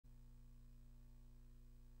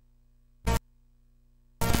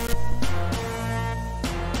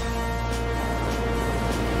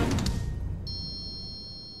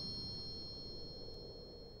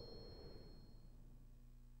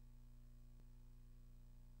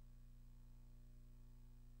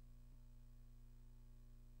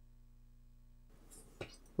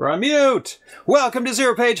We're on mute. Welcome to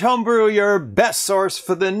ZeroPage Homebrew, your best source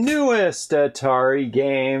for the newest Atari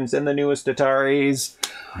games and the newest Ataris.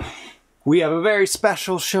 We have a very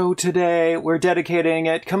special show today. We're dedicating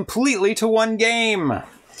it completely to one game.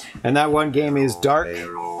 And that one game is Dark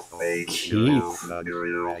Keep.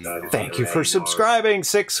 Thank you for subscribing,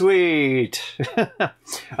 Six Sweet.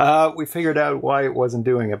 We figured out why it wasn't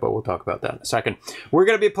doing it, but we'll talk about that in a second. We're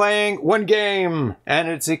going to be playing one game and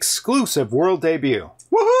its exclusive world debut.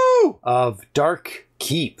 Woohoo! Of Dark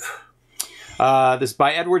Keep. This is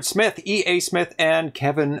by Edward Smith, E.A. Smith, and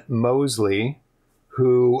Kevin Mosley,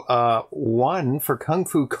 who won for Kung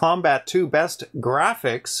Fu Combat 2 Best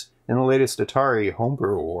Graphics in the latest Atari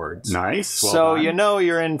Homebrew Awards. Nice. Well so done. you know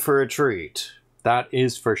you're in for a treat. That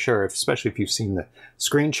is for sure, especially if you've seen the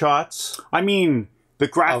screenshots. I mean, the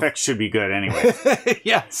graphics should be good anyway.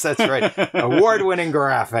 Yes, that's right. Award-winning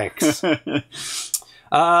graphics.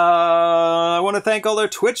 I want to thank all our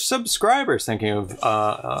Twitch subscribers. Thinking of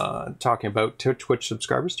talking about Twitch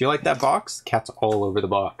subscribers. Do you like that box? Cat's all over the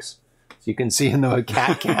box. So you can see in the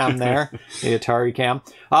cat cam there, the Atari cam.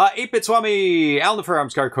 8-Bit Swami, Alan the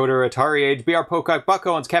Armscar Coder, Atari Age, BR Pocock, Buck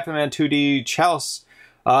Owens, Captain Man 2D, Chalice,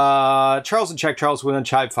 Charles and Check, Charles Whelan,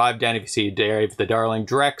 Chive 5, Danny VC, Dave the Darling,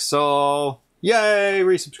 Drexel. Yay,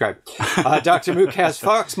 resubscribe. Dr. Mookaz,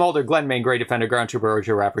 Fox Mulder, Glenn Main, Great Defender, Ground Trooper,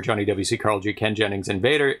 Roger Rapper, Johnny WC, Carl G, Ken Jennings,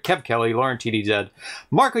 Invader, Kev Kelly, Lauren TDZ,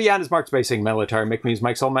 Marco Yanis, Mark Spacing, Military, Mick Muse,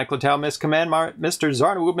 Mike Sol, Mike Littell, Miss Command, Mr.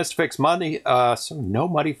 Zarnawood, Mr. Fix, Muddy, so no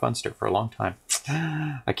Muddy Funster for a long time.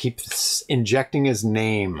 I keep injecting his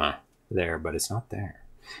name there, but it's not there.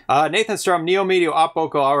 Nathan Strum, Neo Medio, Op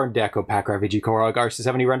Vocal, Aaron Deco, Pack RVG, Korog,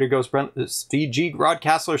 RC70, Render Ghost, Brent, VG, Rod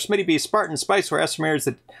Castler, Smitty B, Spartan, Spice, for Esmer's,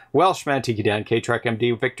 the Welshman, Tiki Dan, K-Trek,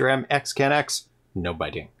 MD, Victor M, X, Ken X, no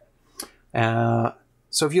biting.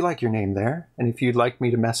 So if you like your name there, and if you'd like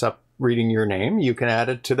me to mess up reading your name, you can add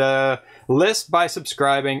it to the list by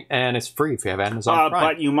subscribing, and it's free if you have Amazon Prime.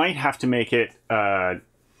 But you might have to make it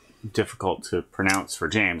difficult to pronounce for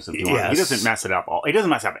James if you want. He doesn't mess it up all. He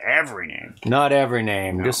doesn't mess up every name. Not every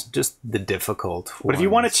name, no. just the difficult ones. But if you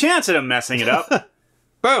want a chance at him messing it up,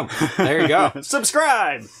 boom, there you go.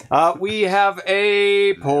 Subscribe. We have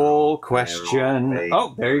a poll question.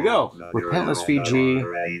 Oh, there you go. Repentless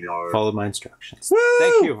VG. Follow my instructions. Woo!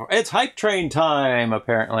 Thank you. It's hype train time,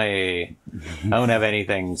 apparently. I don't have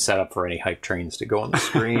anything set up for any hype trains to go on the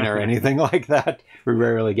screen or anything like that. We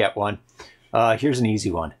rarely get one. Here's an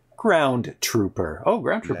easy one. Ground Trooper. Oh,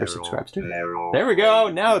 Ground Trooper subscribes too. There we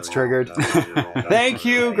go. Now it's triggered. Thank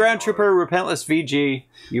you, Ground Trooper, Repentless VG.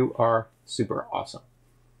 You are super awesome.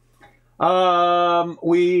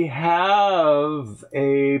 We have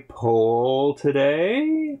a poll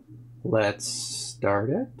today. Let's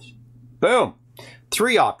start it. Boom.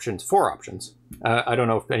 4 options. I don't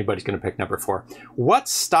know if anybody's going to pick number 4. What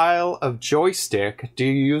style of joystick do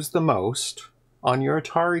you use the most on your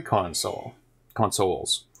Atari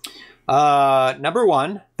consoles? Number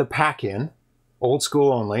 1, the pack-in, old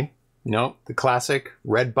school only. No, the classic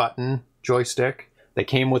red button joystick that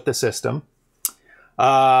came with the system.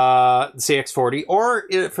 CX40, or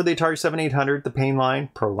for the Atari 7800, the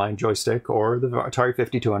Painline Pro Line joystick, or the Atari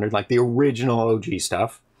 5200, like the original OG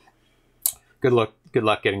stuff. Good luck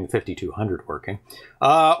getting the 5200 working.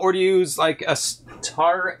 Or to use like a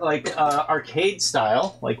arcade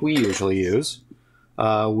style, like we usually use.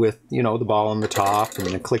 With, you know, the ball on the top and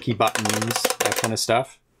the clicky buttons, that kind of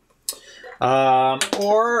stuff.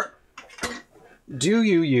 Or do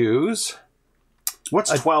you use... What's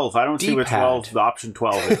 12? I don't see what 12, the option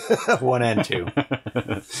 12 is. 1 and 2.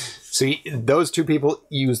 So those two people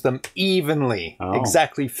use them evenly. Oh.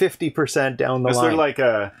 Exactly 50% down the line. Is there like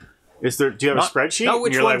a... do you have a spreadsheet? Not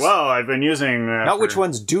which you're ones, like, well, I've been using... not which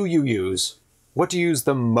ones do you use. What do you use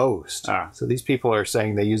the most? So these people are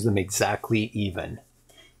saying they use them exactly even.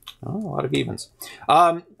 Oh, a lot of evens.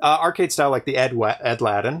 Arcade style, like the Ed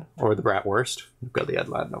Ladin or the Bratwurst. We've got the Ed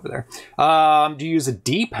Ladin over there. Do you use a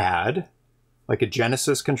D-pad, like a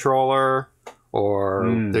Genesis controller?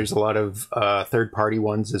 Or there's a lot of third-party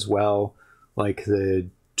ones as well, like the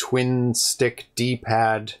twin-stick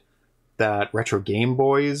D-pad that Retro Game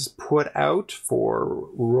Boys put out for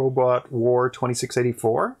Robot War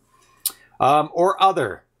 2684. Or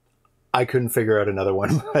other. I couldn't figure out another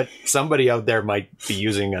one, but somebody out there might be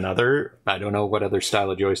using another. I don't know what other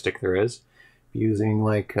style of joystick there is. Using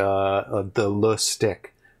like the Le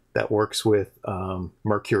stick that works with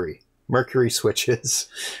Mercury switches,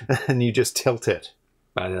 and you just tilt it.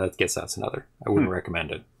 I guess that's another. I wouldn't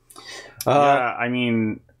recommend it. Yeah, I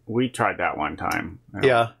mean, we tried that one time.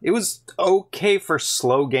 Yeah, it was okay for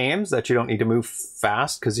slow games that you don't need to move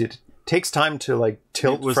fast because it takes time to like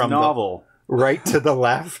tilt. It was from novel. right to the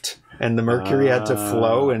left, and the mercury had to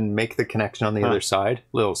flow and make the connection on the other side.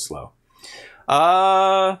 A little slow.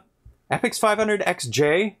 Epix 500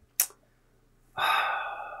 XJ.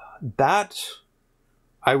 That,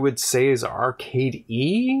 I would say, is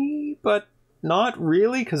arcade-y, but not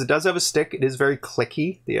really, because it does have a stick. It is very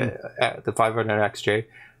clicky, the 500 XJ.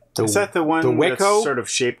 Is that the one that's sort of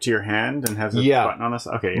shaped to your hand and has a button on this?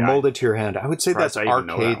 Okay, yeah. Molded to your hand. I would say that's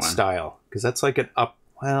arcade style, because that's like an up...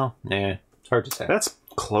 Well, it's hard to say. That's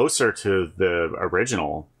closer to the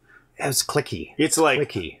original. It's clicky. It's like...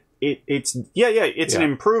 Clicky. It's an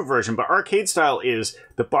improved version, but arcade style is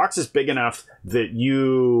the box is big enough that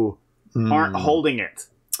you aren't holding it.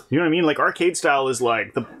 You know what I mean? Like arcade style is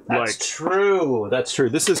like the true. That's true.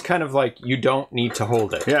 This is kind of like you don't need to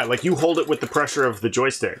hold it. Yeah, like you hold it with the pressure of the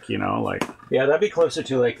joystick, you know, like yeah, that'd be closer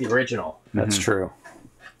to like the original. That's true.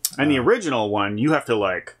 And the original one, you have to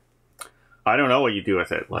like I don't know what you do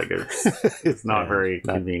with it. Like it's not very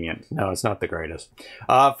convenient. No, it's not the greatest.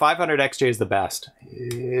 500 XJ is the best.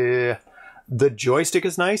 The joystick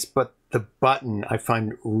is nice, but the button I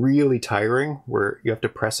find really tiring where you have to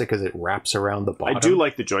press it because it wraps around the bottom. I do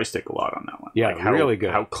like the joystick a lot on that one. Yeah, like really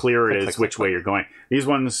good. How clear it is which way you're going. These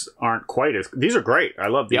ones aren't quite as... These are great. I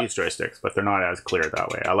love these joysticks, but they're not as clear that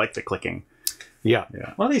way. I like the clicking. Yeah.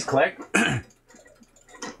 Well, these click.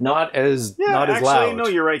 Not as loud. Actually, no,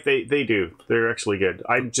 you're right. They do. They're actually good.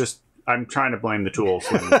 I'm trying to blame the tools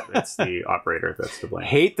when it's the operator that's to blame.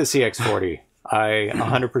 Hate the CX40. I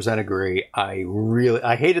 100% agree.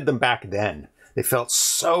 I hated them back then. They felt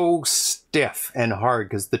so stiff and hard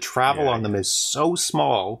because the travel on them is so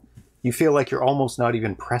small. You feel like you're almost not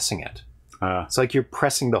even pressing it. It's like you're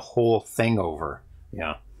pressing the whole thing over.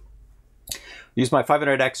 Yeah. Use my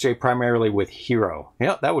 500 XJ primarily with Hero.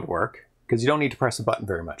 Yeah, that would work because you don't need to press a button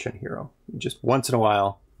very much in Hero. Just once in a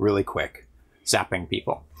while, really quick, zapping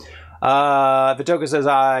people. Vitoka says,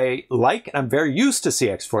 I'm very used to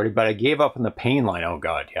CX40, but I gave up on the pain line. Oh,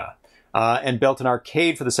 God, yeah. And built an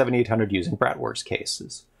arcade for the 7800 using Bratwurst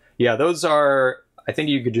cases. Yeah, those are... I think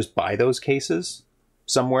you could just buy those cases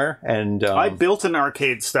somewhere. And I built an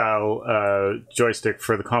arcade-style joystick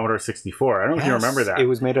for the Commodore 64. I don't know if you remember that. It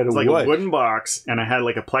was made out of wood. Like a wooden box, and I had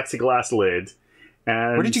like a plexiglass lid.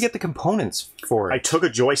 And where did you get the components for it? I took a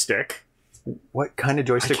joystick. What kind of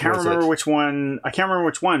joystick was it? I can't remember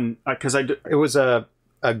which one, because it was a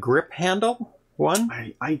grip handle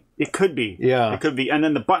one? It could be. Yeah. It could be. And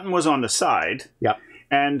then the button was on the side. Yeah.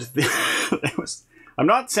 And it was... I'm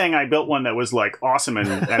not saying I built one that was like awesome and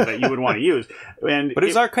that you would want to use. But it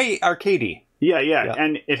was arcadey. Yeah.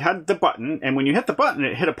 And it had the button, and when you hit the button,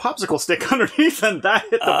 it hit a popsicle stick underneath, and that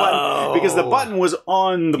hit the button because the button was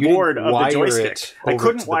on the board of the joystick. I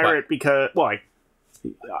couldn't wire it because, well,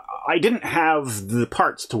 I didn't have the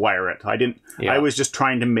parts to wire it. I was just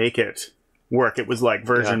trying to make it work. It was like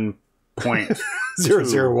version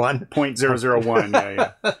 0.001.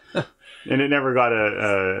 0.001. Yeah. And it never got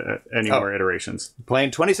any more iterations.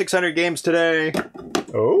 Playing 2600 games today.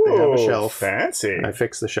 Oh, they have a shelf. Fancy. I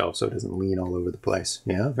fixed the shelf so it doesn't lean all over the place.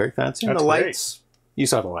 Yeah, very fancy. And that's the lights. Great. You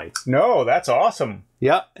saw the lights. No, that's awesome.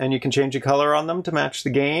 Yeah, and you can change the color on them to match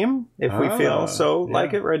the game if we feel so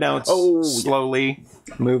like it. Right now it's slowly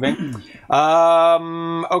moving.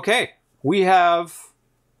 Okay, we have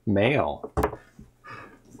mail.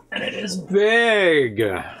 And it is big.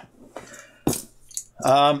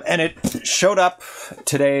 And it showed up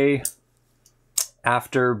today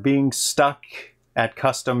after being stuck at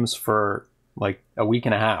customs for like a week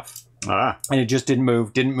and a half. And it just didn't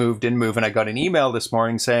move. And I got an email this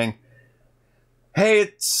morning saying, hey,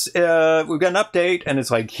 it's we've got an update. And it's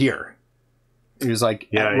like, here. It was like,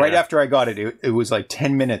 right after I got it, it was like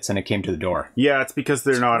 10 minutes and it came to the door. Yeah, it's because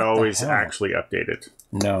they're not always actually updated.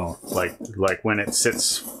 No. Like when it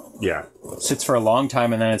sits... Yeah. Sits for a long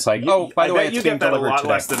time, and then it's like, oh, by the way, it's being delivered today. You get that a lot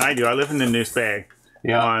less than I do. I live in the News Bay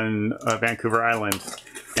on Vancouver Island,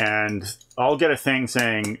 and I'll get a thing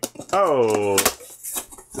saying, oh,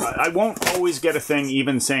 I won't always get a thing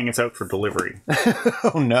even saying it's out for delivery.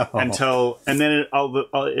 Oh, no. And then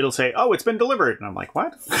it'll say, oh, it's been delivered. And I'm like,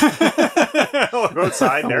 what? I'll go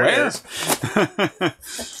outside. There it is.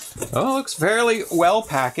 Oh, it looks fairly well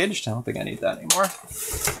packaged. I don't think I need that anymore. I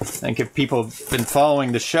think if people have been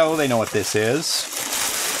following the show, they know what this is.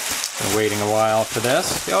 Been waiting a while for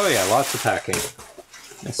this. Oh yeah, lots of packing.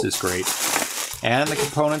 This is great. And the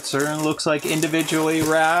components are, looks like, individually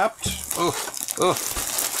wrapped. Oh,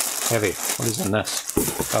 heavy. What is in this?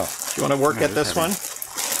 Oh, do you want to work at this one?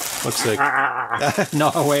 Looks like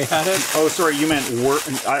gnaw away at it. Oh, sorry, you meant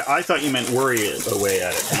I thought you meant worry away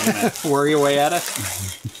at it. You meant worry away at it?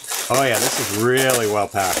 Oh yeah, this is really well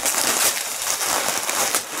packed.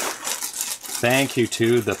 Thank you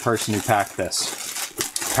to the person who packed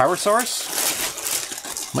this. Power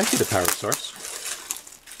source? Might be the power source.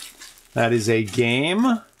 That is a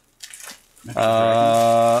game.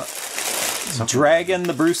 Dragon,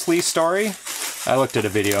 the Bruce Lee story. I looked at a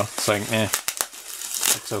video. It's like,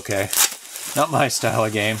 it's okay. Not my style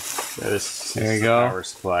of game. There you go. Power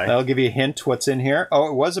supply. That'll give you a hint what's in here. Oh,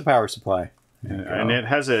 it was a power supply. And it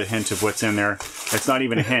has a hint of what's in there. It's not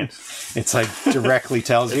even a hint. It's like directly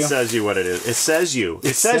tells you. It says you what it is. It says you.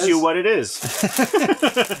 It says you what it is.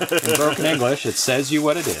 In broken English, it says you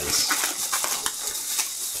what it is.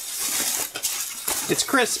 It's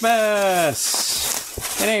Christmas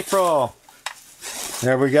in April.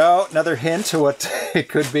 There we go. Another hint of what it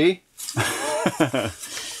could be. It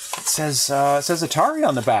says Atari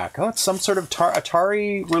on the back. Oh, it's some sort of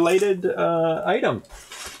Atari-related item.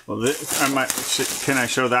 Well, can I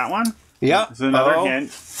show that one? Yeah. It's another hint.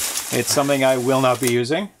 It's something I will not be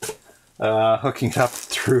using. Hooking it up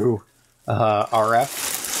through RF.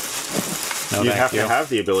 No, you have to have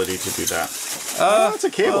the ability to do that. It's a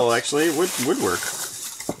cable, actually. It would work.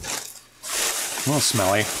 A little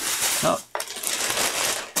smelly. Oh.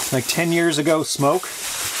 Like 10 years ago, smoke.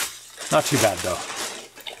 Not too bad, though.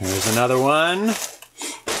 Here's another one.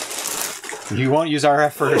 You won't use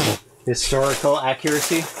RF for historical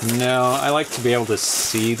accuracy? No, I like to be able to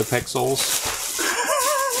see the pixels.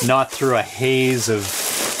 Not through a haze of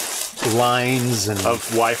lines and of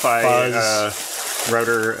Wi-Fi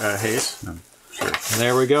router haze. No, sure.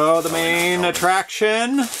 There we go. The main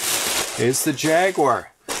attraction is the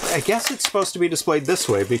Jaguar. I guess it's supposed to be displayed this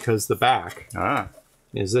way because the back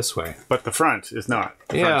is this way. But the front is not.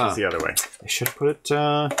 The front is the other way. I should put it...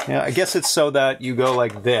 yeah, I guess it's so that you go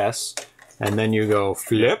like this, and then you go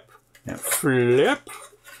flip, flip,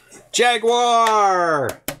 Jaguar!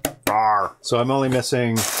 So I'm only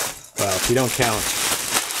missing, well, if you don't count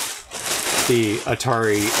the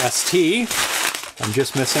Atari ST, I'm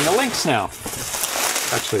just missing the links now.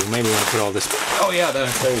 Actually, maybe we want to put all this... Oh yeah, there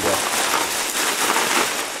you go.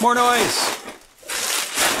 More noise!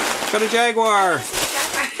 Got a Jaguar!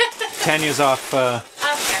 Tanya's off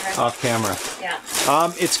camera. Yeah.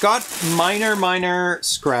 It's got minor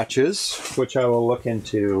scratches, which I will look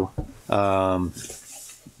into trying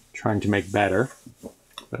to make better.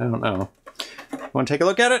 But I don't know. Want to take a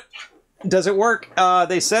look at it? Does it work?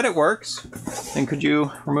 They said it works. And could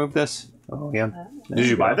you remove this? Oh, yeah. Did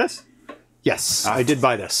you buy this? Yes, I did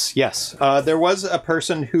buy this. Yes. There was a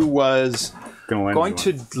person who was going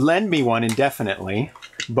to lend me one indefinitely,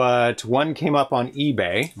 but one came up on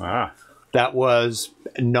eBay that was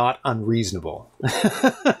not unreasonable.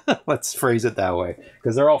 Let's phrase it that way,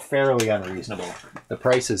 because they're all fairly unreasonable, the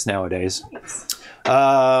prices nowadays.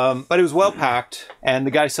 But it was well packed, and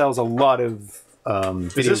the guy sells a lot of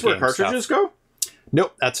Is this where cartridges go?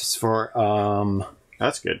 Nope, that's for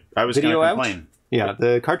that's good. I was going to complain. Yeah,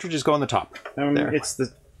 the cartridges go on the top. It's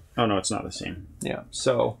the... Oh, no, it's not the same. Yeah,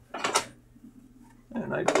 so...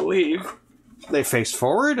 And I believe they face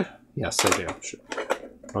forward. Yes, they do.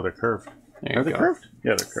 Oh, they're curved. Are they curved?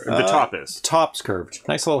 Yeah, they're curved. The top is. Top's curved.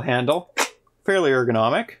 Nice little handle. Fairly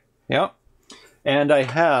ergonomic. Yeah. And I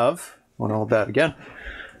have... I want to hold that again.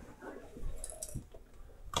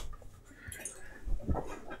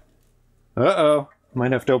 Uh-oh.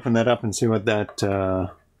 Might have to open that up and see what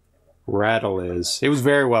that rattle is. It was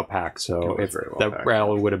very well packed, so if that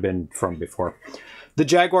rattle would have been from before. The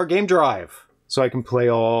Jaguar Game Drive. So I can play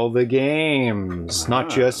all the games, not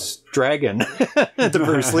just Dragon, the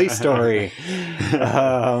Bruce Lee story.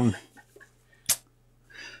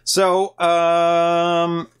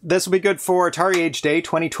 This will be good for Atari Age Day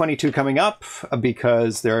 2022 coming up,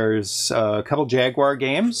 because there's a couple Jaguar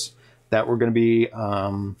games that we're going to be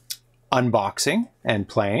unboxing and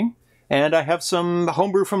playing. And I have some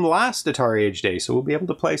homebrew from the last Atari Age Day, so we'll be able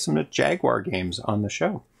to play some Jaguar games on the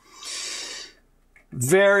show.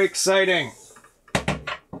 Very exciting.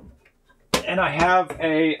 And I have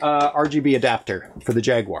a RGB adapter for the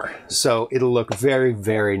Jaguar, so it'll look very,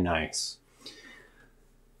 very nice.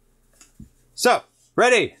 So,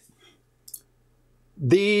 ready?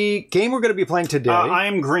 The game we're going to be playing today... I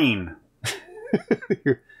am green.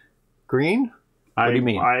 You're green? What do you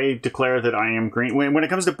mean? I declare that I am green. When it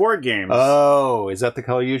comes to board games... Oh, is that the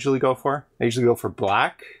color you usually go for? I usually go for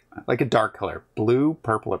black, like a dark color. Blue,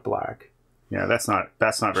 purple, or black. Yeah, that's not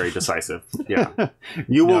very decisive. Yeah,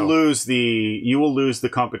 you will lose the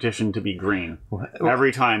competition to be green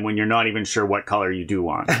every time when you're not even sure what color you do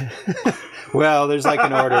want. Well, there's like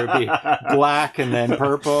an order: it'd be black and then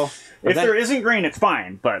purple. If there isn't green, it's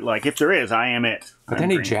fine. But like if there is, I am it. But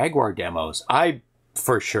any Jaguar demos?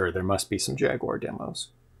 For sure there must be some Jaguar demos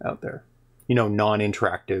out there.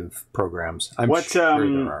 non-interactive programs. I'm sure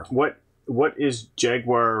there are. What is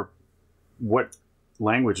Jaguar? What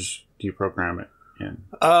language do you program it in?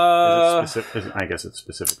 I guess it's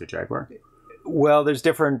specific to Jaguar. Well, there's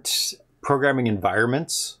different programming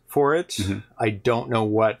environments for it. I don't know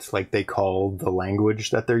what they call the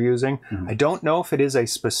language that they're using. I don't know if it is a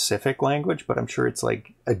specific language, but I'm sure it's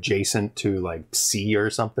adjacent to C or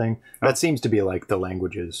something. That seems to be the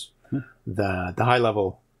languages, the high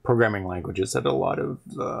level programming languages that a lot of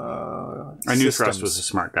I knew Thrust was a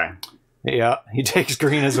smart guy. Yeah, he takes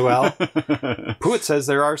green as well. Puit says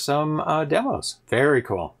there are some demos. Very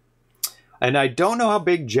cool. And I don't know how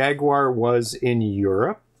big Jaguar was in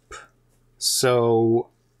Europe, so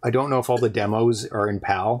I don't know if all the demos are in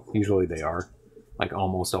PAL. Usually they are.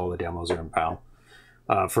 Almost all the demos are in PAL.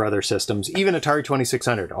 For other systems, even Atari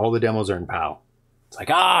 2600, all the demos are in PAL. It's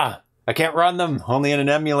I can't run them, only in an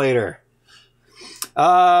emulator.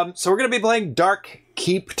 So we're going to be playing Dark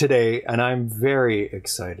Keep today, and I'm very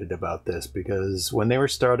excited about this because when they were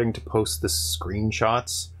starting to post the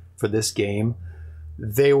screenshots for this game,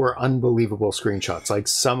 they were unbelievable screenshots.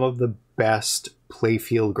 Some of the best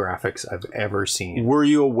playfield graphics I've ever seen. Were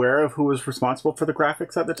you aware of who was responsible for the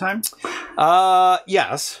graphics at the time?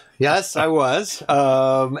 Yes, I was.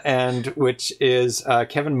 And which is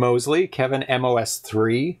Kevin Mosley, Kevin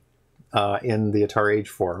MOS3 in the Atari Age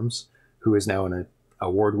forums, who is now an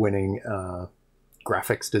award-winning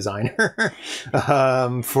graphics designer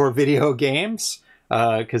for video games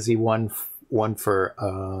because he won for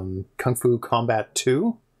Kung Fu Combat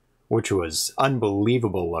 2, which was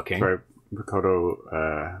unbelievable looking. Sorry,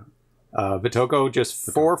 Vitoco, Vitoco,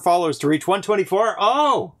 just 4 followers to reach 124.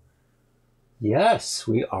 Oh! Yes,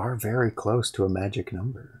 we are very close to a magic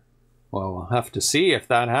number. Well, we'll have to see if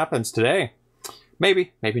that happens today.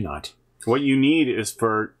 Maybe, maybe not. What you need is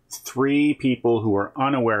for 3 people who are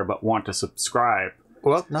unaware but want to subscribe.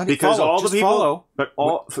 Well, not because follow, all the people follow. But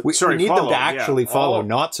all we need follow, them to actually follow,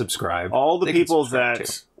 not subscribe. All the people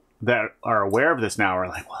that are aware of this now are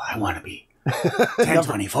well, I want to be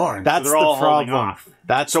 1024. That's so they're all the problem. Holding off.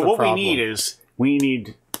 That's so the what problem. We need is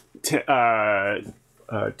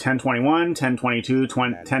 1021, 1022,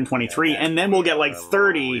 1023, and then we'll get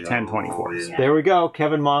 30 1024s. Yeah. There we go.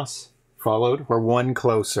 Kevin Moss followed. We're 1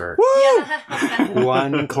 closer. Woo! Yeah.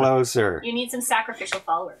 1 closer. You need some sacrificial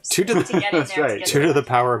followers 2 to the, to get in there. Right. 2 to the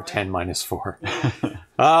power of 10 minus 4.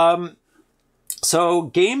 So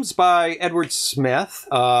games by Edward Smith,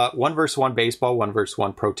 1 vs. 1 baseball, 1 vs.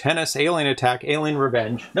 1 pro tennis, Alien Attack, Alien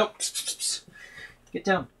Revenge. Nope. Get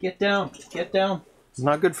down, get down, get down. It's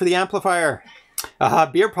not good for the amplifier.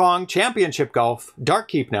 Beer pong, championship golf, Dark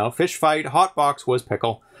Keep now, fish fight, hot box was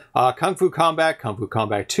pickle, Kung Fu Combat 2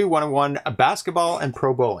 1-on-1, basketball, and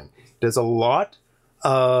pro bowling. Does a lot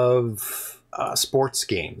of sports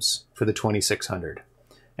games for the 2600,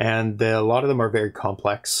 and a lot of them are very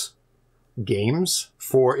complex games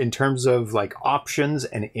in terms of options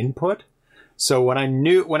and input. So when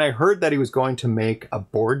I heard that he was going to make a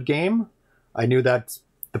board game, I knew that's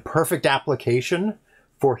the perfect application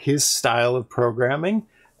for his style of programming,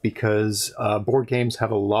 because board games have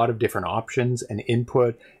a lot of different options and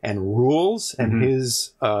input and rules, and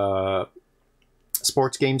his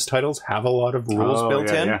sports games titles have a lot of rules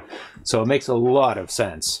built in. Yeah. So it makes a lot of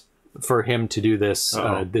sense for him to do this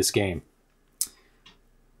this game.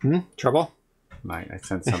 Trouble? I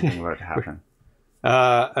sense something about to happen.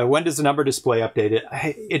 When does the number display update it?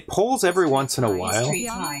 It polls every once in a while.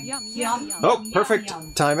 Oh, perfect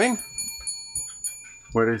timing.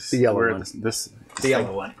 What is the yellow one? The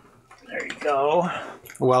yellow one. There you go.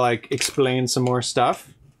 While I explain some more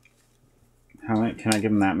stuff. How many, can I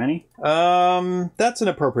give him that many? That's an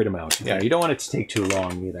appropriate amount. Yeah, you don't want it to take too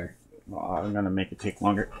long either. Well, I'm gonna make it take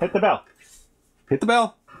longer. Hit the bell. Hit the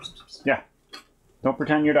bell. Yeah. Don't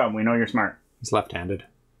pretend you're dumb. We know you're smart. He's left-handed.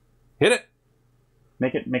 Hit it.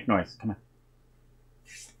 Make noise. Come on.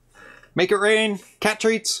 Make it rain. Cat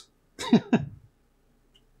treats. He's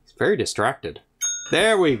very distracted.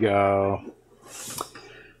 There we go.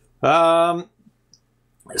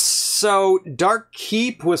 So Dark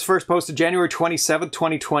Keep was first posted January 27th,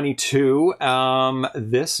 2022.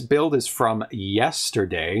 This build is from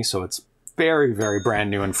yesterday, so it's very, very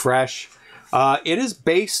brand new and fresh. It is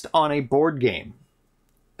based on a board game.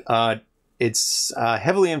 It's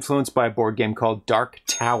heavily influenced by a board game called Dark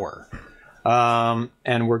Tower.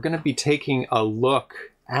 And we're going to be taking a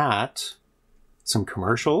look at some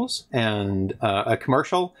commercials and a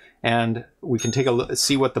commercial, and we can take a look,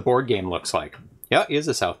 see what the board game looks like. Yeah, he is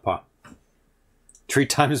a southpaw. 3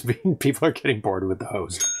 times being people are getting bored with the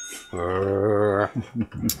host.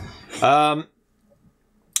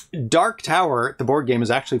 Dark Tower, the board game,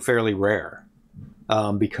 is actually fairly rare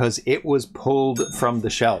because it was pulled from the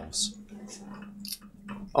shelves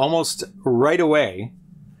almost right away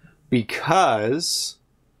because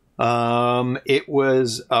it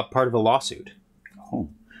was a part of a lawsuit. Oh.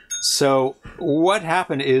 So what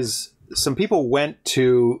happened is some people went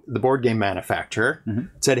to the board game manufacturer,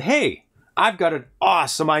 said, hey, I've got an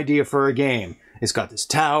awesome idea for a game. It's got this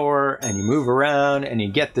tower, and you move around, and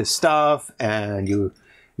you get this stuff, and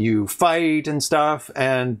you fight and stuff.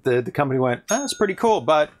 And the company went, oh, that's pretty cool,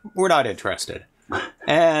 but we're not interested.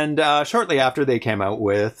 And shortly after, they came out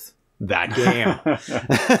with that game.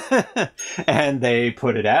 And they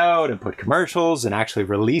put it out and put commercials and actually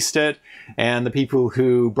released it. And the people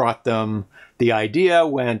who brought them the idea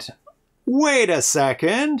went, wait a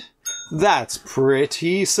second. That's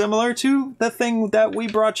pretty similar to the thing that we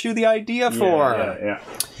brought you the idea for. Yeah.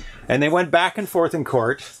 And they went back and forth in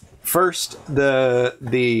court. First,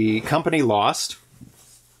 the company lost.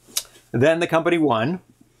 Then the company won.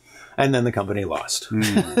 And then the company lost.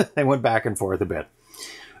 They went back and forth a bit.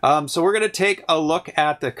 So we're going to take a look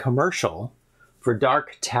at the commercial for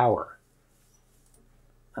Dark Tower.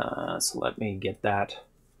 So let me get that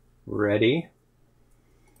ready.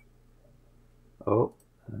 Oh.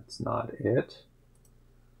 That's not it.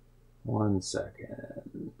 1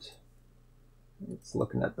 second. It's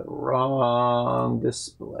looking at the wrong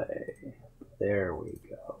display. There we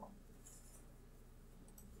go.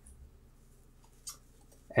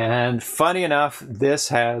 And funny enough, this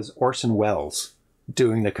has Orson Welles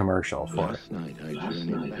doing the commercial for it. Last night I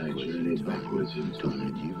journeyed backwards into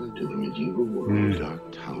the medieval world.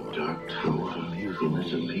 Dark Tower. Dark Tower.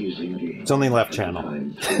 Amazing game. It's only left channel.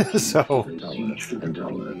 So. And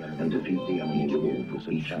defeat the enemy was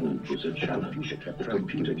a challenge. The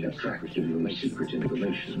computer kept track of your secret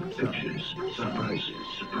information, pictures,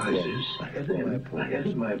 surprises. Ahead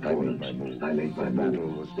of my opponent, I made my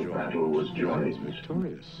move. The battle was joyous.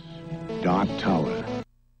 Victorious. Dark Tower.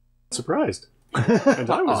 Surprised. And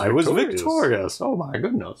I was victorious. Oh my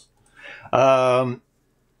goodness.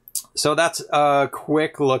 So that's a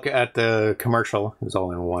quick look at the commercial. It was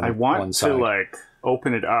all in one. I want one side. to like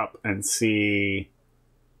open it up and see.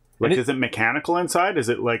 Like, is it mechanical inside? Is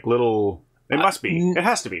it like little? It must be. It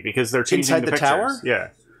has to be because they're changing inside the pictures. tower.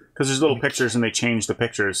 Yeah, because there's little pictures and they change the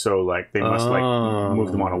pictures, so like they must like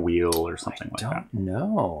move them on a wheel or something like that.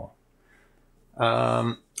 No.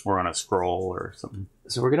 Or on a scroll or something.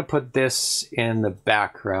 So we're going to put this in the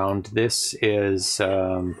background. This is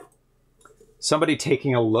somebody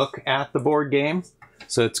taking a look at the board game.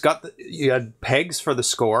 So it's got you had pegs for the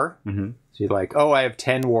score. So you're like, oh, I have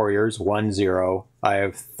 10 warriors, 1-0. I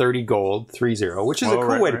have 30 gold, 3-0, which is a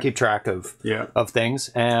cool way to keep track of things.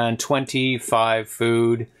 And 25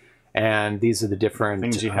 food. And these are the different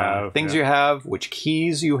things you have. You have, which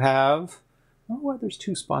keys you have. Oh, well, there's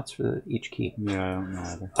 2 spots for each key. Yeah, I don't know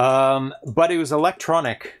either. But it was an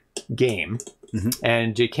electronic game,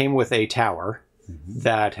 and it came with a tower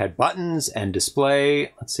that had buttons and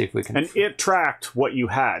display. Let's see if we can... And it tracked what you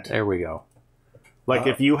had. There we go. Like,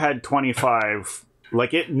 if you had 25...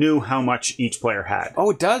 Like, it knew how much each player had. Oh,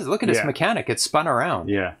 it does. Look at its mechanic. It spun around.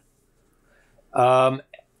 Yeah.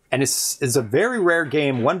 And it's a very rare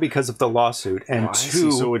game, one, because of the lawsuit, and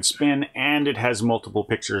two... So it would spin, and it has multiple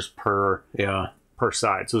pictures per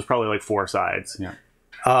side. So it's probably like 4 sides. Yeah.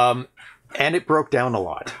 And it broke down a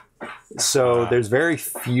lot. So there's very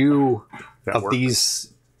few of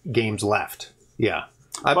these games left. Yeah.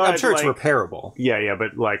 I'm sure it's repairable. Yeah,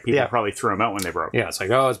 but like people probably threw them out when they broke. Yeah, it's like,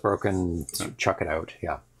 oh, it's broken, chuck it out.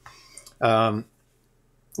 Yeah.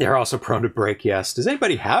 They're also prone to break, yes. Does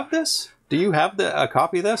anybody have this? Do you have a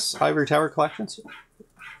copy of this, Ivory Tower Collections?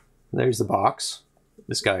 There's the box.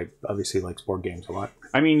 This guy obviously likes board games a lot.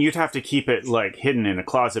 I mean, you'd have to keep it like hidden in a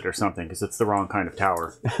closet or something because it's the wrong kind of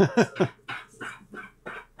tower. There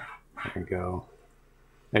we go.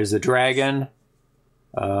 There's the dragon.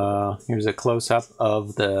 Here's a close-up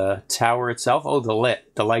of the tower itself. Oh, the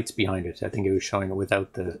lights behind it. I think it was showing it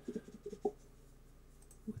without the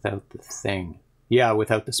thing. Yeah,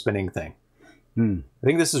 without the spinning thing. I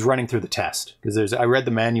think this is running through the test because I read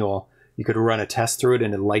the manual. You could run a test through it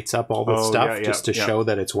and it lights up all the stuff just to show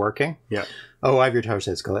that it's working. Yeah. Oh, Ivory Tower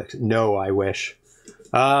says collect. No, I wish.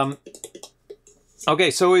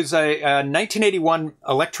 Okay, so it's a 1981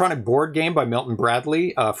 electronic board game by Milton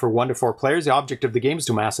Bradley for 1 to 4 players. The object of the game is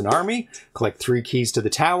to amass an army, collect 3 keys to the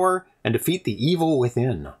tower, and defeat the evil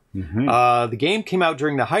within. The game came out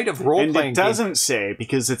during the height of role-playing. And it doesn't say,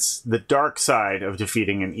 because it's the dark side of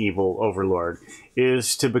defeating an evil overlord,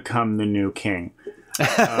 is to become the new king.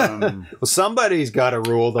 Well, somebody's got to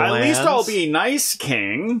rule the lands. At least I'll be nice,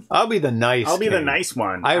 King. I'll be the nice I'll be king. the nice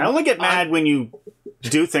one. I only get mad when you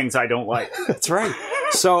do things I don't like. That's right.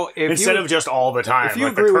 So if Instead of just all the time, if you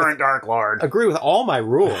like the current Dark Lord. Agree with all my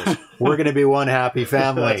rules, we're going to be one happy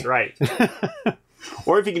family. That's right.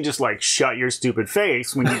 Or if you can just, like, shut your stupid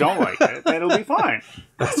face when you don't like it, then it'll be fine.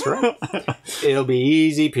 That's right. It'll be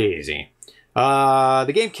easy peasy.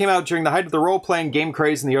 The game came out during the height of the role-playing game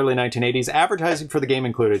craze in the early 1980s. Advertising for the game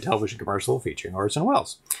included a television commercial featuring Orson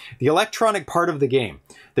Welles. The electronic part of the game.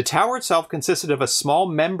 The tower itself consisted of a small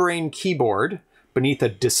membrane keyboard beneath a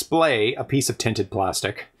display, a piece of tinted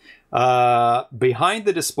plastic. Behind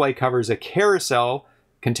the display covers a carousel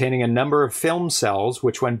containing a number of film cells,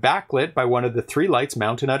 which when backlit by one of the 3 lights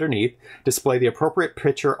mounted underneath, display the appropriate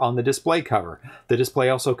picture on the display cover. The display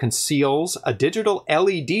also conceals a digital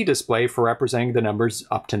LED display for representing the numbers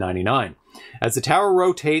up to 99. As the tower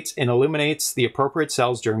rotates and illuminates the appropriate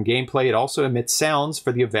cells during gameplay, it also emits sounds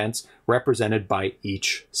for the events represented by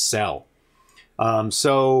each cell.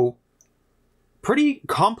 So, pretty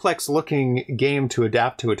complex looking game to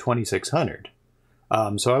adapt to a 2600.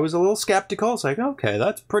 So I was a little skeptical. It's like, okay,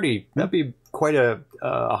 that'd be quite a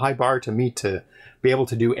high bar to meet to be able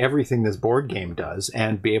to do everything this board game does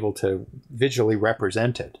and be able to visually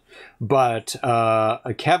represent it. But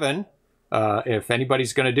Kevin, if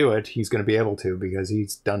anybody's going to do it, he's going to be able to, because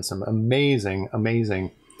he's done some amazing,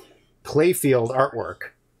 amazing playfield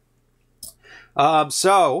artwork.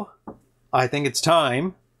 So I think it's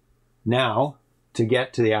time now to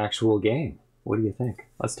get to the actual game. What do you think?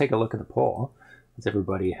 Let's take a look at the poll, as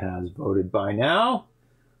everybody has voted by now.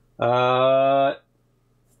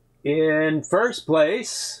 In first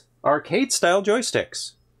place, arcade-style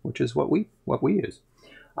joysticks, which is what we use.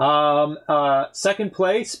 Second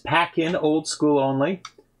place, pack-in, old school only,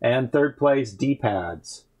 and third place,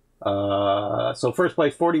 D-pads. So first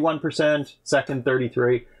place, 41%, second,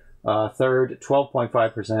 33%, third,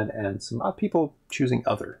 12.5%, and some people choosing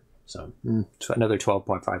other. So another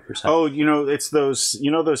 12.5%. Oh, it's those,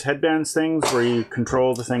 those headbands things where you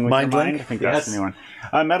control the thing with your mind? I think that's the new one.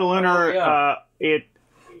 Metal Lunar,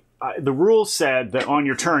 the rules said that on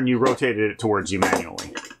your turn, you rotated it towards you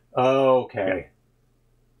manually. Okay.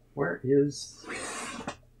 Where is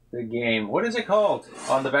the game? What is it called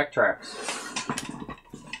on the Vectrex?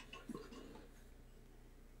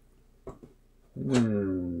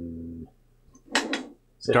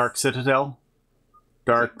 Dark Citadel?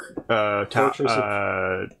 Dark Fortress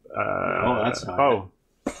oh, that's not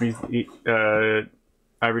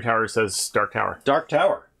Ivory Tower says Dark Tower. Dark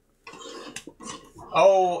Tower.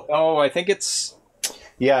 Oh, I think it's...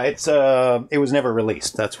 Yeah, it's it was never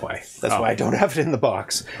released. That's why. That's why I don't have it in the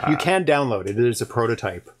box. You can download it. There's a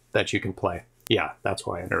prototype that you can play. Yeah, that's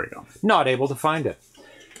why. There we go. Not able to find it.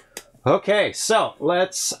 Okay, so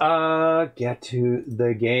let's get to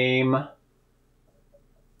the game.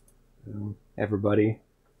 Everybody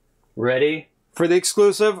ready for the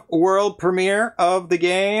exclusive world premiere of the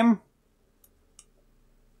game?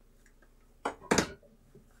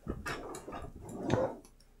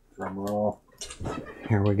 Drum roll.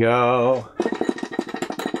 Here we go.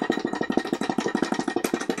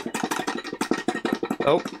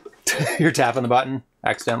 Oh, you're tapping the button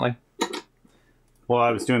accidentally. Well,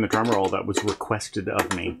 I was doing the drum roll that was requested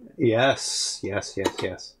of me. Yes.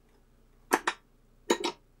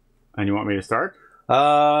 And you want me to start?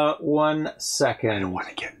 1 second. I don't want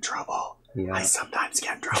to get in trouble. Yeah. I sometimes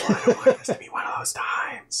get in trouble. I don't want this to be one of those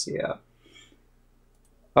times. Yeah.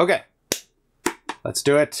 Okay. Let's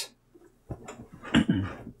do it.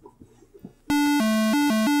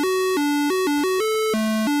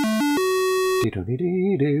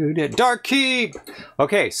 Dark Keep!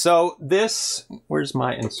 Okay, so this... Where's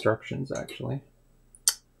my instructions, actually?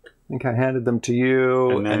 I think I handed them to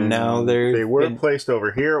you, and now they were placed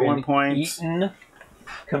over here at one point. Eaten.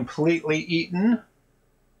 Completely eaten.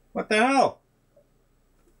 What the hell?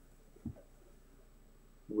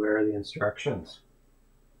 Where are the instructions?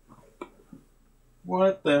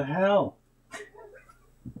 What the hell?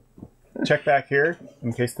 Check back here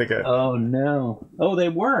in case they get... Oh, no. Oh, they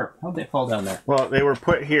were. How'd they fall down there? Well, they were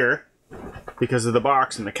put here because of the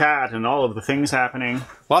box and the cat and all of the things happening.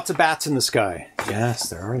 Lots of bats in the sky. Yes,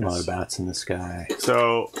 there are a lot of bats in the sky.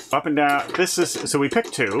 So, up and down. This is... So we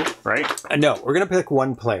picked 2, right? No, we're going to pick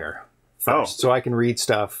 1 player first, so I can read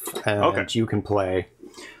stuff and you can play.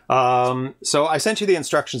 So I sent you the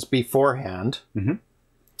instructions beforehand.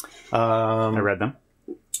 Mm-hmm. I read them.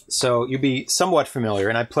 So you'd be somewhat familiar,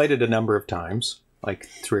 and I played it a number of times, like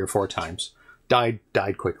 3 or 4 times. Died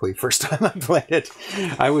quickly first time I played it.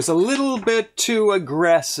 I was a little bit too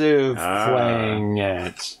aggressive playing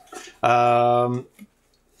it.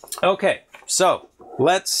 Okay, so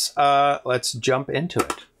let's jump into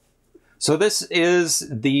it. So this is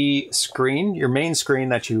the screen, your main screen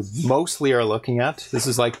that you mostly are looking at. This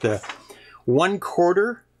is like the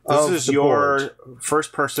 1/4 of This is the your board.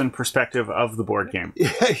 first-person perspective of the board game.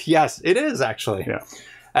 Yes, it is actually. Yeah.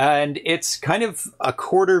 And it's kind of a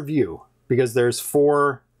quarter view because there's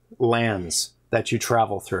 4 lands that you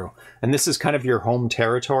travel through. And this is kind of your home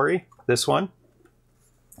territory, this one.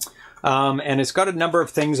 And it's got a number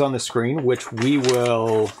of things on the screen, which we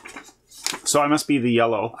will... So I must be the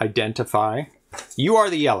yellow. Identify. You are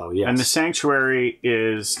the yellow, yes. And the sanctuary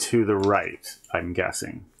is to the right, I'm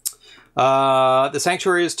guessing. The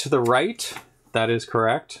sanctuary is to the right. That is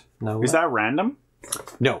correct. No, Is that random?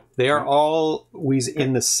 No, they are always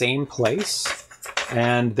in the same place.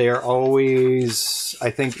 And they're always,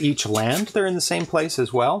 I think, each land, they're in the same place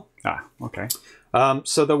as well. Ah, okay.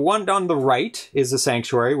 So the one on the right is the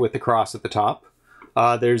sanctuary with the cross at the top.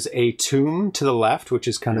 There's a tomb to the left, which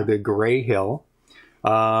is kind of the gray hill.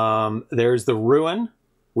 There's the ruin,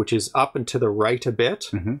 which is up and to the right a bit.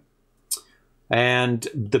 Mm-hmm. And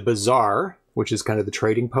the bazaar, which is kind of the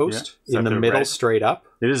trading post, in the middle, red? straight up.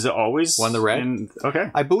 It is always One, the red? Okay.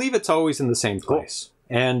 I believe it's always in the same place.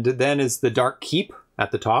 Cool. And then is the dark keep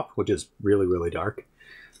at the top, which is really, really dark.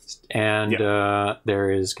 And there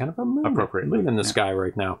is kind of a moon in the sky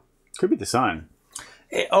right now. Could be the sun.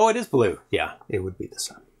 It is blue. Yeah, it would be the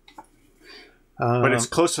sun. But it's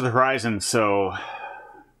close to the horizon, so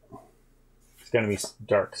it's going to be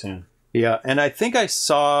dark soon. Yeah, and I think I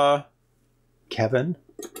saw Kevin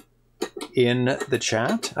in the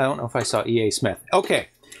chat. I don't know if I saw EA Smith. Okay.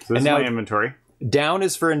 So this is my inventory. Down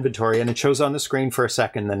is for inventory, and it shows on the screen for a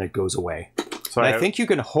second, then it goes away. So I think you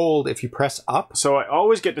can hold if you press up. So I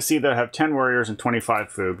always get to see that I have 10 warriors and 25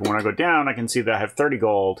 food. But when I go down, I can see that I have 30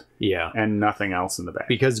 gold and nothing else in the bag.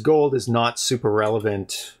 Because gold is not super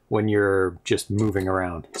relevant when you're just moving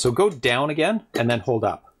around. So go down again and then hold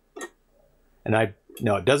up. And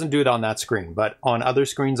no, it doesn't do it on that screen. But on other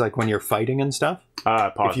screens, like when you're fighting and stuff,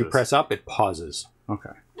 it pauses. If you press up, it pauses.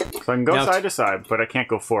 Okay. So I can go side to side, but I can't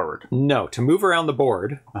go forward. No, to move around the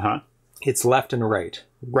board, it's left and right.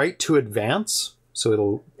 Right to advance, so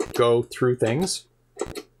it'll go through things,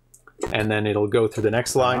 and then it'll go through the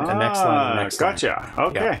next line, the next line, the next line. Gotcha.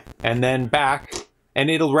 Okay. Yeah. And then back,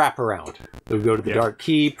 and it'll wrap around. It'll go to the Dark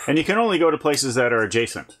Keep. And you can only go to places that are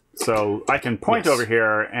adjacent. So I can point over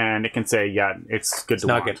here, and it can say, yeah, it's good to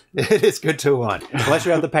want. Good. It is good to want, unless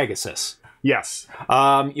you have the Pegasus. Yes.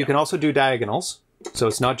 You can also do diagonals, so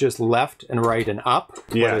it's not just left and right and up.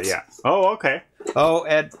 Yeah, yeah. Oh, okay. Oh,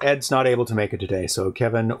 Ed's not able to make it today, so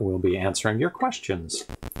Kevin will be answering your questions.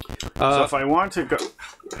 So if I want to go...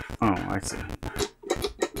 Oh, I see.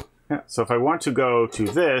 Yeah, so if I want to go to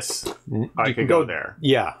this, I can go there.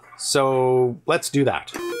 Yeah, so let's do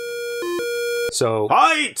that. So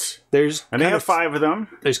fight! And they have 5 of them.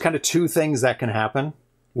 There's kind of 2 things that can happen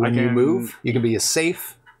when you move. You can be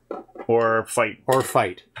safe... Or fight. Or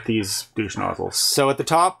fight. These douche nozzles. So at the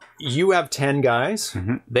top, you have 10 guys.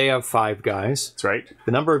 Mm-hmm. They have 5 guys. That's right.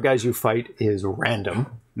 The number of guys you fight is random.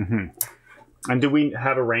 Mm-hmm. And do we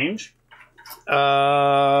have a range?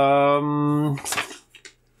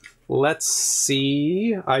 Let's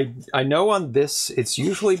see. I know on this, it's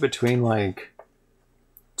usually between like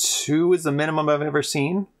 2 is the minimum I've ever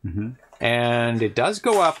seen. Mm-hmm. And it does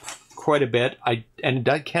go up quite a bit. And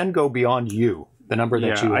it can go beyond you. The number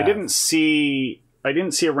that you have. I didn't see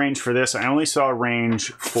a range for this. I only saw a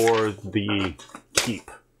range for the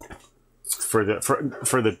keep. For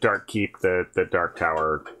the dark keep, the dark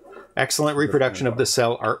tower. Excellent reproduction of the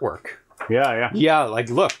cell artwork. Yeah, yeah. Yeah, like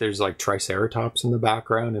look, there's like triceratops in the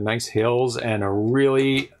background and nice hills and a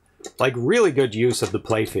really good use of the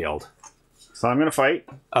playfield. So I'm gonna fight.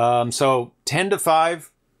 So 10 to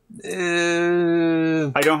 5.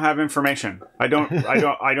 I don't have information. I don't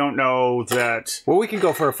know that. Well, we can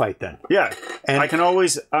go for a fight then. Yeah, and I can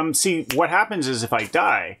always see what happens is if I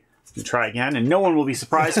die, you try again, and no one will be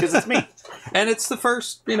surprised because it's me. And it's the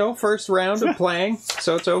first round of playing,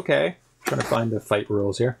 so it's okay. I'm trying to find the fight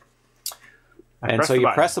rules here. And so you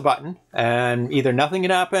press the button, and either nothing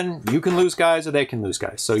can happen, you can lose guys, or they can lose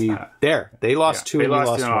guys. So they lost 2 and you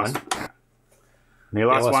lost 1. They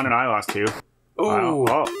lost 1 and I lost 2. Ooh.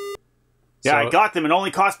 Oh. Yeah, I got them. It only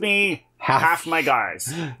cost me half my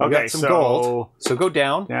guys. Okay, some gold. So go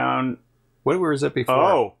down. Down. Where was it before?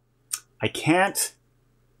 Oh, I can't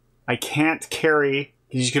carry.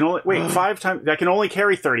 You can only wait 5 times. I can only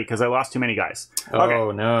carry 30 because I lost too many guys. Okay. Oh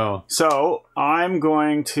no! So I'm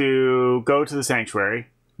going to go to the sanctuary.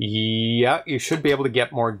 Yeah, you should be able to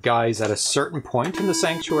get more guys at a certain point in the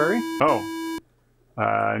sanctuary. Oh.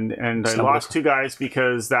 and I lost 2 guys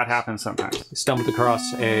because that happens sometimes. You stumbled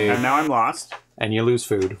across And now I'm lost. And you lose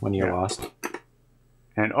food when you're lost.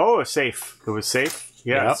 And oh, it's safe. It was safe.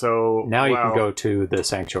 Yeah. Yep. So now you can go to the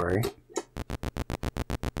sanctuary.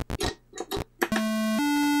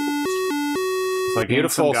 So I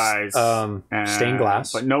beautiful guys, stained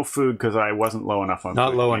glass, but no food because I wasn't low enough on.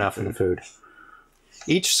 Not low enough in the food.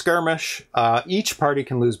 Each skirmish, each party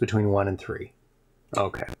can lose between 1 and 3.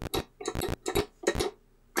 Okay.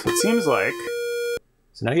 So it seems like.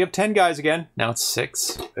 So now you have 10 guys again. Now it's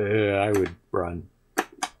 6. I would run.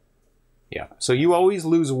 Yeah. So you always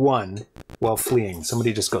lose 1 while fleeing.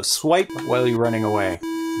 Somebody just goes swipe while you're running away.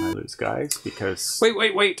 I lose guys because.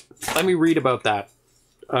 Wait. Let me read about that.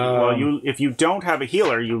 Well, if you don't have a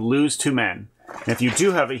healer, you lose 2 men. And if you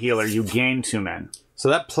do have a healer, you gain 2 men. So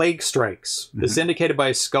that plague strikes. This is indicated by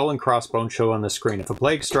a skull and crossbones show on the screen. If a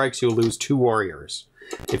plague strikes, you'll lose 2 warriors.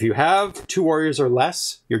 If you have 2 warriors or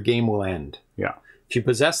less, your game will end. Yeah. If you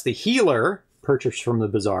possess the healer purchased from the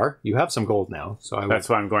bazaar, you have some gold now. So that's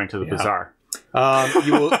why I'm going to the bazaar.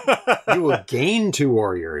 You will gain 2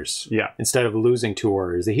 warriors. Yeah. Instead of losing 2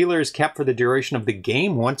 warriors. The healer is kept for the duration of the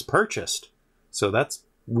game once purchased. So that's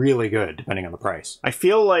really good, depending on the price. I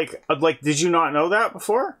feel like did you not know that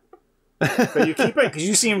before? But you keep it because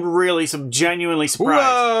you seemed really genuinely surprised.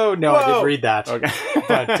 Whoa! No, I did read that. Okay.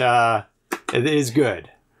 But it is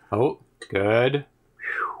good. Oh, good.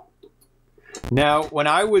 Now, when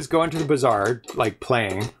I was going to the bazaar, like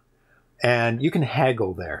playing, and you can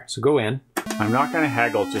haggle there. So go in. I'm not going to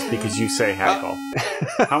haggle just because you say haggle.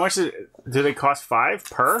 How much do they cost? 5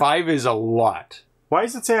 per? 5 is a lot. Why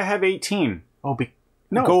does it say I have 18? Oh,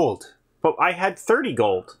 no. Gold. But I had 30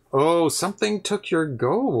 gold. Oh, something took your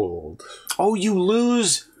gold. Oh, you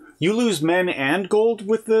lose men and gold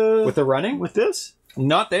with the running? With this?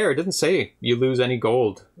 Not there. It didn't say you lose any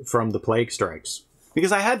gold from the plague strikes.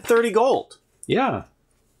 Because I had 30 gold. Yeah.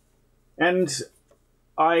 And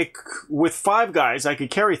with 5 guys, I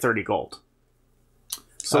could carry 30 gold.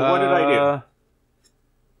 So what did I do?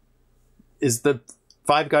 Is the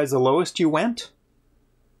 5 guys the lowest you went?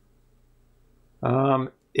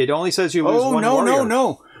 It only says you lose 1 warrior.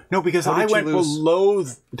 No, because I went below...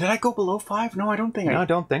 Did I go below 5? No, I don't think I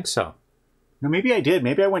don't think so. No, maybe I did.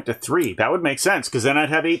 Maybe I went to 3. That would make sense, because then I'd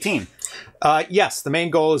have 18. Yes, the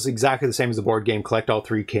main goal is exactly the same as the board game. Collect all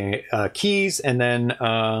 3 keys, and then...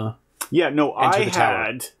 yeah, no, I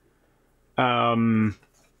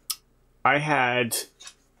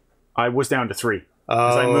was down to 3.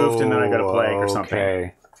 Because I moved and then I got a plague or something.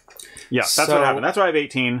 Okay. Yeah, that's what happened. That's why I have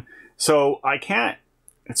 18. So I can't...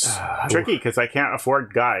 It's tricky because I can't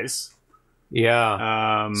afford guys.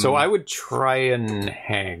 Yeah. So I would try and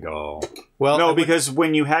haggle. Well, no, because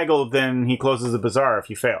when you haggle, then he closes the bazaar if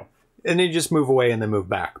you fail. And then you just move away and then move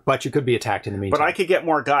back. But you could be attacked in the meantime. But I could get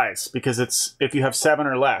more guys because it's if you have 7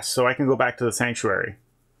 or less. So I can go back to the sanctuary.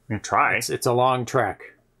 I'm going to try. It's a long trek.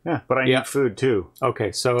 Yeah, but I need food too.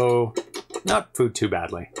 Okay, so not food too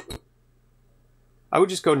badly. I would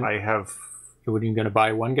just go... What, are you going to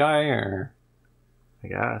buy 1 guy or... I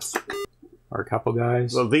guess. Or a couple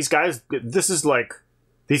guys? Well, these guys...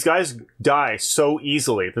 These guys die so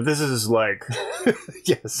easily that this is like...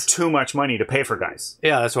 yes. Too much money to pay for guys.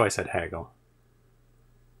 Yeah, that's why I said haggle.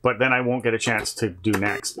 But then I won't get a chance to do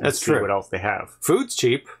next. That's true. What else they have. Food's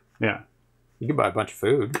cheap. Yeah. You can buy a bunch of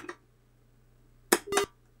food.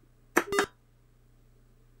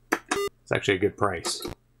 It's actually a good price.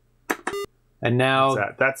 And now...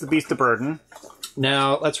 That's the Beast of Burden.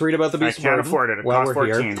 Now, let's read about the Beast of Burden. I can't afford it. It costs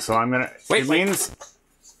 14, so I'm going to... Wait.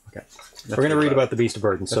 Okay. We're going to read about the Beast of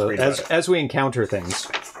Burden. So as we encounter things...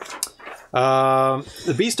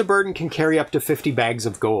 the Beast of Burden can carry up to 50 bags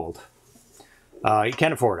of gold. You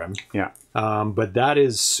can't afford them. Yeah. But that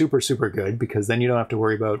is super, super good because then you don't have to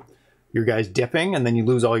worry about your guys dipping and then you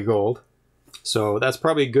lose all your gold. So that's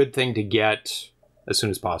probably a good thing to get as soon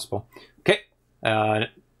as possible. Okay.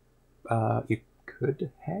 You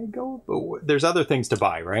could haggle, but there's other things to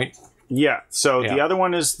buy, right? Yeah. So the other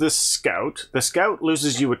one is the Scout. The Scout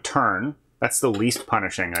loses you a turn. That's the least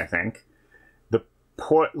punishing, I think. The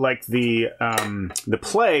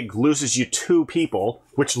Plague loses you 2 people,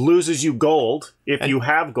 which loses you gold if you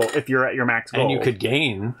have gold, if you're at your max gold. And you could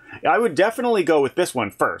gain. I would definitely go with this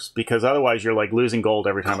one first, because otherwise you're like losing gold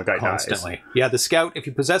every time a guy constantly. dies. Yeah, the Scout, if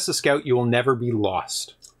you possess the Scout, you will never be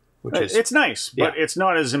lost. Which is, it's nice, but it's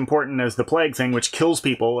not as important as the Plague thing, which kills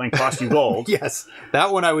people and costs you gold. Yes,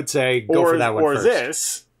 that one I would say go for that one first. Or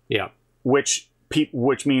this, which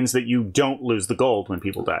means that you don't lose the gold when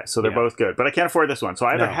people die. So they're both good. But I can't afford this one. So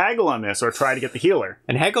I either haggle on this or try to get the healer.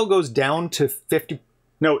 And haggle goes down to 50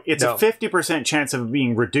 No, it's a 50% chance of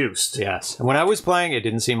being reduced. Yes. And when I was playing, it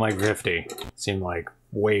didn't seem like 50. It seemed like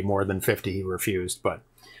way more than 50 he refused, but...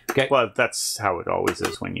 Okay. Well, that's how it always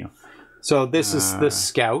is when you... So this is the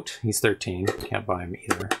Scout. He's 13. Can't buy him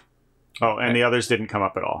either. Oh, and the others didn't come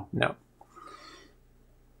up at all. No.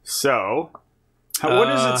 So, what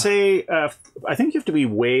does it say? I think you have to be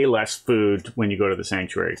way less food when you go to the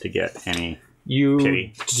sanctuary to get any... You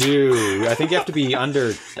pity. do. I think you have to be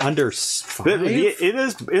under 5.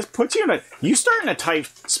 It puts you in a... You start in a tight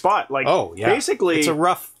spot. Like, oh, yeah. Basically, it's a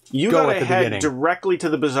rough you go gotta at the head beginning. directly to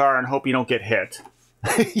the bazaar and hope you don't get hit.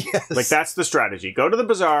 Yes. Like, that's the strategy. Go to the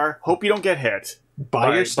bazaar, hope you don't get hit.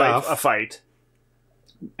 Buy your stuff. By a fight.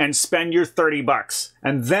 And spend your $30.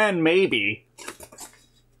 And then maybe...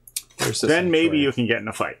 you can get in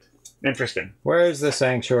a fight. Interesting. Where's the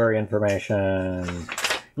sanctuary information?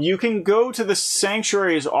 You can go to the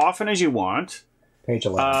sanctuary as often as you want. Page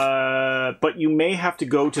 11. But you may have to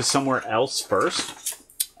go to somewhere else first.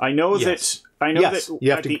 I know that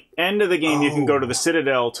at the end of the game you can go to the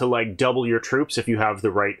Citadel to like double your troops if you have the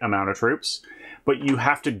right amount of troops. But you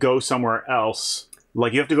have to go somewhere else.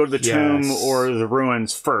 Like you have to go to the tomb or the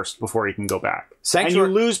ruins first before you can go back. And you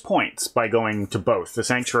lose points by going to both the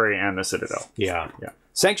sanctuary and the Citadel. Yeah.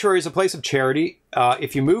 Sanctuary is a place of charity.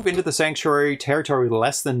 If you move into the sanctuary territory with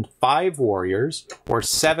less than 5 warriors or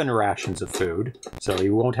 7 rations of food, so he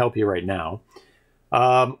won't help you right now,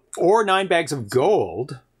 or 9 bags of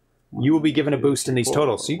gold, you will be given a boost in these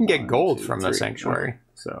totals. So you can get gold from the sanctuary.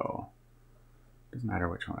 So it doesn't matter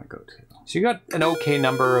which one I go to. So you got an okay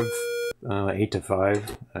number of 8 to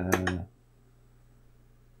 5.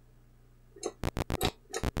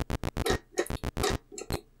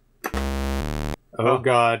 Oh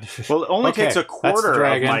God! Well, it only takes a quarter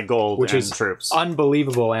of my gold, which is troops.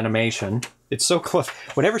 Unbelievable animation. It's so close.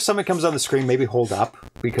 Whenever someone comes on the screen, maybe hold up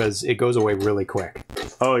because it goes away really quick.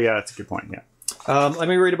 Oh yeah, that's a good point. Yeah. Let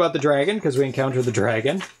me read about the dragon because we encountered the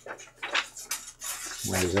dragon.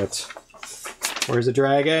 Where is it? Where's the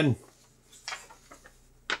dragon?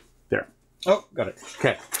 There. Oh, got it.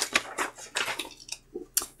 Okay.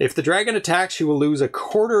 If the dragon attacks, you will lose a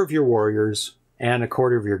quarter of your warriors and a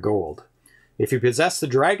quarter of your gold. If you possess the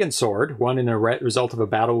dragon sword, won in a result of a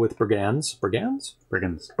battle with brigands,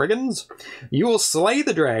 you will slay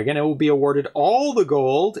the dragon and will be awarded all the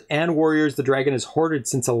gold and warriors the dragon has hoarded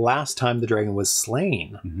since the last time the dragon was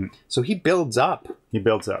slain. Mm-hmm. So he builds up.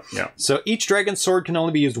 Yeah. So each dragon sword can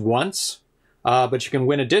only be used once, but you can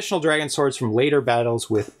win additional dragon swords from later battles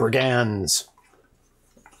with brigands.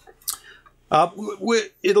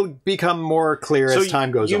 It'll become more clear as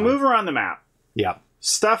time goes on. You move around the map. Yeah.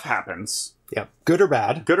 Stuff happens. Yeah. Good or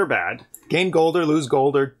bad. Good or bad. Gain gold or lose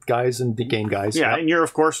gold, or guys and gain guys. Yeah, and you're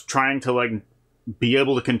of course trying to like be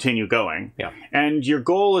able to continue going. Yeah. And your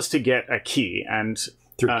goal is to get a key, and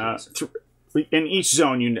 3 keys. In each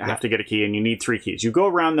zone you have to get a key, and you need 3 keys. You go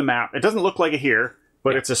around the map. It doesn't look like it here,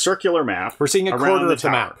 but it's a circular map. We're seeing a quarter of the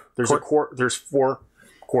map. There's 4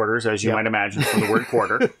 quarters, as you might imagine from the word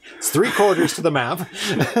quarter. It's 3 quarters to the map.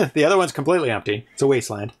 The other one's completely empty. It's a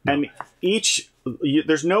wasteland. And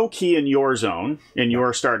there's no key in your zone, in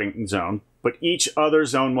your starting zone, but each other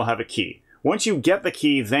zone will have a key. Once you get the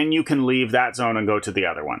key, then you can leave that zone and go to the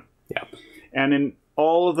other one. Yeah. And in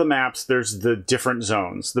all of the maps, there's the different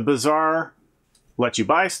zones. The bazaar lets you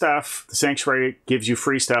buy stuff. The sanctuary gives you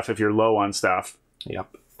free stuff if you're low on stuff.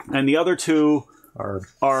 Yep. And the other 2 are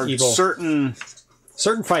evil.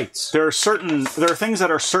 Certain fights. There are things that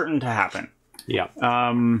are certain to happen. Yeah.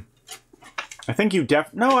 I think you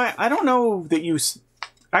I don't know that you...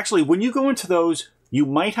 Actually, when you go into those, you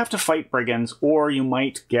might have to fight brigands, or you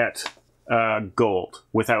might get gold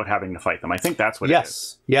without having to fight them. I think that's what it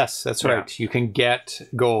is. Yes, that's right. You can get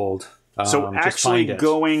gold. So actually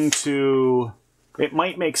going to... It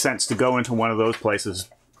might make sense to go into one of those places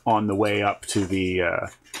on the way up to the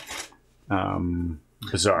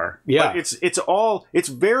bazaar. Yeah. But it's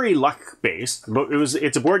very luck based. But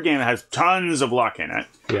it's a board game that has tons of luck in it.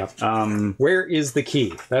 Yeah. Where is the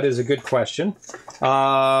key? That is a good question.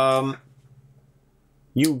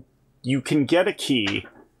 You can get a key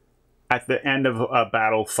at the end of a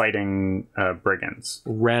battle fighting brigands.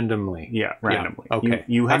 Randomly. Yeah, randomly. Yeah. Okay.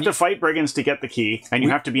 You have to fight brigands to get the key, and you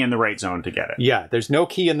have to be in the right zone to get it. Yeah, there's no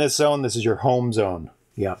key in this zone. This is your home zone.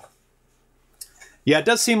 Yeah. Yeah, it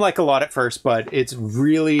does seem like a lot at first, but it's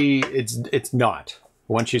really it's not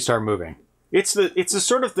once you start moving. It's the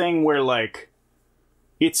sort of thing where like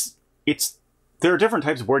there are different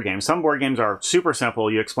types of board games. Some board games are super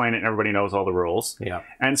simple. You explain it and everybody knows all the rules. Yeah.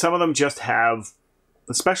 And some of them just have,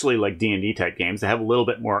 especially like D&D type games, they have a little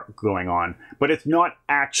bit more going on. But it's not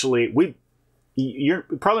actually... you're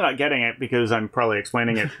probably not getting it because I'm probably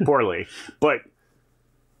explaining it poorly, but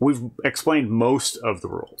we've explained most of the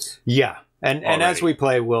rules. Yeah, and as we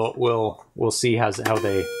play, we'll see how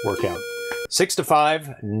they work out. 6 to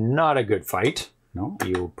 5, not a good fight. No,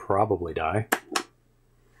 you'll probably die,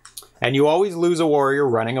 and you always lose a warrior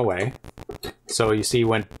running away. So you see, he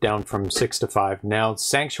went down from 6 to 5. Now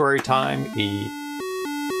Sanctuary time.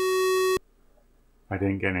 I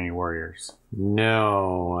didn't get any warriors.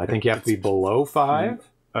 No, I think you have to be below 5.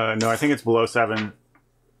 No, I think it's below 7.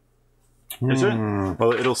 Is it?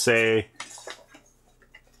 Well, it'll say.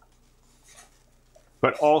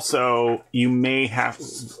 But also, you may have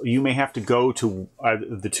to go to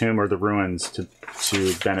the tomb or the ruins to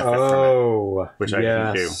benefit from it, which I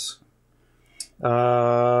didn't do.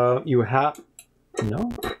 You have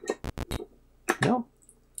no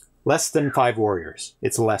less than 5 warriors.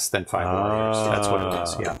 It's less than 5 warriors. That's what it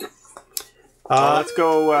is. Yeah. Let's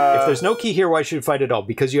go. If there's no key here, why should you fight at all?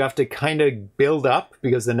 Because you have to kind of build up,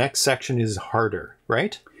 because the next section is harder,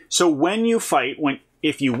 right? So when you fight,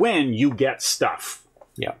 if you win, you get stuff.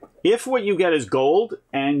 Yeah. If what you get is gold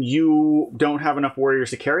and you don't have enough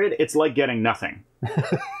warriors to carry it, it's like getting nothing.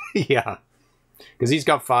 Yeah. Because he's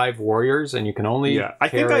got 5 warriors, and you can only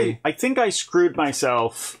carry... I think I screwed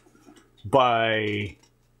myself by...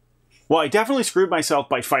 Well, I definitely screwed myself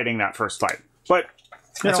by fighting that first fight. But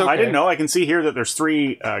okay. I didn't know. I can see here that there's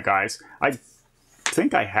 3 guys. I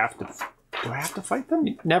think I have to... Do I have to fight them?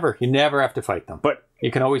 Never. You never have to fight them. But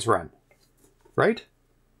you can always run. Right?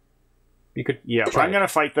 You could. Yeah, but I'm going to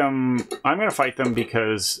fight them. I'm going to fight them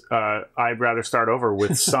because I'd rather start over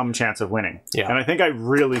with some chance of winning. Yeah. And I think I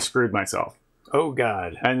really screwed myself. Oh,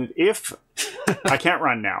 God. And if... I can't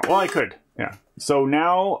run now. Well, I could. Yeah. So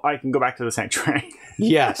now I can go back to the Sanctuary.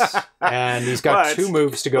 Yes. And he's got 2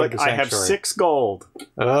 moves to go to the Sanctuary. I have 6 gold.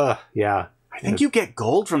 Yeah. I think you get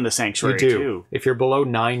gold from the Sanctuary, you do. Too. If you're below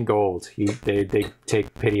 9 gold, they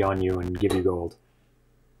take pity on you and give you gold.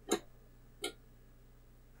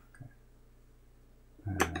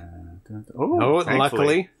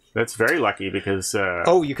 Luckily. That's very lucky because...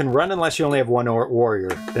 you can run unless you only have 1 warrior.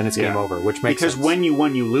 Then it's game over, which makes sense. Because when you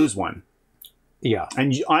win, you lose 1. Yeah.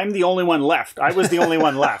 And I'm the only one left. I was the only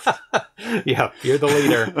one left. Yeah, you're the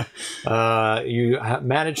leader. You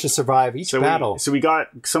managed to survive each battle. So we got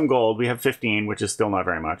some gold. We have 15, which is still not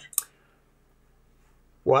very much.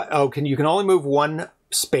 What? Oh, you can only move 1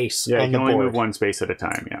 space on the board. Yeah, you can only move 1 space at a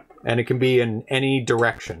time, yeah. And it can be in any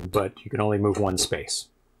direction, but you can only move 1 space.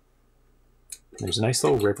 There's a nice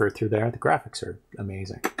little river through there. The graphics are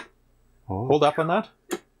amazing. Oh. Hold up on that.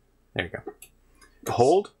 There you go.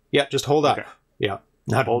 Hold? Yeah, just hold up. Okay. Yeah.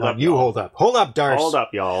 Hold up, you hold up. Hold up, Darce. Hold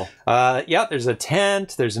up, y'all. Yeah, there's a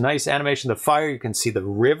tent. There's a nice animation of the fire. You can see the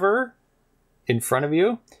river in front of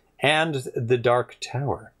you and the dark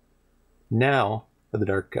tower. Now, the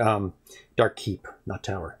dark keep, not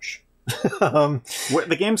tower. What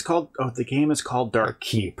the game's called? Oh, the game is called Dark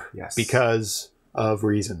Keep. Yes, because of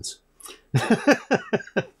reasons.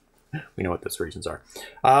 We know what those reasons are.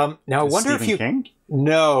 Now, I wonder if you... King?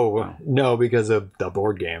 No, because of the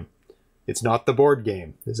board game. It's not the board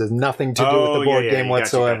game. This has nothing to do with the board game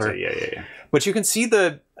whatsoever. Gotcha. Yeah. But you can see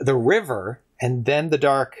the river and then the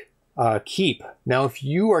dark keep. Now, if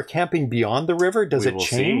you are camping beyond the river, does it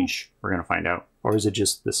change? See. We're going to find out. Or is it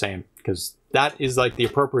just the same? Because that is like the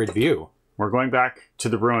appropriate view. We're going back to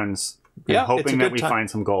the ruins and hoping that we find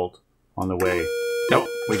some gold on the way. Nope,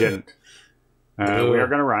 we didn't. We are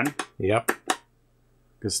going to run. Yep.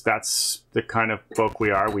 Because that's the kind of folk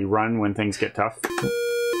we are. We run when things get tough.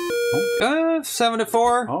 7 to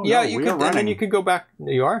 4. Oh, yeah, no, you could. And then you could go back.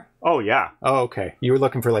 You are? Oh, yeah. Oh, okay. You were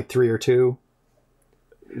looking for like 3 or 2.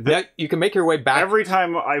 You can make your way back. Every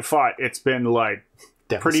time I fought, it's been like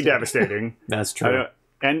pretty devastating. That's true.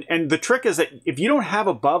 And the trick is that if you don't have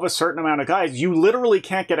above a certain amount of guys, you literally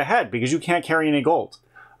can't get ahead because you can't carry any gold.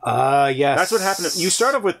 Yes. That's what happened. You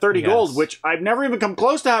start off with 30 gold, which I've never even come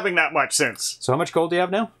close to having that much since. So how much gold do you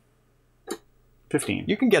have now? 15.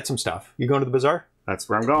 You can get some stuff. You going to the bazaar? That's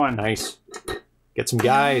where I'm going. Nice. Get some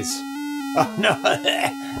guys. Oh, no.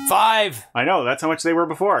 5. I know. That's how much they were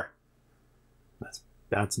before.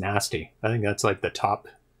 That's nasty. I think that's like the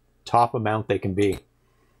top amount they can be.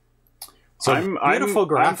 So beautiful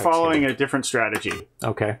graphics. I'm following a different strategy.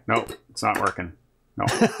 Okay. Nope. It's not working. No.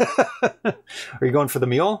 Are you going for the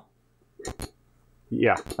mule?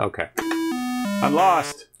 Yeah. Okay. I'm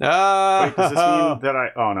lost. Wait, does this mean that I...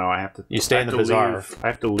 Oh, no, I have to... You stay in the bazaar. I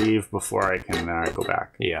have to leave before I can go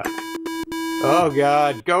back. Yeah. Oh,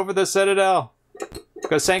 God. Go for the Citadel.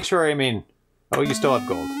 Go Sanctuary, I mean. Oh, you still have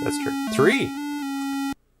gold. That's true. 3.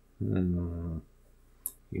 You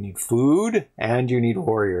need food, and you need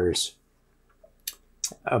warriors.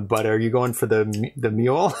 But are you going for the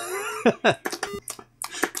mule?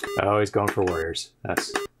 Oh, he's going for warriors.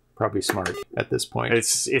 That's probably smart at this point.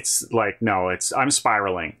 It's like, no, I'm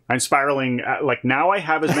spiraling. I'm spiraling. Like, now I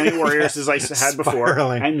have as many warriors as I had before,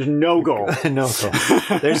 and no gold. No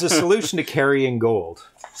gold. There's a solution to carrying gold.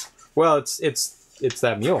 Well, it's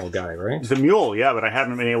that mule guy, right? The mule, yeah, but I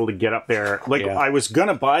haven't been able to get up there. Like, I was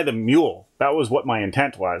gonna buy the mule. That was what my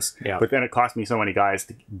intent was. Yeah. But then it cost me so many guys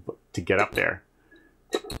to get up there.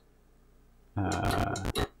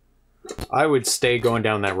 I would stay going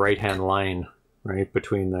down that right-hand line, right,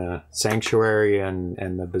 between the sanctuary and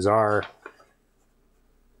the bazaar.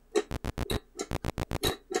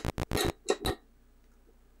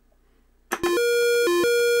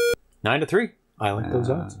 Nine to 3. I like those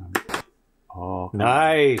odds. Oh,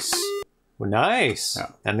 nice. Well, nice.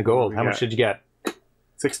 Yeah. And the gold. How much did you get?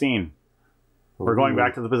 16. We're going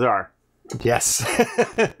back to the bazaar. Yes.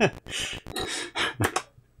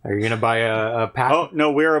 Are you going to buy a pack? Oh,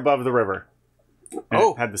 no, we're above the river. And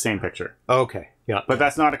it had the same picture. Okay, yeah. But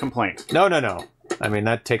that's not a complaint. No. I mean,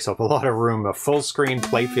 that takes up a lot of room. A full-screen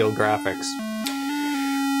playfield graphics.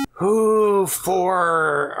 Ooh,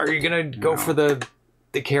 4. Are you going to go for the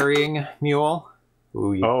carrying mule? Ooh,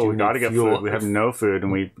 we got to get food. We have no food,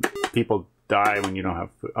 and people die when you don't have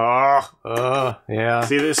food. Oh, yeah.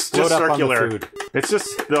 See, this is just circular. It's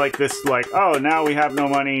just like this, like, oh, now we have no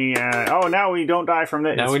money. Oh, now we don't die from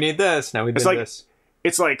this. Now we need this. Now we need this.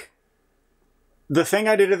 It's like the thing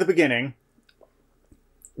I did at the beginning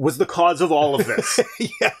was the cause of all of this.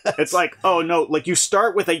 Yes. It's like, oh no, like you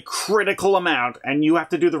start with a critical amount and you have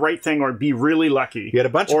to do the right thing or be really lucky. You get a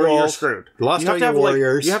bunch of gold, you're screwed. You lost all your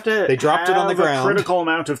warriors. You have to they dropped it on the ground. A critical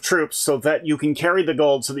amount of troops so that you can carry the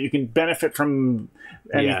gold so that you can benefit from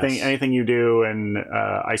anything you do, and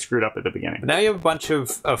I screwed up at the beginning. But now you have a bunch of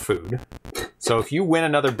food. So if you win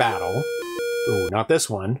another battle, ooh, not this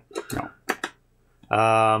one. No.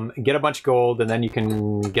 Get a bunch of gold, and then you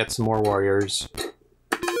can get some more warriors.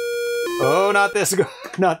 Oh, not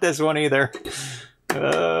this one either.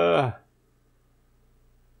 Yeah,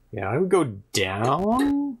 I would go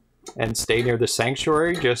down and stay near the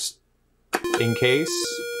sanctuary just in case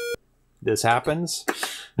this happens.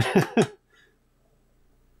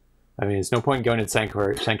 I mean, there's no point in going to the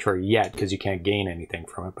sanctuary yet because you can't gain anything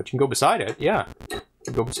from it, but you can go beside it. Yeah, you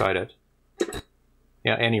can go beside it.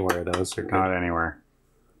 Yeah, anywhere of those are good. Not anywhere.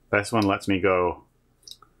 This one lets me go.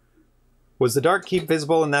 Was the dark keep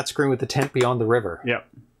visible in that screen with the tent beyond the river? Yep.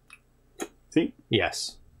 See?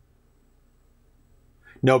 Yes.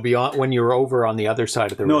 No, beyond when you were over on the other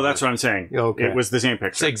side of the river. No, that's what I'm saying. Okay. It was the same picture.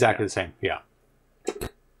 It's exactly the same, yeah.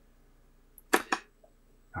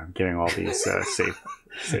 I'm getting all these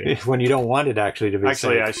safe. When you don't want it actually to be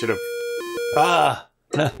Actually, safe. I should have...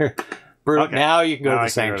 Another... Okay. Now you can go to the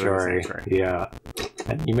sanctuary. Yeah.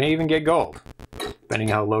 And you may even get gold. Depending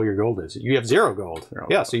how low your gold is. You have 0 gold.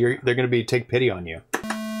 So they're going to take pity on you.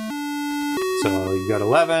 So you got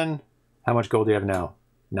 11. How much gold do you have now?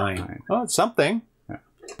 9. Oh, it's something. Yeah.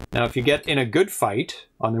 Now, if you get in a good fight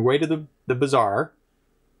on the way to the bazaar,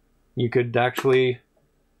 you could actually...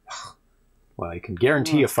 Well, you can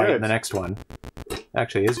guarantee a fight in the next one.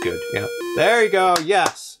 Actually, it is good. Yeah. There you go.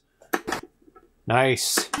 Yes.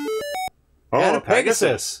 Nice. Oh, and a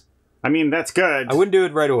Pegasus. I mean, that's good. I wouldn't do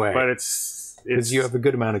it right away. But it's because you have a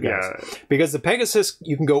good amount of guys. Yeah. Because the Pegasus,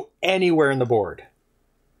 you can go anywhere in the board.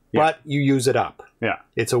 Yeah. But you use it up. Yeah.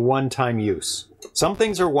 It's a one-time use. Some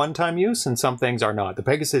things are one-time use and some things are not. The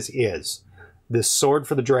Pegasus is. The sword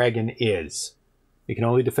for the dragon is. It can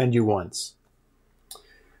only defend you once.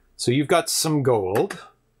 So you've got some gold.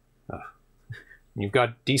 You've got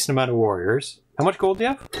a decent amount of warriors. How much gold do you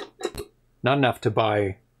have? Not enough to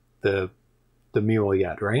buy the mule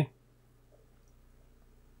yet, right?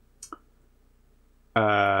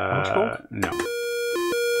 How much gold?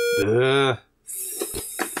 No.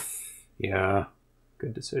 Yeah.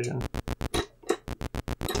 Good decision.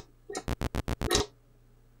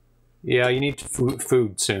 Yeah, you need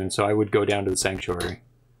food soon, so I would go down to the sanctuary.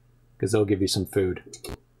 Because they'll give you some food.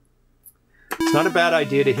 It's not a bad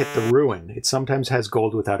idea to hit the ruin. It sometimes has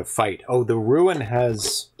gold without a fight. Oh, the ruin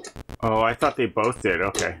has... Oh, I thought they both did.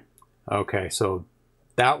 Okay. Okay, so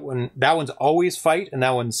that one's always fight, and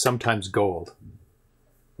that one's sometimes gold.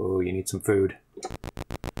 Oh, you need some food.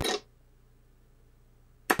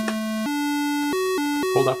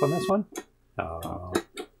 Hold up on this one. Oh.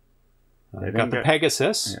 I got the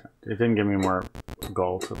Pegasus. Yeah, it didn't give me more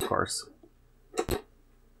gold, of course.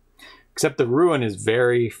 Except the ruin is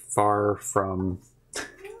very far from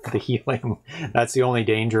the healing. That's the only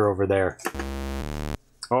danger over there.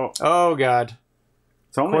 Oh God.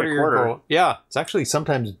 It's only a quarter. Yeah, it's actually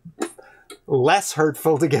sometimes... less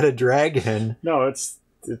hurtful to get a dragon. No, it's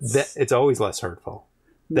always less hurtful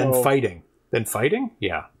than fighting. Than fighting?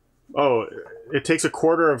 Yeah. Oh, it takes a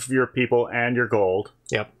quarter of your people and your gold.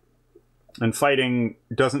 Yep. And fighting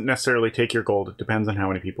doesn't necessarily take your gold. It depends on how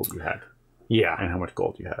many people you had. Yeah. And how much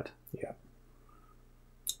gold you had. Yeah.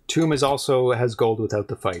 Tomb has gold without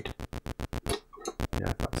the fight. Yeah,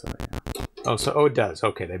 I thought so, yeah. Oh, it does.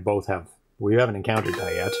 Okay, they both have. We haven't encountered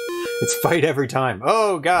that yet. It's fight every time.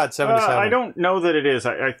 Oh, God, 7 to 7. I don't know that it is.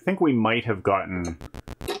 I think we might have gotten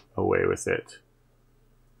away with it.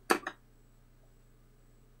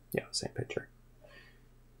 Yeah, same picture.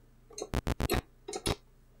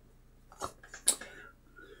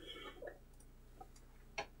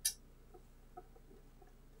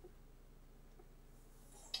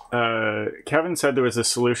 Kevin said there was a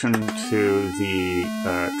solution to the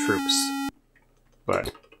troops,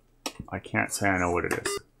 but I can't say I know what it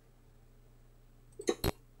is.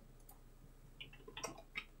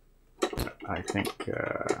 I think...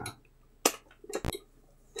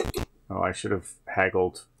 oh, I should have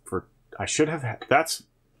haggled for... I should have... That's...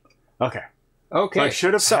 Okay. Okay. So I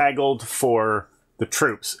should have haggled for the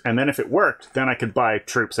troops, and then if it worked, then I could buy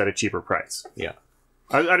troops at a cheaper price. Yeah.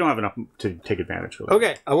 I don't have enough to take advantage of it.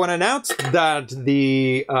 Okay, I want to announce that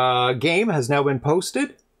the game has now been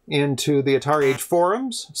posted into the Atari Age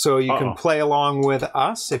forums, so you can play along with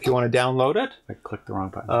us if you want to download it. I clicked the wrong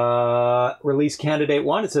button. Release Candidate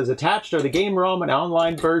 1, it says, attached are the game ROM and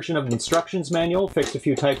online version of the instructions manual. Fixed a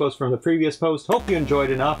few typos from the previous post. Hope you enjoyed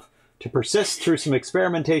enough to persist through some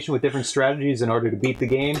experimentation with different strategies in order to beat the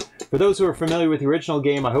game. For those who are familiar with the original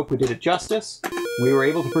game, I hope we did it justice. We were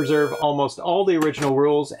able to preserve almost all the original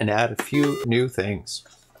rules and add a few new things.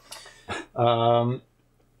 And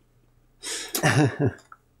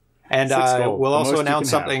we'll also announce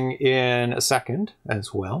something in a second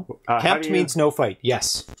as well. Camped means no fight.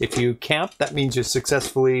 Yes. If you camp, that means you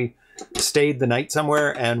successfully stayed the night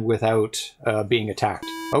somewhere and without being attacked.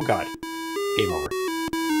 Oh, God. Game over.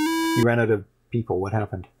 You ran out of people. What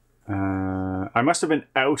happened? I must have been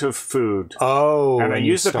out of food. Oh, and I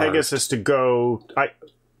used the Pegasus to go...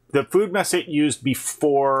 the food must get used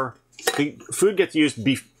before... The food gets used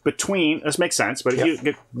between... This makes sense, but if you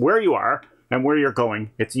get where you are and where you're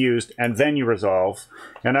going, it's used, and then you resolve.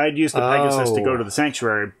 And I'd used the Pegasus to go to the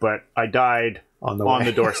sanctuary, but I died on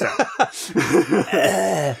the doorstep.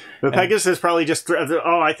 The Pegasus probably just...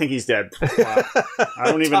 I think he's dead. I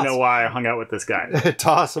don't even know why I hung out with this guy.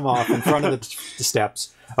 Toss him off in front of the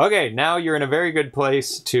steps. Okay, now you're in a very good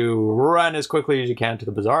place to run as quickly as you can to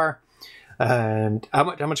the bazaar. And how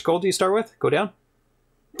much gold do you start with? Go down?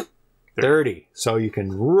 30. So you can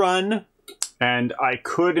run. And I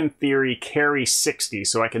could, in theory, carry 60,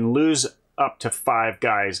 so I can lose up to 5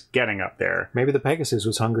 guys getting up there. Maybe the Pegasus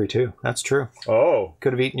was hungry too. That's true. Oh.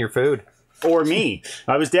 Could have eaten your food. Or me.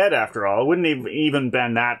 I was dead after all. It wouldn't have even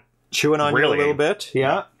been that... Chewing on you a little bit.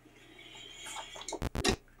 Yeah.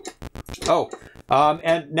 Oh.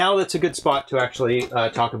 And now that's a good spot to actually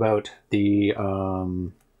talk about the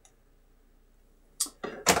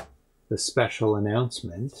special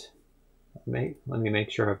announcement. Let me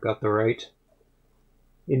make sure I've got the right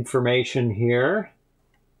information here.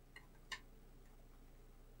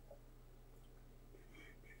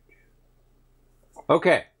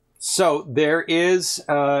 Okay, so there is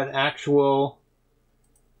a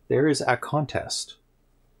contest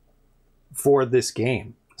for this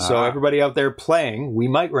game. So everybody out there playing, we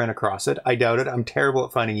might run across it. I doubt it. I'm terrible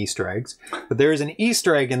at finding Easter eggs. But there is an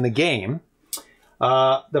Easter egg in the game.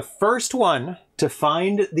 The first one to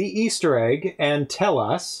find the Easter egg and tell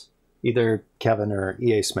us, either Kevin or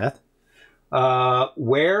EA Smith,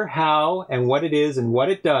 where, how, and what it is and what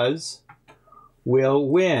it does, will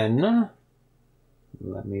win.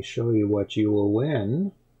 Let me show you what you will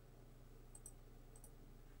win.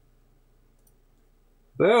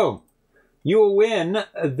 Boom. You will win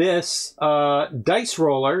this dice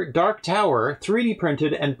roller, Dark Tower, 3D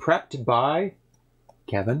printed and prepped by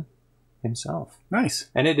Kevin himself. Nice.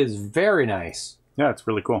 And it is very nice. Yeah, it's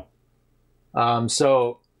really cool.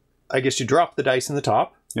 So I guess you drop the dice in the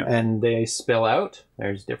top, yep, and they spill out.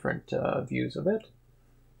 There's different views of it.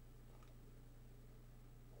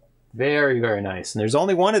 Very, very nice. And there's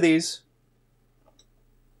only one of these.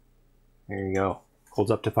 There you go. Holds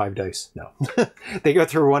up to 5 dice. No. They go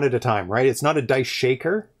through one at a time, right? It's not a dice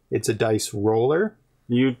shaker. It's a dice roller.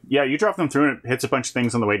 You drop them through and it hits a bunch of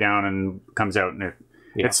things on the way down and comes out. And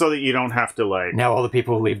it's so that you don't have to, like... Now all the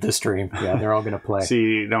people who leave the stream. Yeah, they're all going to play. So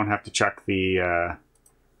you don't have to chuck the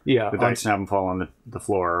dice and have them fall on the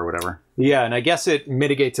floor or whatever. Yeah, and I guess it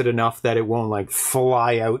mitigates it enough that it won't, like,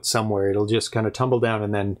 fly out somewhere. It'll just kind of tumble down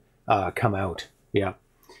and then come out. Yeah.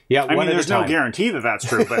 Yeah, I mean, there's no guarantee that that's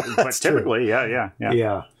true, but typically, yeah.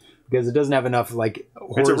 Because it doesn't have enough like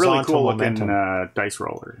horizontal it's a really cool momentum. looking dice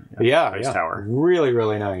roller. Dice tower. Really,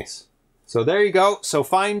 really nice. So there you go. So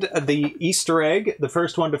find the Easter egg, the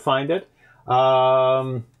first one to find it.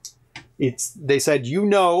 They said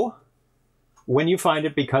when you find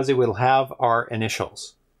it because it will have our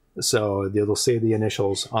initials. So it'll say the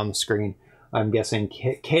initials on the screen. I'm guessing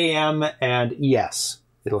KM and ES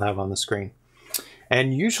it'll have on the screen.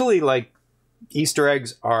 And usually like Easter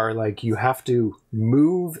eggs are like you have to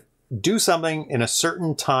do something in a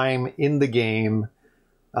certain time in the game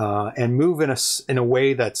and move in a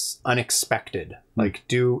way that's unexpected. Like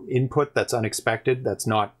do input that's unexpected. That's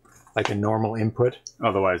not like a normal input.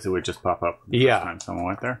 Otherwise it would just pop up the first time someone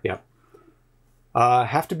went there. Yeah.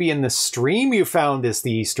 Have to be in the stream you found the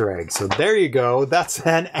Easter egg. So there you go. That's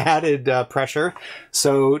an added pressure.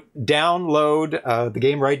 So download the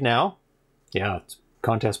game right now. Yeah, it's a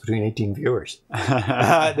contest between 18 viewers.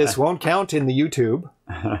 This won't count in the YouTube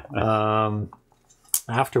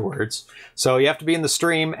afterwards. So you have to be in the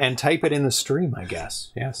stream and type it in the stream, I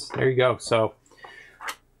guess. Yes, there you go. So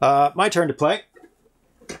my turn to play.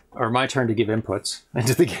 Or my turn to give inputs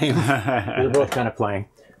into the game. We're both kind of playing.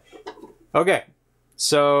 Okay.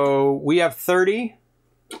 So we have 30.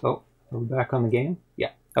 Oh, are we back on the game? Yeah.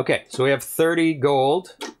 Okay, so we have 30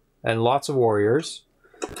 gold and lots of warriors.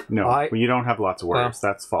 No, you don't have lots of warriors.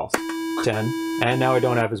 That's false. 10. And now I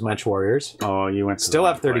don't have as much warriors. Oh, you went to Still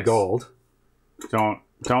have 30 place. Gold. Don't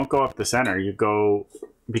go up the center. You go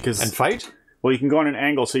because and fight. Well, you can go on an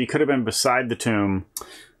angle, so you could have been beside the tomb,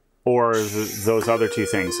 or those other two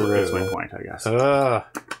things. So that's my point, I guess.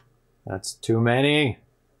 That's too many.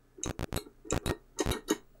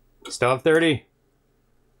 Still have 30.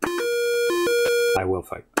 I will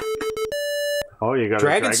fight. Oh, you got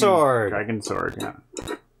dragon sword. Dragon sword, yeah.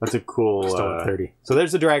 That's a cool. Still have 30. So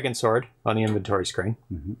there's the dragon sword on the inventory screen.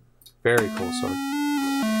 Mm-hmm. Very cool sword.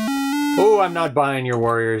 Oh, I'm not buying your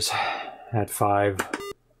warriors at 5.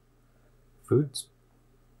 Food's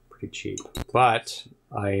pretty cheap, but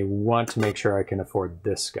I want to make sure I can afford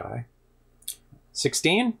this guy.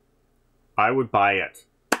 16? I would buy it.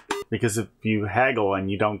 Because if you haggle and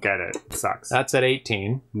you don't get it, it sucks. That's at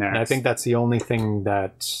 18. Next. And I think that's the only thing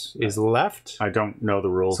that is left. I don't know the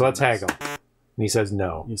rules. So let's haggle. And he says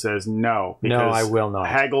no. He says no. No, I will not.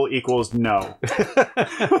 Haggle equals no.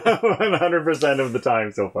 100% of the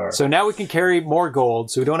time so far. So now we can carry more gold,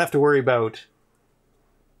 so we don't have to worry about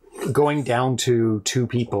going down to 2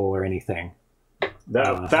 people or anything.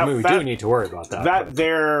 We do need to worry about that.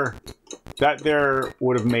 That there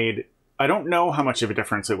would have made... I don't know how much of a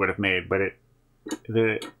difference it would have made, but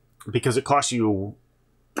because it cost you...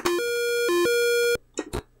 I'm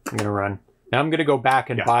going to run. Now I'm going to go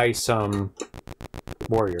back and buy some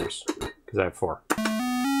warriors, because I have 4.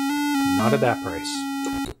 Not at that price.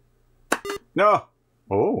 No!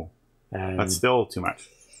 Oh. That's still too much.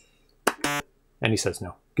 And he says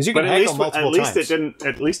no. Because you can haggle multiple times.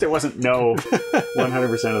 At least it wasn't no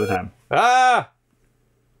 100% of the time. Ah!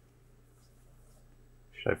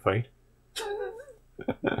 Should I fight?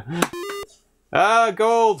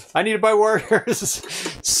 Gold! I need to buy warriors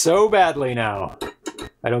so badly now.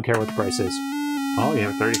 I don't care what the price is. Oh, you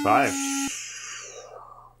have 35.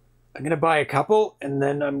 I'm going to buy a couple, and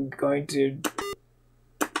then I'm going to...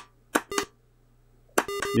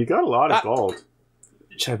 You got a lot of gold.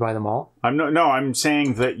 Should I buy them all? I'm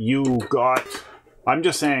saying that you got... I'm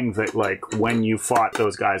just saying that, like, when you fought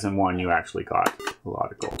those guys and won, you actually got a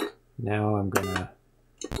lot of gold. Now I'm going to...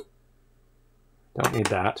 Don't need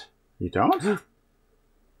that. You don't?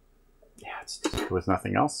 Yeah, with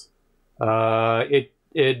nothing else. You have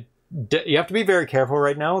to be very careful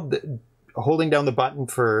right now. Holding down the button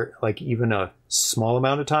for like even a small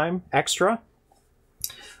amount of time extra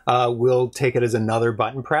will take it as another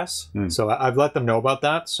button press. So I've let them know about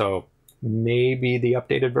that. So maybe the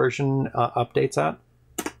updated version updates that.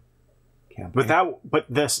 But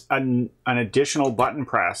an additional button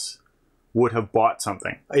press would have bought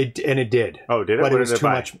something. And it did. Oh, did it? But it was too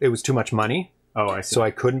much. It was too much money. Oh, I see. So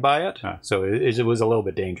I couldn't buy it. So it was a little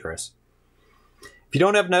bit dangerous. If you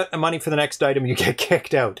don't have money for the next item, you get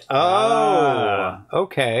kicked out. Oh,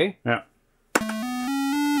 okay. Yeah.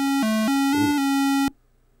 Ooh.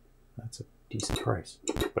 That's a decent price,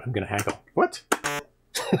 but I'm gonna haggle. What?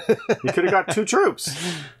 You could have got 2 troops.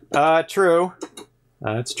 True.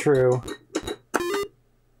 That's true.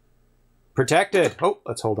 Protected. Oh,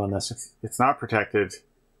 let's hold on this. It's not protected.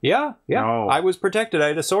 Yeah. No. I was protected. I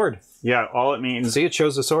had a sword. Yeah, all it means... See, it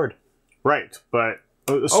shows the sword. Right, but...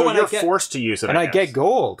 So you're forced to use it, and I get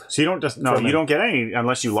gold. So you don't just... No, you don't get any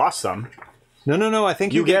unless you lost some. No. I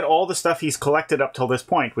think you get all the stuff he's collected up till this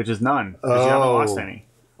point, which is none, because you haven't lost any.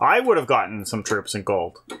 I would have gotten some troops in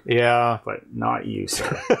gold. Yeah. But not you,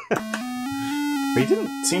 sir. But he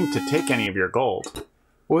didn't seem to take any of your gold.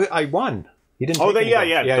 Well, I won. He didn't. Oh, take any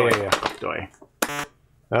gold. yeah. Doi.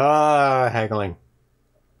 Haggling.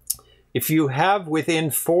 If you have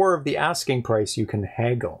within 4 of the asking price, you can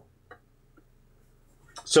haggle.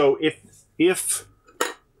 So if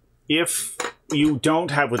you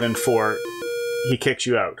don't have within 4, he kicks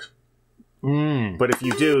you out. But if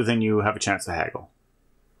you do, then you have a chance to haggle.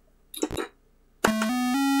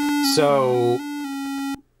 So,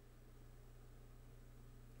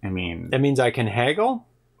 I mean, that means I can haggle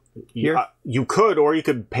here? You could, or you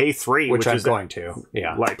could pay 3, which I'm is going to.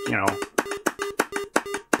 Yeah, like, you know,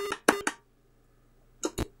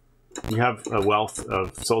 you have a wealth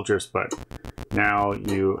of soldiers, but now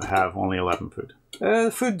you have only 11 food.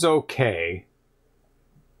 The food's okay.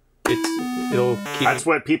 It'll keep. That's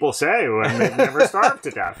what people say when they've never starved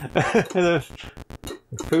to death. The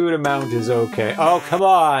food amount is okay. Oh, come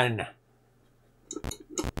on!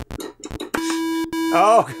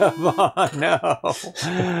 Oh, come on! No,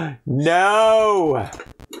 no.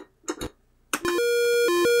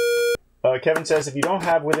 Kevin says, if you don't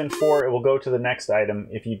have within 4, it will go to the next item.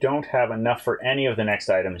 If you don't have enough for any of the next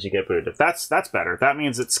items, you get booted. That's better. That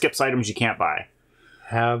means it skips items you can't buy.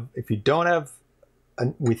 If you don't have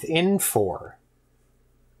within 4.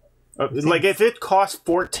 Like if it costs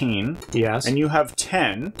 14, yes, and you have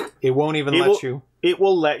 10, it won't even let you. It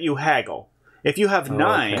will let you haggle. If you have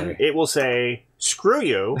 9, it will say, "Screw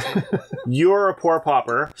you, you're a poor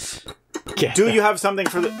pauper. Do you have something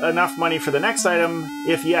for enough money for the next item?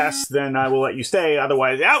 If yes, then I will let you stay.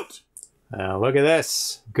 Otherwise, out." Look at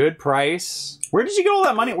this, good price. Where did you get all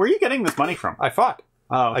that money? Where are you getting this money from? I fought.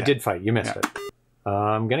 Oh, okay. I did fight. You missed it.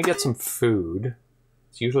 I'm gonna get some food.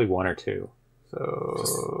 It's usually 1 or 2.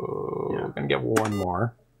 So I'm gonna get 1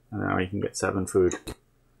 more. And now you can get 7 food.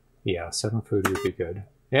 Yeah, 7 food would be good.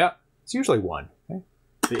 Yeah, it's usually 1. Okay.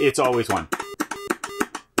 It's always 1.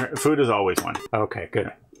 Food is always 1. Okay,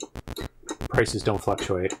 good. Prices don't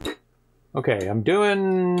fluctuate. Okay, I'm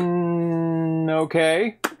doing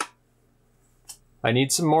okay. I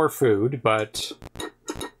need some more food, but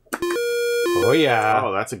oh yeah.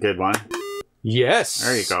 Oh, that's a good one. Yes.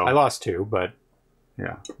 There you go. I lost 2, but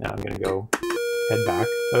yeah. Now I'm gonna go head back.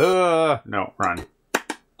 No, run.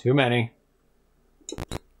 Too many.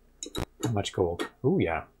 How much gold? Ooh,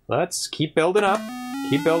 yeah. Let's keep building up.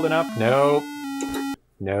 Keep building up. Nope.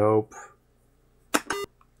 Nope.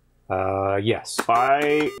 Yes.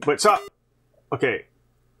 What's up? Okay.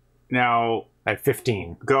 Now I have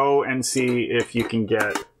 15. Go and see if you can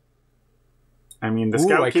get. I mean, the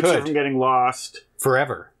scout keeps you from getting lost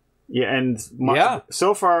forever. Yeah, and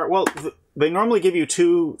so far, well, they normally give you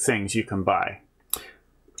 2 things you can buy,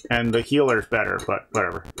 and the healer's better, but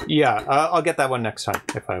whatever. Yeah, I'll get that one next time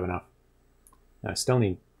if I have enough. I still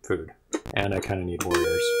need food, and I kind of need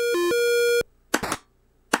warriors.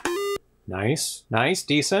 Nice, nice,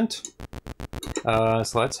 decent. So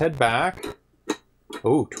let's head back.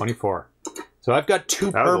 Oh, 24. So I've got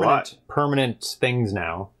 2 permanent things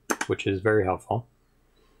now, which is very helpful.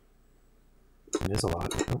 It is a lot.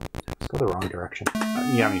 Oh, let's go the wrong direction.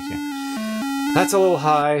 Yeah, me too. That's a little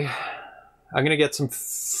high. I'm gonna get some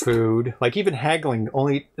food. Like even haggling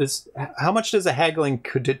only is. How much does a haggling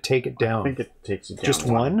could it take it down? I think it takes it down. Just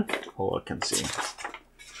 1? We'll look and see.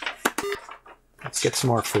 Let's get some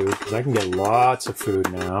more food because I can get lots of food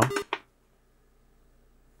now.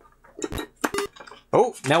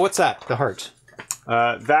 Oh, now what's that? The heart.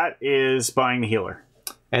 That is buying the healer.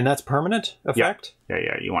 And that's permanent effect?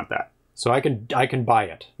 Yeah, you want that. So I can buy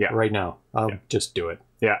it right now. I'll just do it.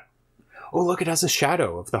 Yeah. Oh, look, it has a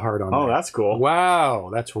shadow of the heart on it. Oh, that's cool.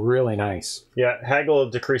 Wow, that's really nice. Yeah, haggle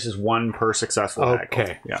decreases 1 per successful haggle.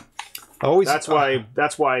 Okay. Yeah. Always. That's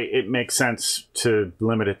why it makes sense to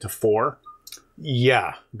limit it to 4.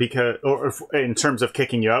 Yeah. Because, or in terms of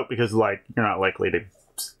kicking you out, because like you're not likely to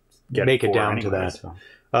make it down to that. So.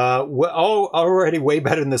 Already way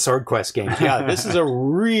better than the Sword Quest games. Yeah, this is a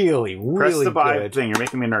really, really Press the buy good thing. You're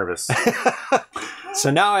making me nervous.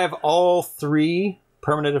 So now I have all 3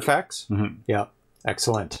 permanent effects. Mm-hmm. Yeah,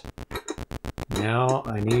 excellent. Now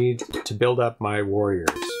I need to build up my warriors.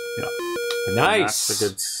 Yeah, nice. That's a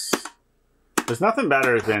good. There's nothing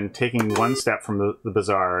better than taking 1 step from the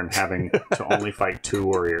bazaar and having to only fight 2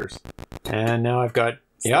 warriors. And now I've got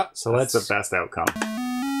so that's the best outcome.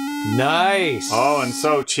 Nice. Oh, and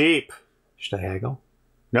so cheap. Should I haggle?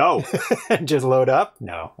 No. Just load up?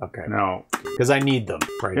 No. Okay. No. Because I need them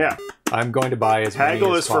right now. I'm going to buy as many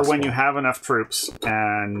Haggle as is possible. for when you have enough troops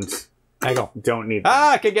and Haggle. Don't need them.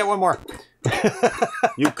 Ah, I could get one more.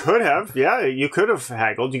 You could have. Yeah, you could have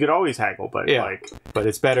haggled. You could always haggle, but but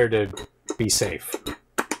it's better to be safe.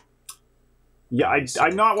 Yeah,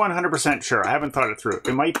 I'm not 100% sure. I haven't thought it through.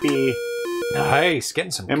 It might be... Nice,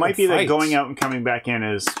 getting some. It might be fights. that going out and coming back in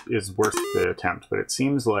is worth the attempt, but it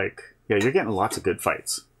seems like... Yeah, you're getting lots of good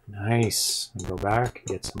fights. Nice. Go back,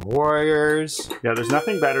 get some warriors. Yeah, there's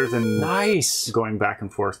nothing better than nice going back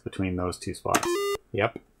and forth between those two spots.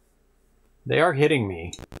 Yep. They are hitting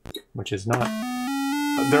me, which is not...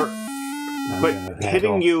 But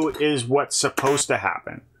hitting you is what's supposed to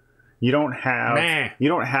happen. You don't have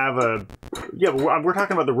a... Yeah, but we're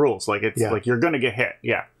talking about the rules. Like, it's like you're going to get hit.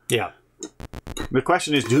 Yeah. Yeah. The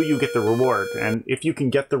question is, do you get the reward? And if you can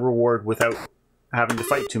get the reward without having to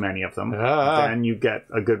fight too many of them, then you get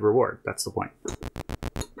a good reward. That's the point.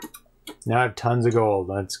 Now I have tons of gold.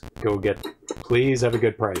 Let's go get... Please have a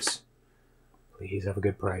good price. Please have a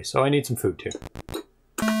good price. Oh, I need some food, too.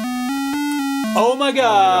 Oh, my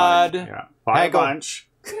God! Yeah. Buy a bunch.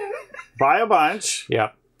 Buy a bunch.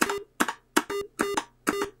 Yeah.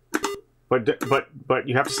 But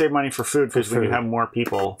you have to save money for food because when you have more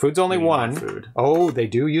people... Food's only one. Food. Oh, they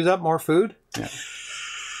do use up more food? Yeah.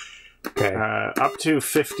 Okay. Up to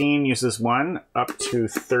 15 uses 1. Up to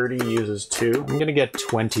 30 uses 2. I'm going to get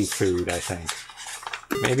 20 food, I think.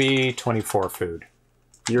 Maybe 24 food.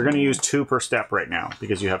 You're going to use 2 per step right now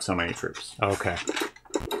because you have so many troops. Okay.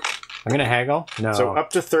 I'm going to haggle? No. So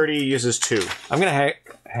up to 30 uses 2. I'm going to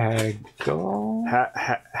haggle?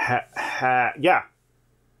 Yeah.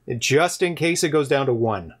 Just in case it goes down to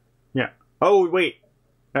 1. Yeah. Oh, wait.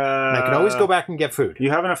 I can always go back and get food. You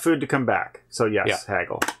have enough food to come back. So yes,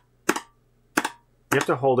 haggle. You have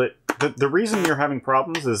to hold it. The reason you're having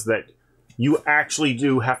problems is that you actually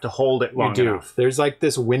do have to hold it long enough. There's like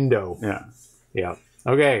this window. Yeah. Yeah.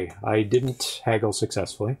 Okay, I didn't haggle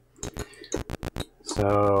successfully.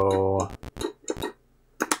 So...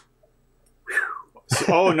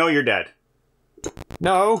 Oh, no, you're dead.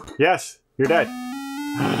 No. Yes, you're dead.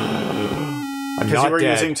 Because you were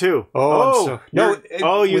using 2.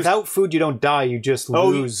 Without food you don't die, you just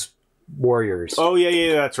lose warriors. Oh,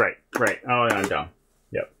 yeah, that's right. Right. Oh, yeah, I'm dumb.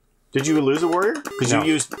 Yep. Did you lose a warrior? Because you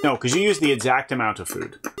used the exact amount of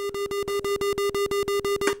food.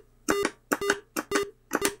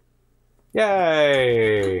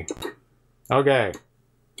 Yay! Okay.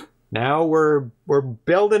 Now we're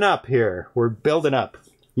building up here. We're building up.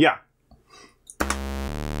 Yeah.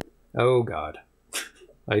 Oh, God.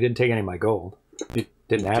 I didn't take any of my gold. He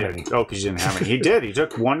didn't have any. Oh, because you didn't have any. He did. He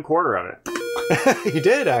took 1/4 of it. He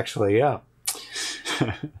did, actually, yeah.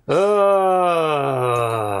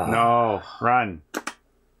 No. Run.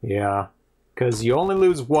 Yeah. Because you only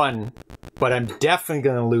lose 1, but I'm definitely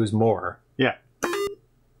going to lose more. Yeah.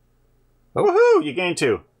 Oh. Woohoo! You gained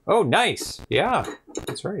 2. Oh, nice. Yeah.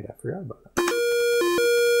 That's right. I forgot about it.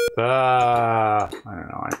 I don't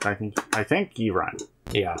know. I think you run.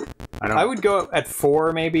 Yeah. I would go at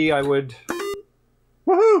 4, maybe. I would.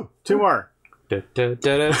 Woohoo! 2 more. Does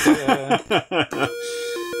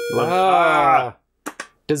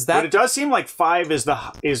that? But it does seem like 5 is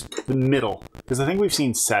the middle because I think we've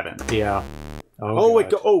seen 7. Yeah.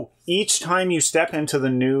 Each time you step into the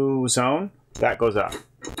new zone, that goes up.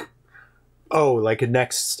 Oh, like a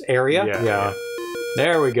next area? Yeah.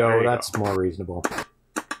 There we go. That's more reasonable.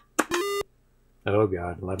 Oh,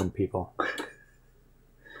 God. 11 people.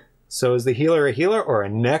 So is the healer a healer or a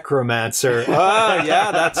necromancer? Oh,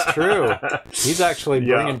 yeah, that's true. He's actually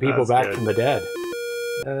bringing people back from the dead.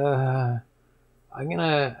 I'm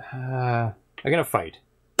gonna fight.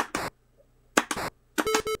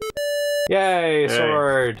 Yay,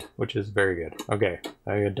 sword! Which is very good. Okay,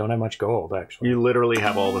 I don't have much gold, actually. You literally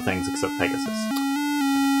have all the things except Pegasus.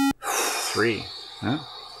 3. Huh?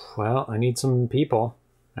 Well, I need some people.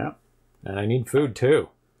 Yeah. And I need food, too.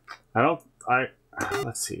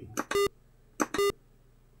 Let's see.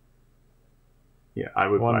 Yeah, I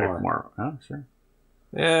would buy more. Oh, sure.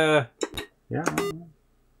 Yeah. Yeah.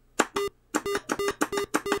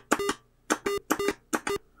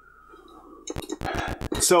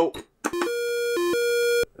 So,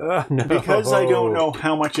 no. Because I don't know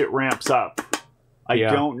how much it ramps up, I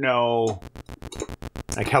don't know...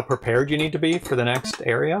 Like how prepared you need to be for the next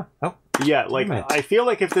area? Oh. Yeah, like, I feel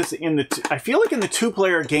like if this in the... I feel like in the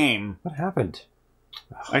 2-player game... What happened?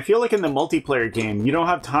 I feel like in the multiplayer game, you don't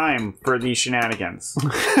have time for these shenanigans.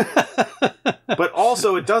 But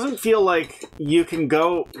also, it doesn't feel like you can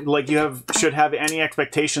go... Like, you should have any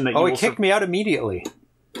expectation that you will... Oh, it kicked me out immediately.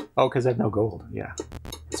 Oh, because I have no gold. Yeah.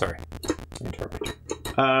 Sorry. Interrupt.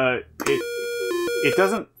 It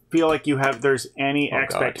doesn't feel like there's any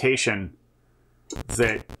expectation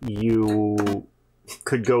that you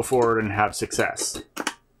could go forward and have success.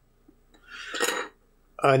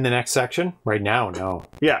 In the next section? Right now, no.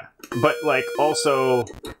 Yeah, but like also...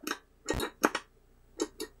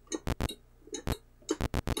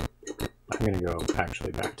 I'm going to go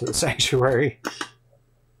actually back to the sanctuary.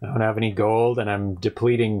 I don't have any gold, and I'm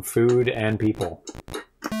depleting food and people.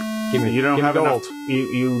 You don't have gold. enough.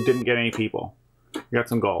 You didn't get any people. You got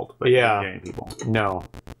some gold, but yeah. you didn't get any people. No,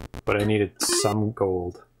 but I needed some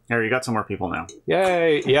gold. There, you got some more people now.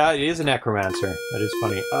 Yay! Yeah, it is a necromancer. That is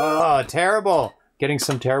funny. Oh, terrible! Getting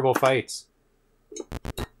some terrible fights.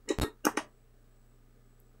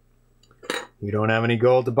 You don't have any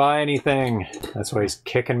gold to buy anything. That's why he's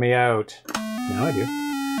kicking me out. Now I do.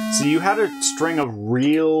 So you had a string of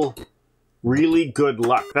really good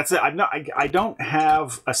luck. That's it. I don't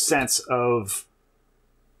have a sense of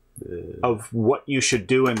what you should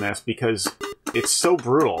do in this because it's so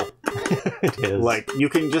brutal. It is. Like, you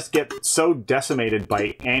can just get so decimated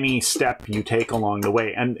by any step you take along the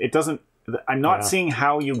way. And it doesn't... I'm not seeing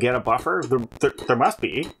how you get a buffer. There must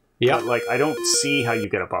be. Yeah. But, like, I don't see how you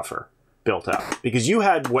get a buffer built up. Because you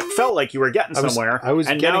had what felt like you were getting somewhere.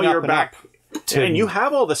 And now you're back... And you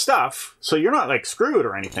have all the stuff, so you're not like screwed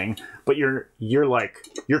or anything, but you're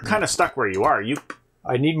kind of stuck where you are.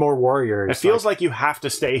 I need more warriors. It feels like you have to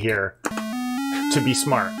stay here to be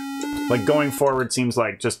smart. Like going forward seems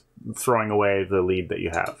like just throwing away the lead that you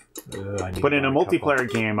have. But in a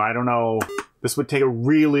multiplayer game, I don't know. This would take a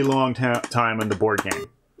really long time in the board game.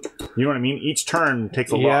 You know what I mean? Each turn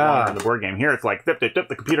takes a lot longer in the board game. Here it's like dip, dip, dip,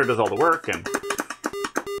 the computer does all the work, and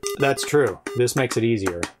that's true. This makes it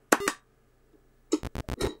easier.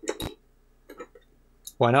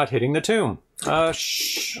 Why not hitting the tomb? But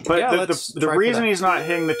yeah, the reason he's not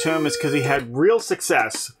hitting the tomb is because he had real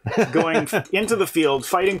success going into the field,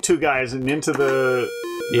 fighting two guys, and into the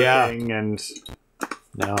thing, and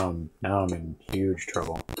now I'm in huge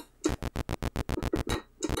trouble.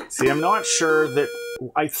 See, I'm not sure that.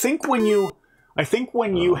 I think when you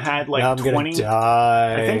had like 20,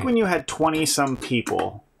 I think when you had 20 some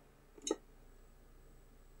people,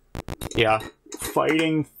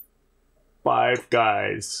 fighting 5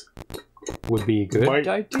 guys would be a good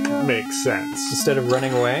idea. Makes sense instead of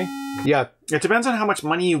running away. Yeah, it depends on how much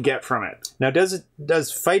money you get from it. Now, does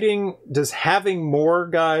having more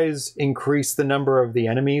guys increase the number of the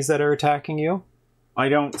enemies that are attacking you? I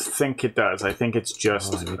don't think it does. I think it's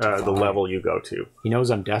just the level you go to. He knows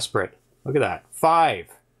I'm desperate. Look at that, 5.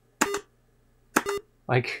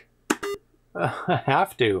 Like, I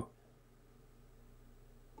have to.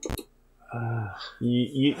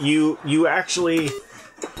 You actually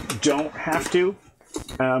don't have to,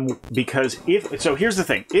 because here's the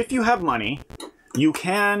thing: if you have money, you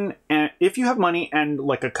can. If you have money and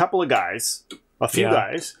like a couple of guys, a few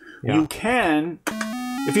guys, you can.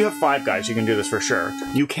 If you have 5 guys, you can do this for sure.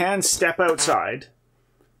 You can step outside,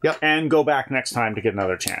 and go back next time to get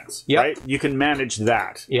another chance. Right? You can manage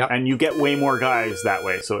that, and you get way more guys that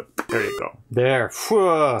way. So there you go. There.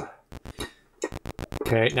 Whew.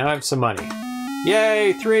 Okay, now I have some money.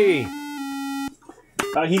 Yay, 3!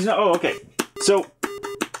 He's not. Oh, okay. So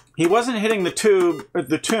he wasn't hitting the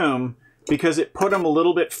tomb because it put him a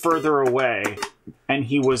little bit further away, and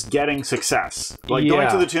he was getting success. Like going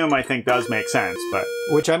to the tomb, I think does make sense, but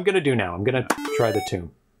which I'm gonna do now. I'm gonna try the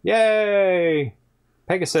tomb. Yay,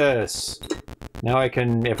 Pegasus! Now I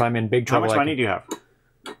can, if I'm in big trouble. How much money do you have?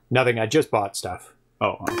 Nothing. I just bought stuff.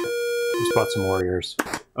 Oh, okay. Just bought some warriors.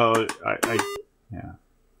 Oh, yeah.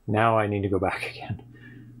 Now I need to go back again.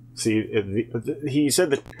 See, he said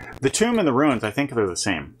that the tomb and the ruins, I think they're the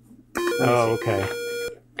same. Oh, okay.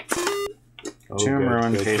 Tomb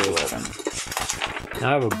ruins, page 11. Now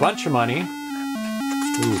I have a bunch of money.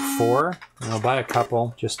 Ooh, 4. And I'll buy a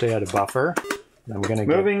couple, just to add a buffer. I'm gonna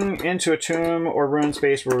Moving into a tomb or ruin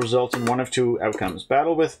space will result in one of 2 outcomes.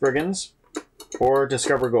 Battle with brigands, or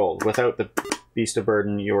discover gold. Without the Beast of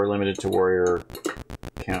Burden, you are limited to warrior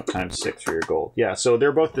count times 6 for your gold. Yeah, so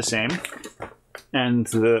they're both the same. And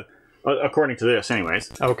according to this,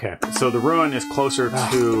 anyways. Okay. So the ruin is closer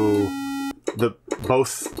to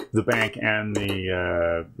both the bank and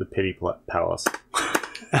the pity palace.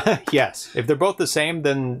 Yes. If they're both the same,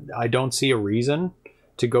 then I don't see a reason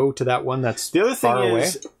to go to that one that's the other thing far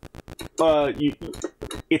is,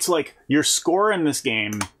 it's like your score in this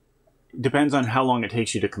game depends on how long it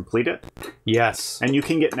takes you to complete it. Yes. And you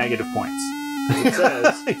can get negative points. It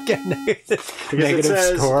says, get negative it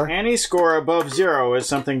says, score. Any score above 0 is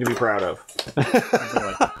something to be proud of.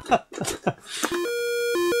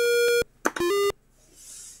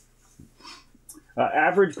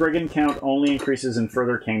 Average brigand count only increases in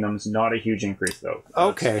further kingdoms. Not a huge increase, though.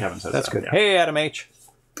 Okay, that's good. Yeah. Hey, Adam H.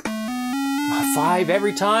 5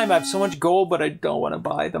 every time. I have so much gold, but I don't want to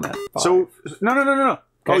buy them at 5. So no.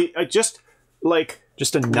 Okay. Oh, just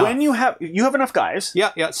enough. When you have enough guys.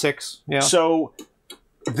 Yeah, 6. Yeah. So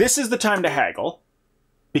this is the time to haggle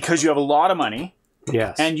because you have a lot of money.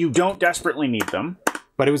 Yes. And you don't desperately need them.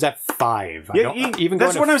 But it was at 5. Even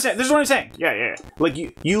that's what I'm saying. This is what I'm saying. Yeah. Like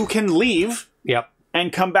you can leave. Yep.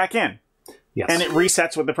 And come back in. Yes. And it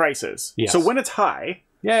resets what the price is. Yes. So when it's high.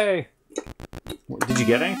 Yay. Did you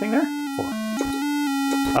get anything there?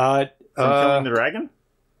 4. From killing the dragon?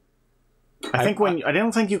 I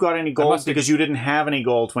don't think you got any gold because you didn't have any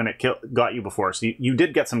gold when it got you before. So you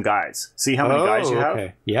did get some guys. See how many guys you have?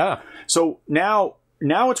 Okay. Yeah. So now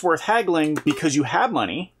it's worth haggling because you have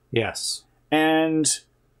money. Yes. And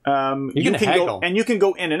you can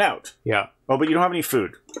go in and out. Yeah. Oh, but you don't have any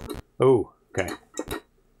food. Oh, okay.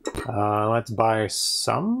 Let's buy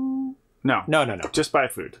some. No. Just buy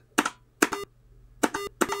food.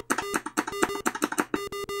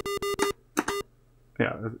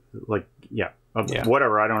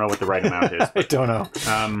 Whatever. I don't know what the right amount is. I don't know.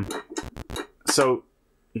 So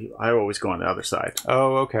I always go on the other side.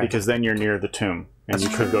 Oh, okay. Because then you're near the tomb, and you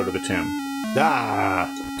could go to the tomb. Yeah,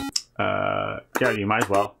 you might as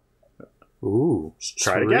well. Ooh,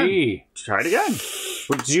 try it again. Try it again.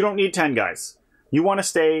 You don't need 10 guys. You want to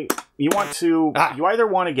stay. You want to. You either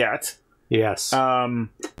want to get. Yes.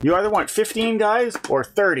 You either want 15 guys or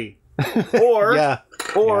 30, or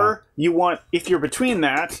you want. If you're between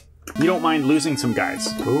that, you don't mind losing some guys.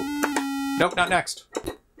 Ooh. Nope, not next.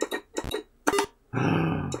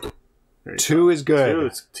 2 is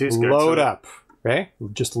good. 2 is good. Load up. Okay?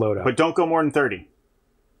 Just load up. But don't go more than 30.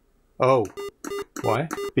 Oh. Why?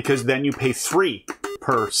 Because then you pay 3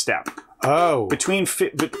 per step. Oh. Between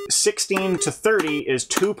 16 to 30 is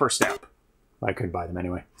 2 per step. I couldn't buy them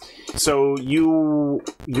anyway. So you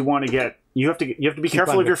want to get you have to be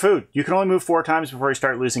careful of your food. You can only move 4 times before you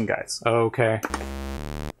start losing guys. Okay.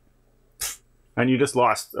 And you just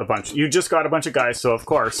lost a bunch. You just got a bunch of guys, so of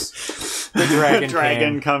course the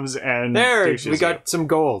dragon comes and there we got some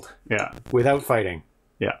gold. Yeah. Without fighting.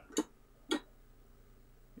 Yeah.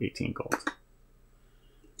 18 gold.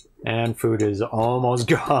 And food is almost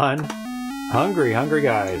gone. Hungry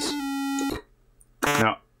guys.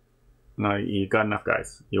 No, you got enough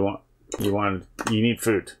guys. You need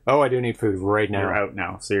food. Oh, I do need food right now. You're out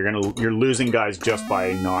now, so you're losing guys just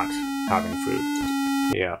by not having food.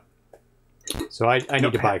 Yeah. So I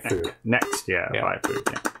need to buy food. Next, buy food.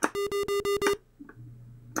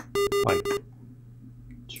 Yeah.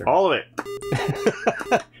 Sure. All of it.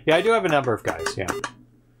 Yeah, I do have a number of guys. Yeah.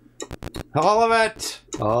 All of it.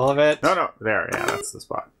 No, there. Yeah, that's the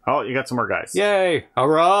spot. Oh, you got some more guys. Yay!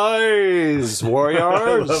 Arise, warriors!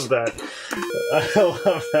 I love that. I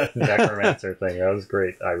love that necromancer thing. That was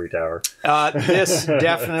great. Ivory Tower. This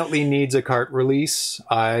definitely needs a cart release.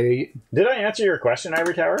 Did I answer your question,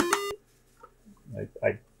 Ivory Tower?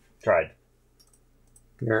 I tried.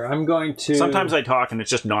 Here, I'm going to. Sometimes I talk and it's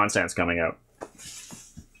just nonsense coming out.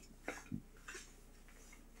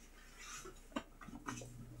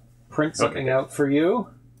 Print something out for you.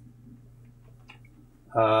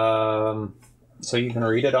 So you can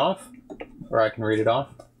read it off, or I can read it off.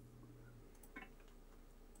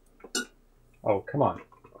 Oh, come on.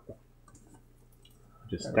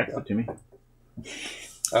 Just text it to me.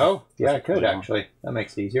 Oh, yeah, I could actually. That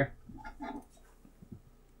makes it easier.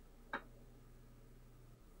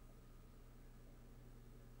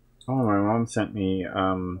 Oh, my mom sent me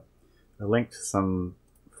a link to some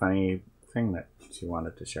funny thing that she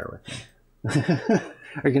wanted to share with me.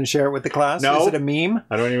 Are you going to share it with the class? No. Is it a meme?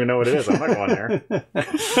 I don't even know what it is. I'm not going there.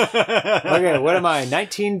 Okay, what am I?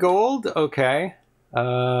 19 gold? Okay.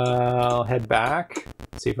 I'll head back.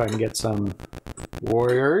 See if I can get some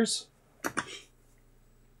warriors.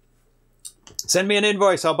 Send me an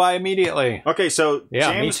invoice. I'll buy immediately. Okay, so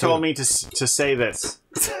James told me to say this.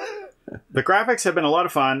 The graphics have been a lot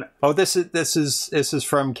of fun. Oh, this is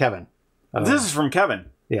from Kevin. This is from Kevin.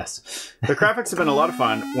 Yes. The graphics have been a lot of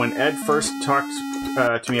fun. When Ed first talked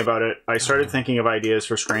to me about it, I started thinking of ideas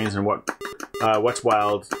for screens, and what's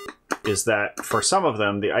wild is that for some of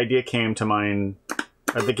them, the idea came to mind.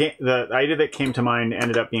 The idea that came to mind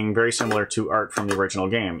ended up being very similar to art from the original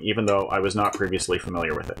game, even though I was not previously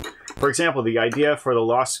familiar with it. For example, the idea for the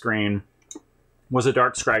lost screen was a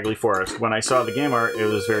dark, scraggly forest. When I saw the game art, it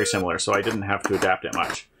was very similar, so I didn't have to adapt it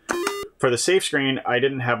much. For the save screen, I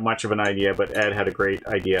didn't have much of an idea, but Ed had a great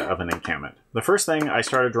idea of an encampment. The first thing I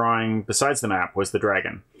started drawing, besides the map, was the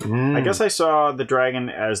dragon. I guess I saw the dragon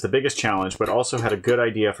as the biggest challenge, but also had a good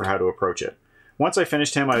idea for how to approach it. Once I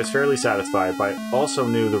finished him, I was fairly satisfied, but I also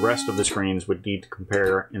knew the rest of the screens would need to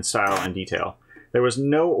compare in style and detail. There was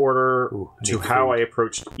no order to how I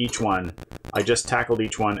approached each one. I just tackled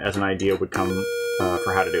each one as an idea would come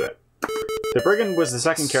for how to do it. The Brigand was the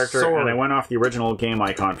second character, and I went off the original game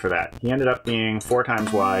icon for that. He ended up being 4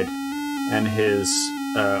 times wide, and his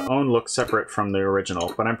own looked separate from the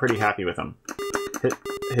original, but I'm pretty happy with him.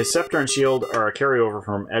 His scepter and shield are a carryover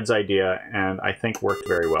from Ed's idea, and I think worked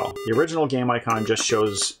very well. The original game icon just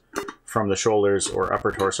shows from the shoulders or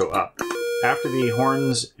upper torso up. After the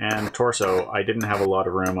horns and torso, I didn't have a lot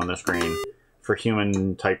of room on the screen for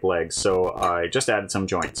human-type legs, so I just added some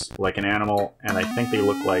joints, like an animal, and I think they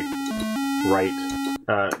look like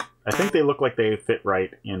I think they look like they fit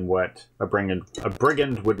right in what a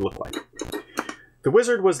brigand would look like. The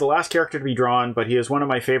wizard was the last character to be drawn, but he is one of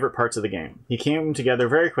my favorite parts of the game. He came together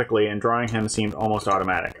very quickly, and drawing him seemed almost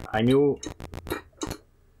automatic. I knew...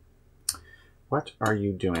 What are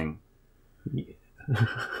you doing? He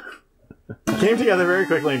came together very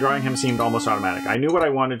quickly, and drawing him seemed almost automatic. I knew what I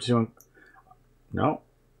wanted to... No.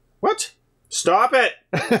 What? Stop it!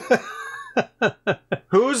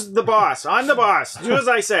 Who's the boss? I'm the boss. Do as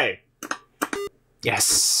I say.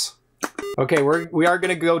 Yes. Okay, we are going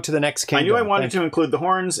to go to the next kingdom. I knew I wanted to include the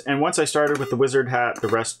horns, and once I started with the wizard hat, the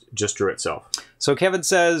rest just drew itself. So Kevin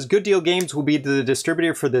says, Good Deal Games will be the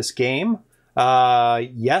distributor for this game.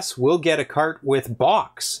 Yes, we'll get a cart with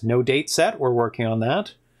box. No date set. We're working on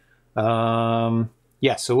that.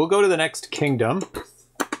 Yeah, so we'll go to the next kingdom.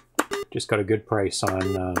 Just got a good price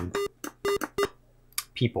on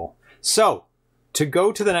people. So, to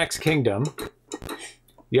go to the next kingdom,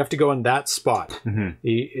 you have to go in that spot.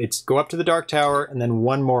 It's go up to the Dark Tower and then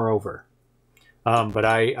one more over. But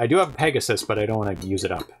I do have Pegasus, but I don't want to use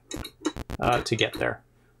it up to get there.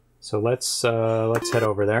 So let's head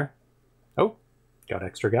over there. Oh, got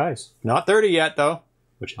extra guys. Not 30 yet though,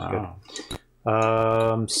 which is good.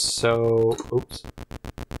 So oops.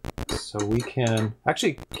 So we can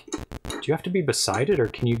actually. Do you have to be beside it, or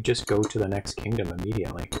can you just go to the next kingdom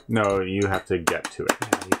immediately? No, you have to get to it.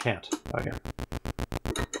 Yeah, you can't. Okay.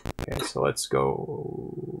 Okay, so let's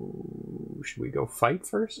go... Should we go fight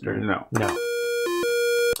first? Or? No. No.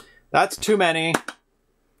 That's too many.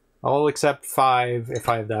 I'll accept 5 if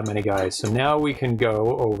I have that many guys. So now we can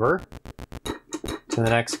go over to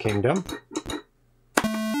the next kingdom.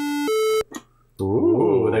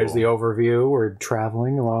 Ooh, there's the overview. We're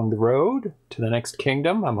traveling along the road to the next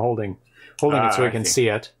kingdom. I'm holding it so I can see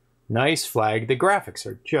it. Nice flag. The graphics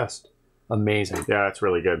are just amazing. Yeah, it's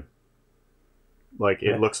really good. Like,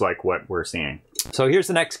 it looks like what we're seeing. So here's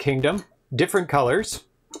the next kingdom. Different colors,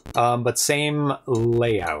 but same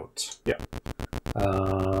layout. Yeah.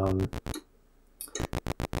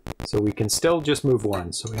 So we can still just move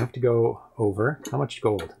one. So we have to go over. How much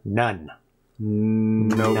gold? None.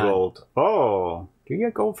 No gold. Oh. Do you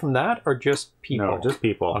get gold from that or just people? No, just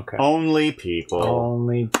people. Okay. Only people.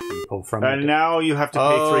 Only people from... And now you have to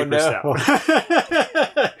pay 3 per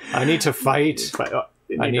step. I need to fight.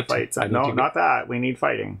 I need to fight. No, not that. We need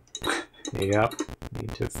fighting. Yep.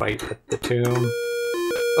 Need to fight at the tomb.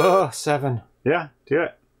 Oh, 7. Yeah, do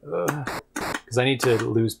it. Because I need to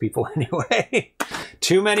lose people anyway.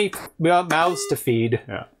 Too many mouths to feed.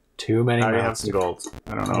 Yeah. Too many now mouths. You have some gold.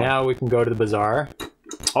 I don't know. Now we can go to the bazaar.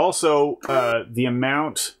 Also, the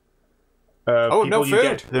amount of people you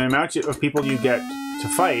get, the amount of people you get to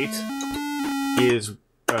fight is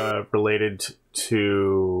related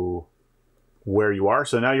to where you are.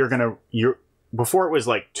 So now you're before it was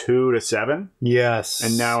like 2 to 7. Yes.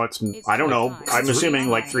 And now it's I don't know. I'm assuming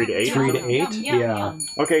like 3 to 8. 3 to 8. Yeah.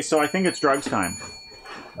 Okay, so I think it's drugs time.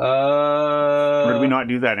 Or do we not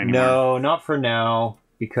do that anymore? No, not for now.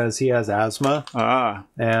 Because he has asthma.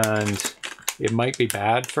 And it might be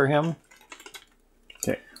bad for him.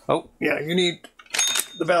 Okay. Oh, yeah, you need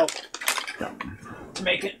the belt to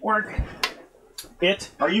make it work.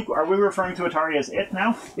 It? Are we referring to Atari as it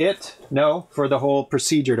now? It? No, for the whole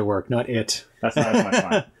procedure to work, not it. That's not as much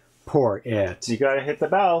fun. Poor it. You gotta hit the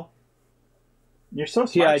bell. You're so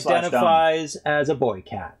smart. He identifies as a boy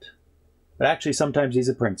cat. But actually, sometimes he's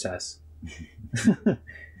a princess.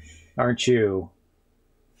 Aren't you?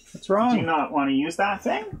 What's wrong? Do you not want to use that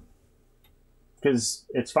thing? Because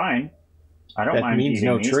it's fine. I don't mind. That means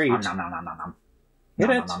no treat. Hit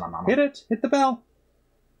it. Hit it. Hit the bell.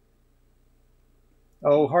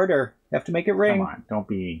 Oh, harder. You have to make it ring. Come on. Don't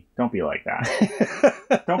be like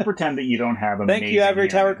that. Don't pretend that you don't have amazing... Thank you, Ivory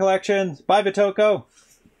Tower Collection. Bye, Vitoko.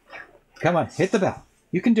 Come on. Hit the bell.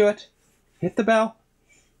 You can do it. Hit the bell.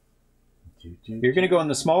 You're going to go on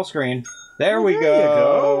the small screen. There we go. There you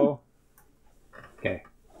go. Okay.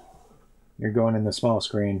 You're going in the small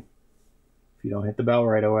screen. If you don't hit the bell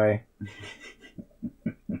right away.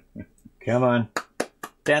 Come on.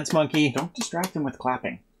 Dance monkey. Don't distract him with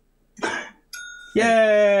clapping.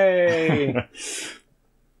 Yay!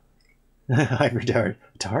 I'm retarded.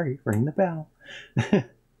 Atari, ring the bell.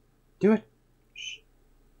 Do it.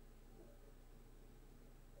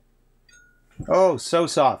 Oh, so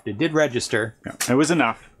soft. It did register. Yeah, it was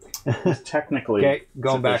enough. It was technically. Okay,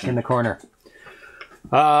 going back in the corner.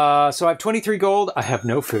 So I have 23 gold. I have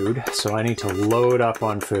no food, so I need to load up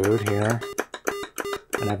on food here.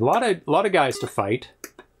 And I have a lot of guys to fight,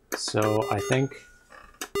 so I think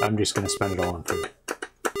I'm just going to spend it all on food.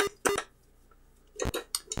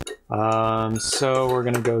 So we're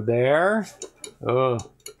going to go there. Oh,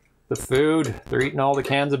 the food. They're eating all the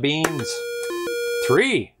cans of beans.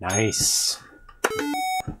 3. Nice.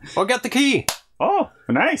 I'll get the key. Oh,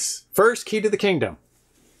 nice. First key to the kingdom.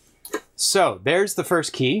 So there's the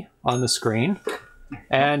first key on the screen.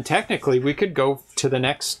 And technically we could go to the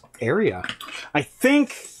next area. I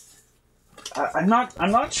think I'm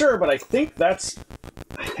not sure, but I think that's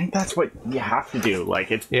what you have to do.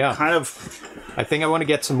 Like it kind of I think I want to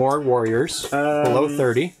get some more warriors below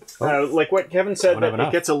 30. Like what Kevin said, that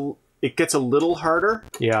it gets a little harder.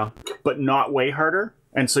 Yeah. But not way harder.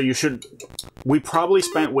 And so we probably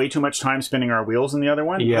spent way too much time spinning our wheels in the other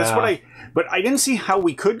one. Yeah. That's what I didn't see how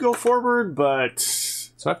we could go forward, but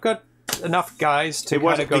so I've got enough guys to go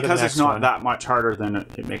because to the next not that much harder, then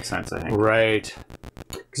it makes sense, I think. Right.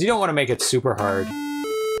 Because you don't want to make it super hard.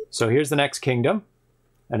 So here's the next kingdom,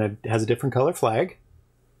 and it has a different color flag.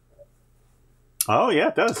 Oh yeah,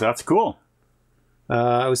 it does. That's cool.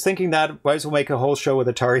 I was thinking that might as well make a whole show with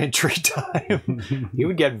Atari and Tree Time. You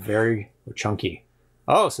would get very chunky.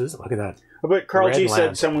 Oh, so look at that. But Carl G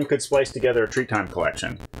said someone could splice together a Tree Time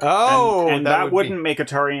collection. Oh, and that wouldn't make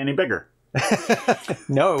Atari any bigger.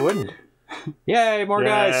 No, it wouldn't. Yay, more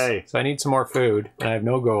guys. So I need some more food, and I have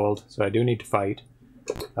no gold, so I do need to fight.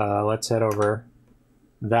 Let's head over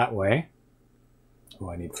that way. Oh,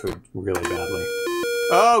 I need food really badly.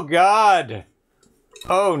 Oh, God.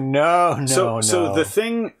 Oh, no. So the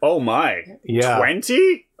thing... Oh, my. Yeah.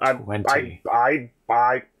 20? 20.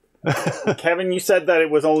 Kevin, you said that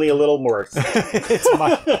it was only a little worse. it's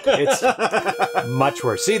much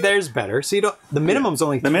worse. See, there's better. See, the minimum's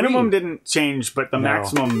only 3. The minimum didn't change, but the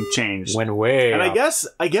maximum changed. Went way And up.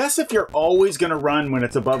 I guess if you're always going to run when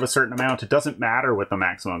it's above a certain amount, it doesn't matter what the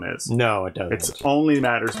maximum is. No, it doesn't. It only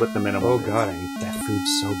matters what the minimum is. Oh, God, I need that food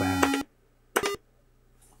so bad.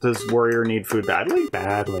 Does Warrior need food badly?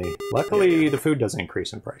 Badly. Luckily, the food doesn't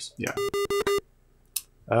increase in price. Yeah.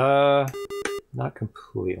 Not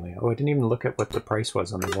completely. Oh, I didn't even look at what the price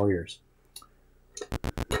was on the Warriors.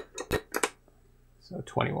 So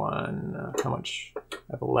 21. How much? I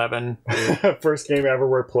have 11. First game ever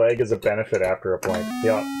where Plague is a benefit after a point.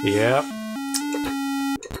 Yep. Yep.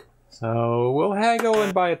 So we'll haggle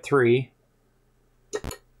and buy a 3.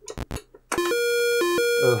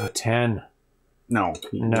 Oh, 10. No.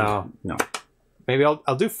 Maybe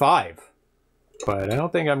I'll do 5. But I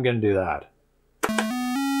don't think I'm going to do that.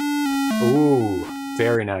 Ooh,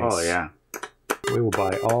 very nice. Oh, yeah. We will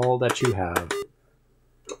buy all that you have.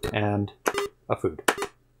 And a food.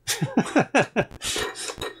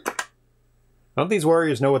 Don't these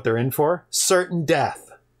warriors know what they're in for? Certain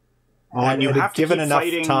death. Oh, and you have to given keep enough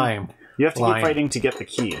fighting, time. You have to keep fighting to get the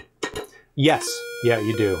key. Yes. Yeah,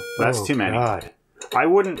 you do. That's too many. God. I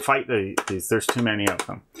wouldn't fight these. There's too many of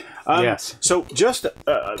them. Yes. So just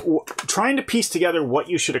trying to piece together what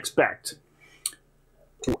you should expect.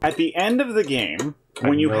 At the end of the game,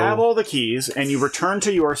 when you have all the keys and you return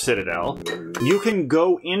to your citadel, you can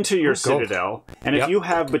go into your citadel, and if you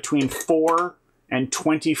have between 4 and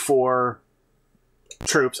 24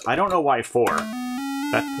 troops, I don't know why 4.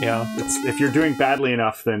 If you're doing badly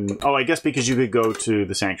enough, then... Oh, I guess because you could go to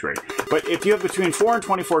the Sanctuary. But if you have between 4 and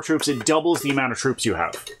 24 troops, it doubles the amount of troops you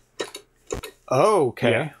have. Oh,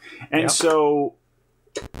 okay. Yeah. And so...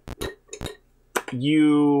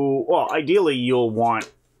 Well, ideally, you'll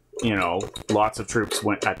want, lots of troops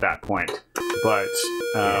at that point. But...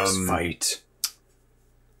 fight.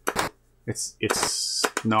 It's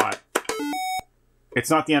not... It's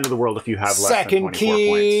not the end of the world if you have less Second than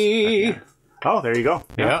 24 key! Points. Oh, there you go.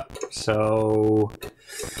 Yeah. So...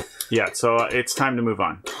 Yeah, so it's time to move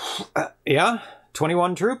on.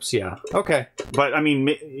 21 troops? Yeah. Okay. But, I mean,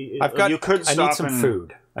 you could stop I need some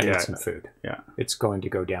food. I need some food. Yeah. It's going to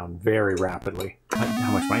go down very rapidly.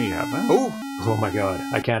 How much money do you have then? Oh my god.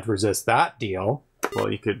 I can't resist that deal. Well,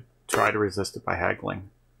 you could try to resist it by haggling.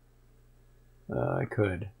 I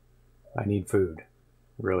could. I need food.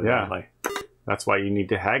 Really badly. That's why you need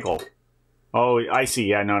to haggle. Oh, I see.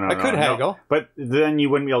 Yeah, no. I could haggle. But then you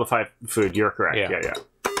wouldn't be able to find food. You're correct. Yeah. Yeah.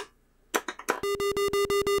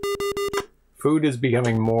 Food is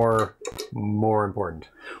becoming more important.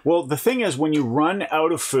 Well, the thing is, when you run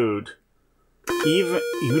out of food, even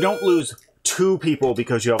you don't lose 2 people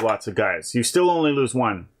because you have lots of guys. You still only lose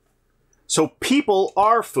 1. So people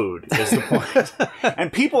are food, is the point.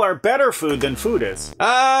 And people are better food than food is.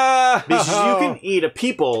 Because you can eat a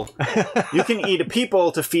people. You can eat a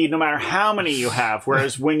people to feed no matter how many you have.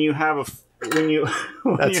 Whereas when you have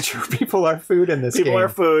That's true. People are food in this game. People are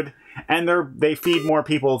food, and they feed more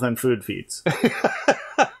people than food feeds.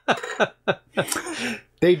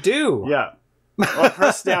 They do. Yeah. Well,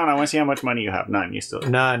 press down. I want to see how much money you have. None. You still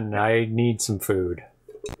None. I need some food.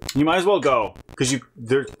 You might as well go because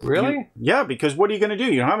Really? Yeah, because what are you going to do?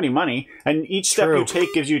 You don't have any money, and each step you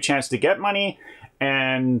take gives you a chance to get money,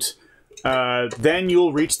 and then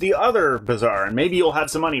you'll reach the other bazaar, and maybe you'll have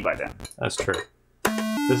some money by then. That's true.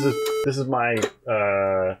 This is my.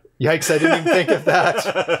 Yikes! I didn't even think of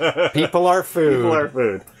that. People are food. People are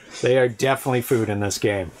food. They are definitely food in this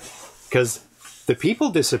game because the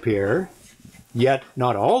people disappear. Yet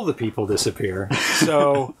not all the people disappear.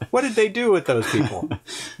 So what did they do with those people?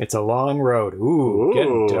 It's a long road. Ooh,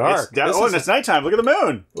 getting dark. And it's nighttime. Look at the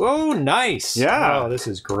moon. Oh, nice. Yeah. Oh, this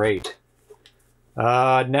is great.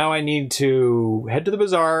 Now I need to head to the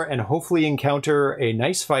bazaar and hopefully encounter a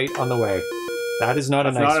nice fight on the way. That is not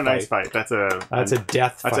a nice fight. That's a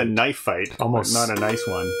death fight. That's a knife fight. Almost. Not a nice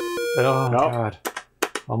one. Oh, nope. God.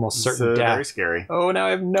 Almost certain death. Very scary. Oh, now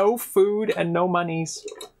I have no food and no monies.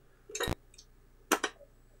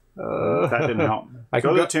 That didn't help. I'm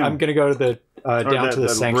going to go to the down to the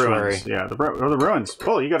sanctuary. Ruins. Yeah, the ruins.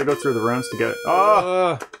 Paul, you got to go through the ruins to get it.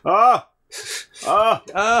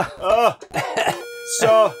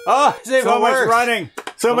 So much running,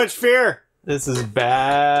 so much fear. This is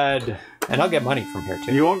bad. And I'll get money from here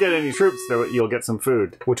too. You won't get any troops, though. You'll get some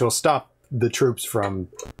food, which will stop the troops from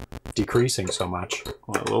decreasing so much.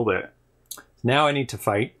 Well, a little bit. Now I need to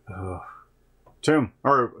fight. Ugh. Tomb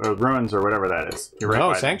or ruins or whatever that is. You're right.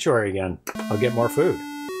 No, sanctuary again. I'll get more food.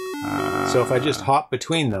 So if I just hop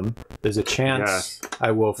between them, there's a chance I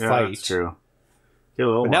will fight. That's true. Get a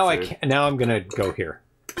little but now I can't. Now I'm gonna go here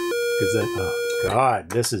because oh God,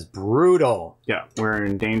 this is brutal. Yeah, we're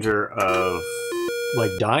in danger of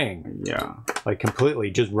like dying. Yeah, like completely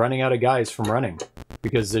just running out of guys from running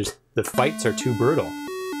because the fights are too brutal.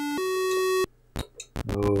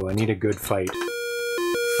 Oh, I need a good fight.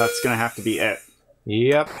 That's gonna have to be it.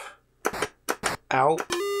 Yep. Ow.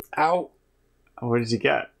 Ow. What did you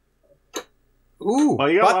get? Ooh, well,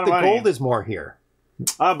 you got a lot of money. Gold is more here.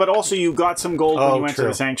 But also you got some gold when you went to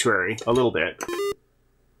the sanctuary. A little bit.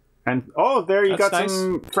 And, there you got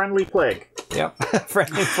some friendly plague. Yep.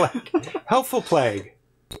 Friendly plague. Helpful plague.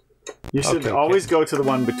 You should always go to the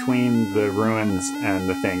one between the ruins and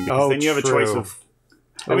the thing. Because then you have a choice of...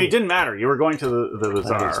 I mean, it didn't matter. You were going to the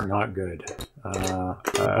bazaar. That is not good.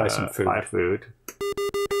 Buy some food. Buy food.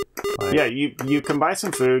 Yeah, you can buy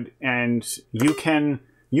some food, and you can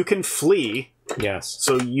flee. Yes.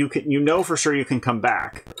 So you know for sure you can come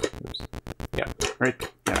back. Oops. Yeah. Right.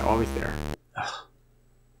 Yeah. Always there.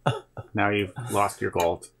 Now you've lost your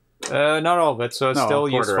gold. Not all of it. So it's still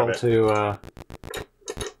useful to.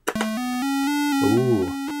 Ooh,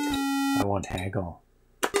 I want haggle.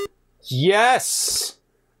 Yes.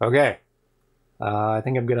 Okay. I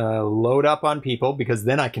think I'm gonna load up on people because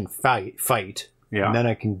then I can fight. Yeah. And then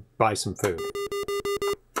I can buy some food.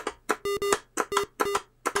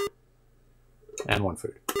 And one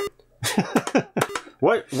food.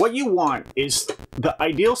 What you want is the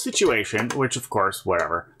ideal situation, which of course,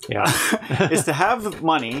 whatever. Yeah. Is to have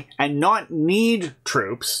money and not need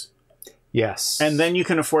troops. Yes. And then you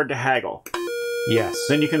can afford to haggle. Yes.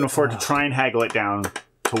 Then you can afford to try and haggle it down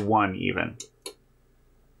to 1 even.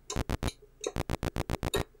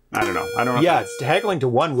 I don't know. Yeah, haggling to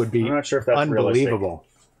 1 would be I'm not sure if that's unbelievable.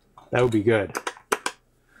 Realistic. That would be good.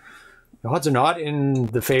 The odds are not in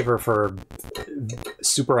the favor for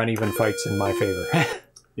super uneven fights in my favor.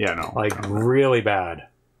 Yeah, no. Like, really bad.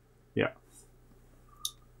 Yeah.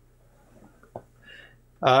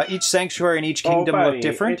 Each sanctuary and each kingdom look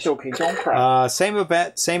different. It's okay, don't cry. Same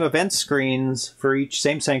event screens for each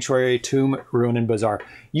same sanctuary, tomb, ruin, and bazaar.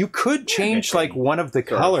 You could change like one of the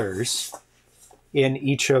colors in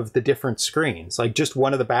each of the different screens, like just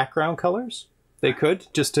one of the background colors. They could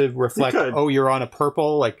just to reflect. Oh, you're on a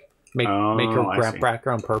purple. Like make your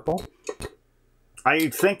background purple. I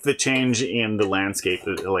think the change in the landscape,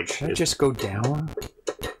 like, should I just go down?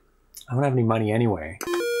 I don't have any money anyway.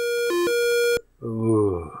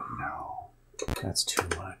 Ooh, no, that's too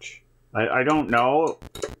much. I don't know.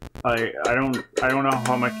 I don't know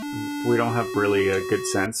how much. We don't have really a good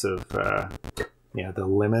sense of. Yeah, the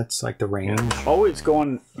limits, like the range. Always go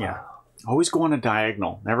on. Yeah. Always go on a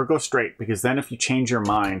diagonal. Never go straight, because then if you change your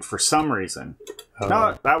mind for some reason,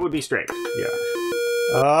 no, that would be straight.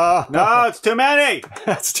 Yeah. No, it's too many.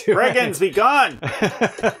 That's too Brigands, be gone.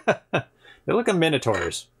 They look like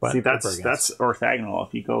minotaurs. But see, that's orthogonal.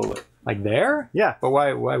 If you go like there, yeah. But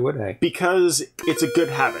why would I? Because it's a good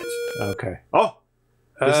habit. Okay. Oh,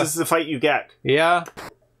 this is the fight you get. Yeah.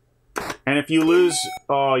 And if you lose,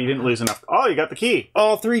 oh, you didn't lose enough. Oh, you got the key.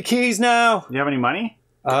 All 3 keys now. Do you have any money?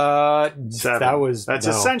 7. That's no.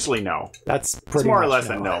 Essentially no. That's pretty more much or less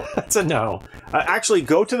no. a no. That's a no. Actually,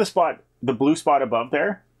 go to the blue spot above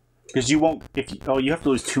there, because you won't. You have to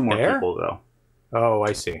lose 2 more people though. Oh,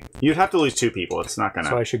 I see. You'd have to lose 2 people. It's not gonna.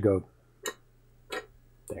 So I should go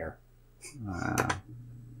there.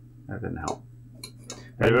 That didn't help.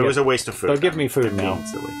 It was a waste of food. They'll give me food now.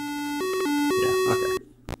 Yeah. Okay.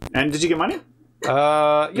 And did you get money?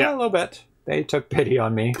 Yeah, a little bit. They took pity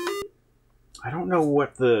on me. I don't know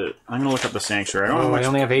what the. I'm gonna look up the sanctuary. I don't know. I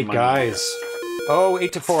only have 8 guys. Oh,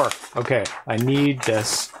 8 to 4. Okay, I need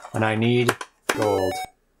this, and I need gold.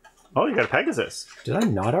 Oh, you got a Pegasus. Did I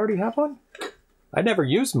not already have one? I never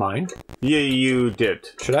used mine. Yeah, you did.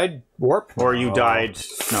 Should I warp? Or you died.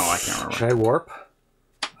 No, I can't remember. Should I warp?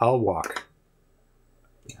 I'll walk.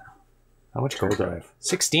 How much gold do I have?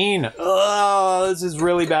 16. Oh, this is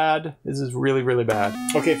really bad. This is really, really bad.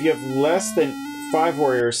 Okay, if you have less than 5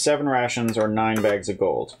 warriors, 7 rations, or 9 bags of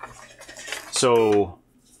gold. So...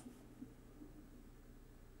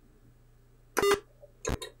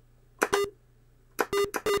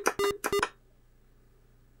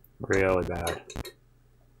 Really bad.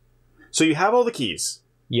 So you have all the keys.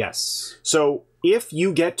 Yes. So if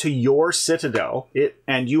you get to your citadel,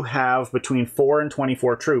 and you have between 4 and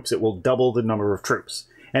 24 troops, it will double the number of troops.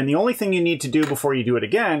 And the only thing you need to do before you do it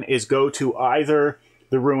again is go to either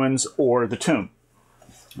the ruins or the tomb.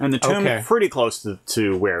 And the tomb is pretty close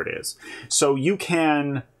to where it is. So you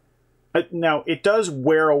can... now, it does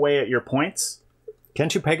wear away at your points.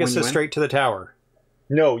 Can't you Pegasus straight to the tower?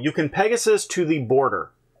 No, you can Pegasus to the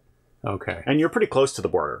border. Okay. And you're pretty close to the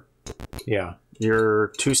border. Yeah. You're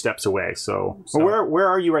 2 steps away, so... Where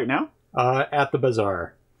are you right now? At the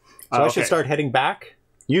bazaar. So I should start heading back?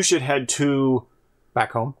 You should head to...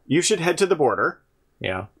 Back home? You should head to the border.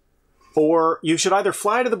 Yeah. Or you should either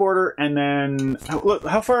fly to the border and then... Look,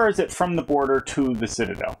 how far is it from the border to the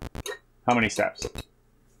citadel? How many steps?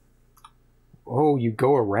 Oh, you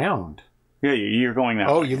go around. Yeah, you're going that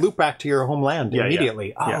way. Oh, you loop back to your homeland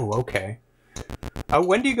immediately. Yeah. Oh, okay.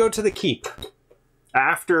 When do you go to the keep?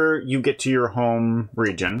 After you get to your home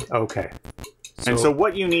region. Okay. And so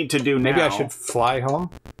what you need to do now... Maybe I should fly home?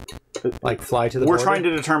 Like fly to the border? We're trying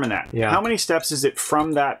to determine that. Yeah. How many steps is it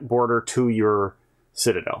from that border to your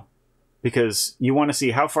citadel? Because you want to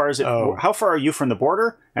see how far is it... How far are you from the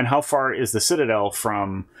border? And how far is the citadel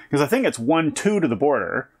from... Because I think it's 1-2 to the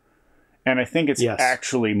border. And I think it's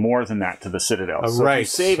actually more than that to the citadel. So if you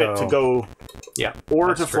save it to go... Yeah.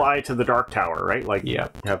 Or to fly to the Dark Tower, right? Like, you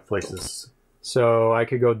have places... So I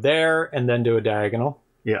could go there and then do a diagonal.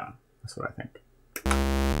 Yeah, that's what I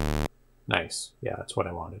think. Nice. Yeah, that's what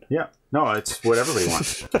I wanted. Yeah. No, it's what everybody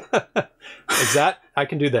wants. Is that... I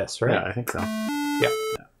can do this, right? Yeah, I think so. Yeah.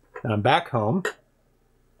 And I'm back home.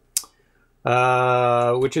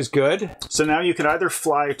 Which is good. So now you can either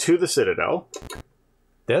fly to the citadel.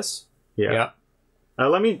 This? Yeah.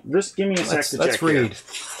 Let me... Just give me a sec to check. Let's read.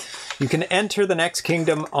 You can enter the next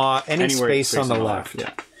kingdom any space on the left.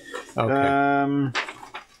 Yeah. Okay.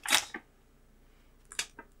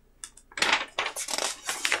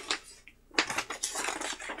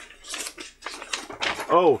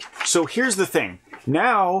 Oh, so here's the thing.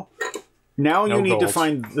 Now you need to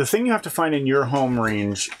find... The thing you have to find in your home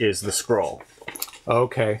range is the scroll.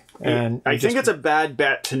 Okay. And I think it's a bad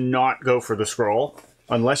bet to not go for the scroll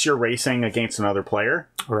unless you're racing against another player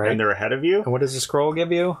and they're ahead of you. And what does the scroll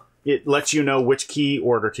give you? It lets you know which key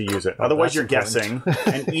order to use it. Otherwise, you're guessing.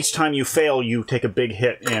 And each time you fail, you take a big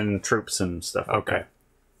hit in troops and stuff like that.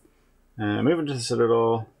 Moving to the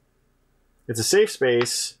citadel. It's a safe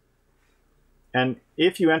space. And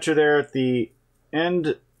if you enter there at the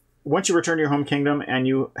end... Once you return to your home kingdom and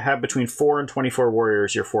you have between 4 and 24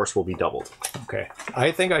 warriors, your force will be doubled. Okay.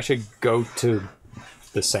 I think I should go to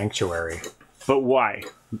the sanctuary. But why?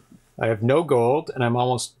 I have no gold, and I'm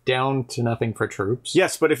almost down to nothing for troops.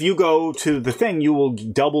 Yes, but if you go to the thing, you will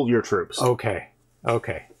double your troops. Okay.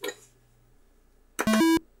 Okay.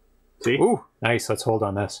 See? Ooh, nice. Let's hold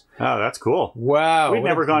on this. Oh, that's cool. Wow. We've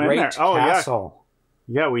never gone in there. Oh, castle.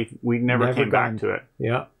 yeah. Yeah, we never came back to it.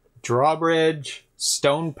 Yeah. Drawbridge.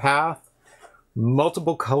 stone path,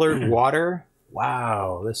 multiple colored water.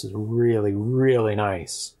 Wow, this is really, really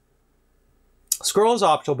nice. Scroll is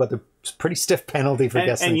optional, but they're pretty stiff penalty for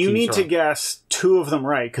guessing. And you need wrong. to guess 2 of them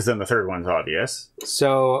right, because then the third one's obvious.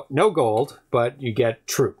 So no gold, but you get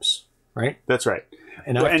troops, right? That's right.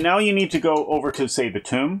 And now you need to go over to, say, the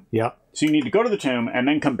tomb. Yep. So you need to go to the tomb and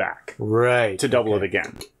then come back. Right. To double it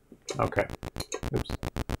again. Okay. Oops.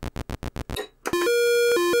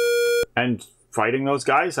 And fighting those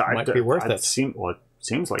guys, Might be worth it. It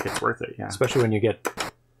seems like it's worth it, yeah. Especially when you get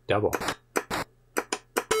double.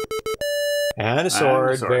 And a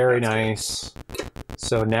sword. Very nice.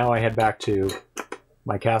 So now I head back to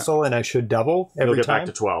my castle, and I should double every time? You'll get back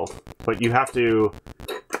to 12. But you have to...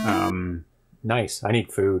 Nice. I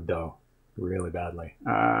need food, though. Really badly.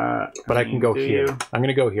 But I can go do here. you? I'm going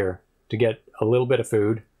to go here to get a little bit of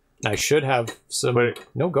food. And I should have some...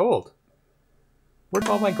 no gold. Where'd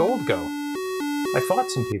all my gold go? I fought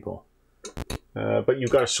some people. But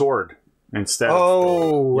you've got a sword instead of...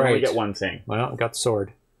 Oh, right. You only get one thing. Well, I got the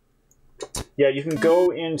sword. Yeah, you can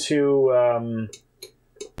go into... oh,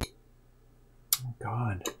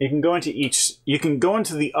 God. You can go into each... You can go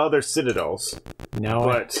into the other citadels. Now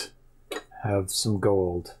but I have some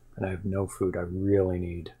gold, and I have no food I really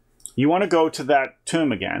need. You want to go to that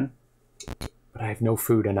tomb again. But I have no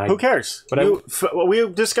food, and I... Who cares? But we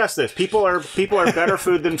discussed this. People are better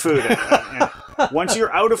food than food. Once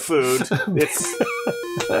you're out of food, it's...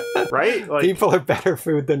 Right? Like, people are better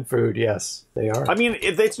food than food, yes. They are. I mean,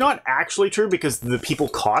 it's not actually true because the people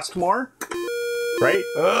cost more. Right?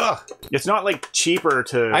 Ugh. It's not like cheaper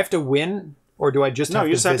to... I have to win, or do I just have to No,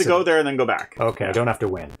 you just have to go there and then go back. Okay, I don't have to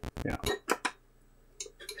win. Yeah.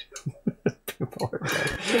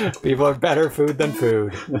 People are better food than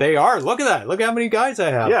food. They are. Look at that. Look how many guys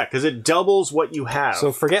I have. Yeah, because it doubles what you have.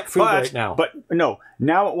 So forget food right now. But no,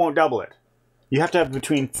 now it won't double it. You have to have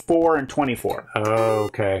between 4 and 24.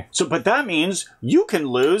 Okay. So, but that means you can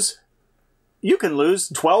lose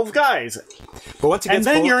 12 guys. But once it gets and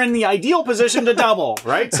then you're in the ideal position to double,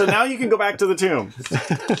 right? So now you can go back to the tomb.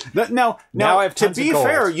 Now I have to tons be of gold.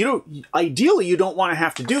 fair, ideally you don't want to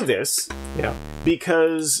have to do this. Yeah.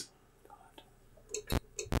 Because...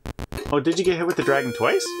 Oh, did you get hit with the dragon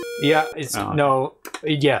twice? Yeah, it's... No.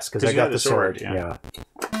 Yes, because I got the sword. Yeah.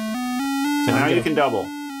 So now you can double.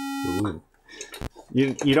 Ooh.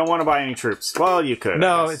 You don't want to buy any troops. Well, you could.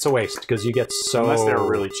 No, it's a waste, because you get so... Unless they're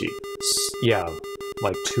really cheap. Yeah,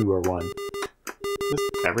 like 2 or 1. Just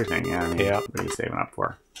everything, yeah. I mean, yeah. What are you saving up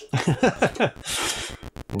for?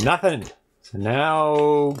 Nothing. So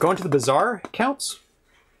now, going to the bazaar counts?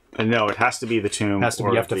 No, it has to be the tomb. Has to be,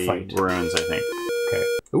 or you have to the fight. ruins, I think. Okay.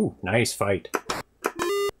 Ooh, nice fight.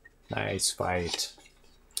 Nice fight.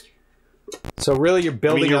 So really, you're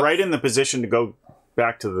building. I mean, you're up... right in the position to go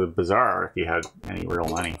back to the bazaar if you had any real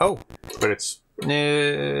money. Oh, but it's. I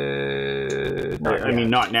mean,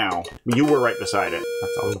 not now. You were right beside it.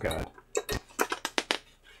 That's all. Oh God.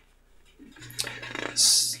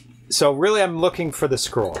 So really, I'm looking for the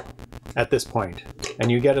scroll at this point, and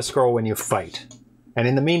you get a scroll when you fight. And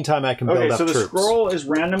in the meantime, I can build up troops. Okay, so the scroll is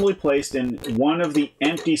randomly placed in one of the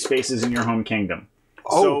empty spaces in your home kingdom.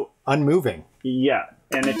 Oh, so, unmoving. Yeah,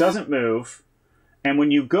 and it doesn't move. And when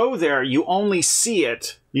you go there, you only see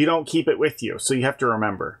it. You don't keep it with you, so you have to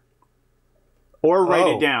remember. Or write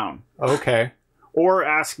it down. Okay. Or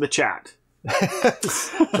ask the chat.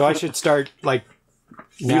 So I should start, like,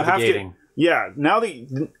 navigating. Yeah, now that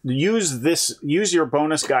use your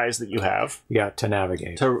bonus guys that you have. Yeah, to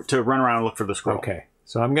navigate. To run around and look for the scroll. Okay,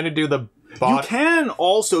 so I'm going to do the You can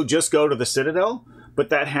also just go to the Citadel, but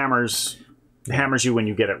that hammers you when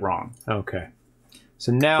you get it wrong. Okay.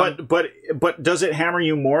 So now... But does it hammer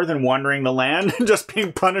you more than wandering the land and just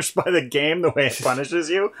being punished by the game the way it punishes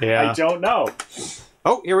you? Yeah. I don't know.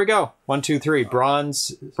 Oh, here we go. 1, 2, 3.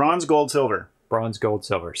 Bronze. Bronze, gold, silver. Bronze, gold,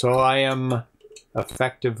 silver. So I am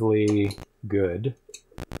effectively good.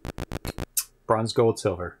 Bronze, gold,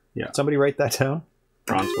 silver. Yeah. Did somebody write that down?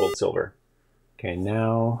 Bronze, gold, silver. Okay,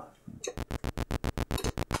 now...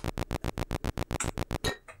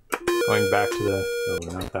 Going back to the... Oh,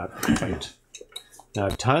 not that fight. Now,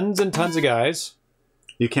 tons and tons of guys.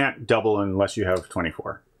 You can't double unless you have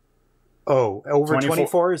 24. Oh, over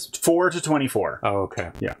 24 is... 4 to 24. Oh, okay.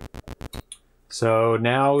 Yeah. So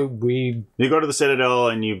now we... You go to the Citadel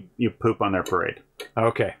and you poop on their parade.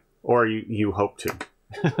 Okay. Or you hope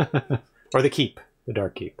to. Or the keep. The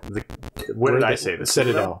dark keep. What did I say? The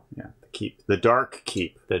Citadel. Yeah, the keep. The dark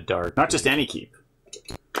keep. The dark. Not just any keep.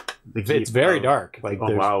 It's very dark. Like,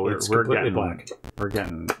 oh wow, we're getting black. We're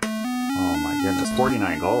getting. Oh my goodness,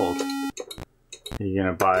 49 gold. Are you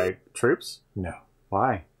gonna buy troops? No.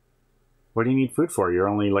 Why? What do you need food for? You're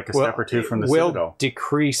only like a step or two from the Citadel.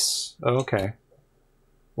 Decrease. Oh, okay.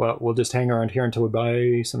 Well, we'll just hang around here until we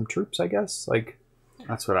buy some troops, I guess. Like,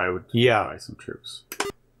 that's what I would. Yeah. Buy some troops.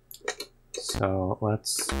 So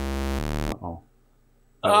let's. Uh-oh.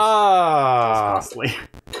 Ah. Costly.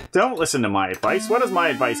 Don't listen to my advice. What has my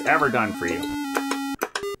advice ever done for you?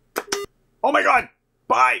 Oh my God!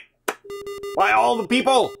 Buy! Buy all the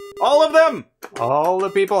people! All of them! All the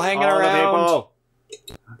people hanging all around. The people.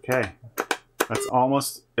 Okay. That's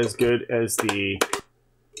almost as good as the...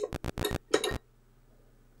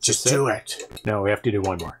 Just do it. No, we have to do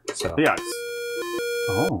one more. So yeah.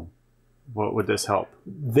 Oh. What would this help?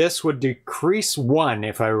 This would decrease 1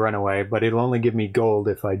 if I run away, but it'll only give me gold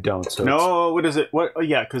if I don't. So no, what is it? What? Oh,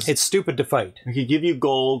 yeah, because... It's stupid to fight. It could give you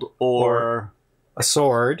gold or... a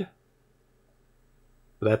sword.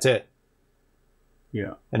 That's it.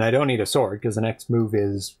 Yeah. And I don't need a sword, because the next move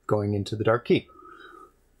is going into the Dark Keep.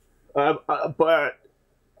 But...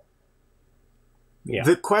 Yeah.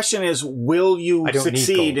 The question is, will you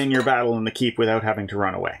succeed in your battle in the keep without having to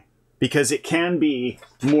run away? Because it can be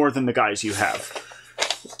more than the guys you have.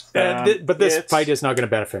 But this fight is not going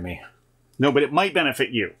to benefit me. No, but it might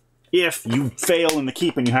benefit you. If you fail in the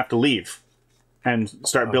keep and you have to leave and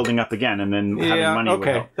start building up again and then having money.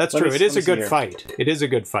 Okay, that's true. It is a good fight. It is a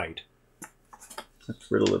good fight. Let's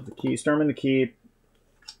riddle of the keep. Storm in the keep.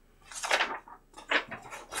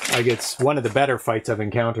 Like, it's one of the better fights I've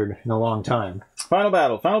encountered in a long time. Final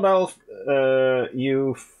battle. Final battle,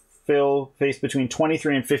 you face between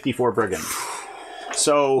 23 and 54 brigands.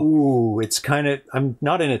 So... Ooh, it's kind of... I'm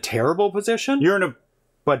not in a terrible position. You're in a...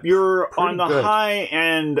 But you're on the high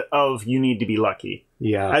end of you need to be lucky.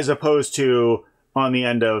 Yeah. As opposed to on the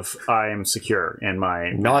end of I am secure in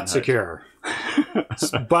my... Not secure.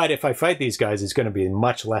 But if I fight these guys, it's going to be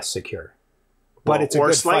much less secure. But it's a good fight.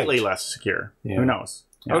 Or slightly less secure. Yeah. Who knows?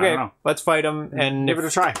 Yeah, okay, let's fight them and give it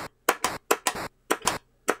a try.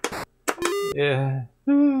 Yeah,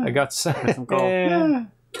 I got some gold. Yeah.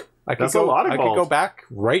 I could go. I could go back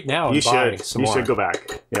right now and buy some more. You should go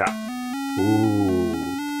back. Yeah.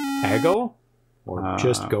 Ooh, haggle, or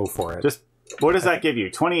just go for it. Just what does that give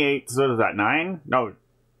you? 28. So what is that? 9? No.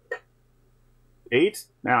 8?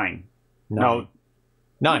 9. No.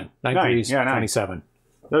 9. 9 threes. Yeah, 9. 27.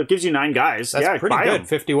 So it gives you 9 guys. That's pretty good.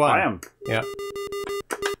 51. Buy them. Yeah.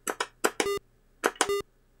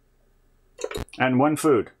 And 1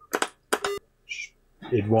 food.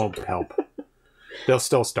 It won't help. They'll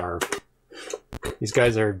still starve. These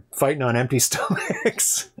guys are fighting on empty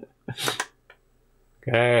stomachs.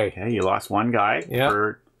 Okay. Okay, you lost 1 guy. Yeah.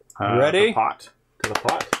 For, ready? The pot. To the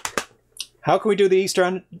pot. How can we do the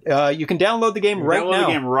Eastern? You can download the game right now. Download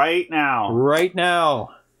the game right now. Right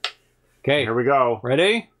now. Okay. Here we go.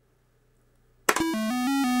 Ready?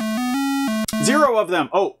 0 of them.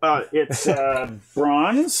 Oh, it's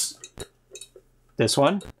bronze. This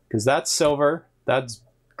one? Because that's silver. That's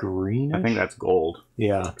green. I think that's gold.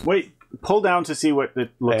 Yeah. Wait, pull down to see what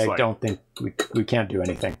it looks like. I don't think we can't do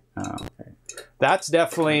anything. Oh, okay. That's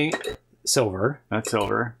definitely silver. That's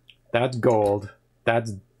silver. That's gold.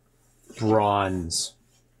 That's bronze.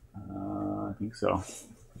 I think so.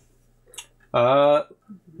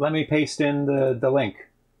 Let me paste in the link.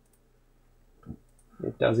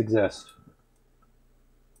 It does exist.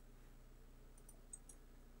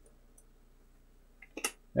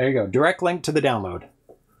 There you go. Direct link to the download.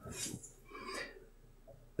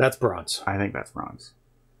 That's bronze. I think that's bronze.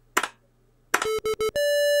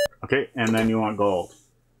 Okay, and then you want gold.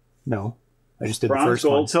 No. I just did bronze, the first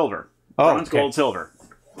gold, one. Silver. Oh, bronze, gold, silver.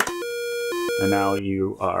 And now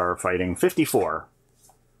you are fighting 54.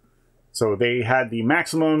 So they had the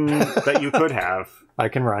maximum that you could have. I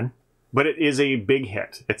can run. But it is a big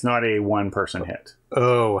hit. It's not a one-person hit.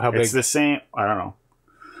 Oh, how big? It's the same... I don't know.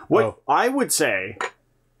 What I would say...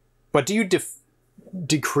 But do you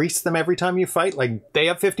decrease them every time you fight? Like, they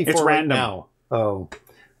have 54 it's right random. now. Oh.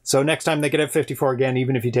 So next time they could have 54 again,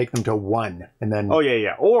 even if you take them to 1. And then... Oh, yeah,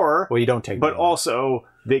 yeah. Or... Well, you don't take them. But also,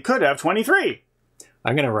 they could have 23.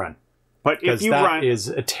 I'm going to run. But if you run... that is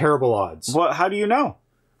a terrible odds. Well, how do you know?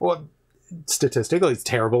 Well, statistically, it's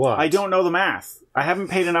terrible odds. I don't know the math. I haven't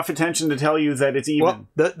paid enough attention to tell you that it's even.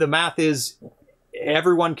 Well, the math is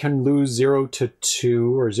everyone can lose 0 to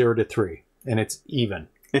 2 or 0 to 3, and it's even.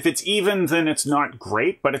 If it's even, then it's not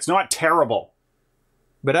great, but it's not terrible.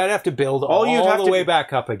 But I'd have to build all the way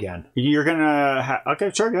back up again. You're gonna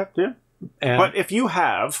okay, sure, yeah. But if you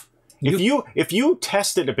have, if you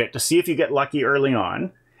test it a bit to see if you get lucky early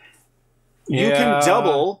on, you can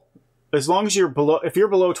double as long as you're below. If you're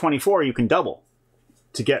below 24, you can double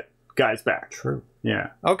to get guys back. True.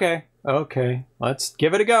 Yeah. Okay. Let's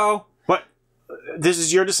give it a go. But This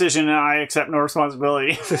is your decision, and I accept no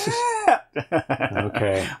responsibility.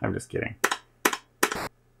 Okay. I'm just kidding.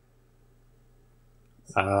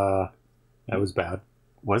 That was bad.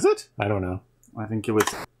 Was it? I don't know. I think it was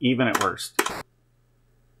even at worst.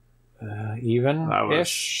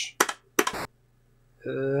 Even-ish?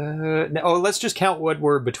 Oh, let's just count what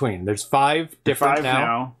we're between. There's 5 different Five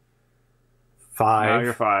now. 5. Now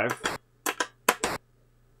you're 5.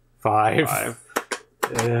 5.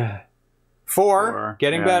 4.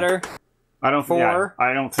 Getting better. I don't. 4. Yeah,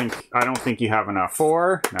 I don't think you have enough.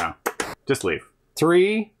 4. No. Just leave.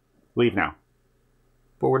 3. Leave now.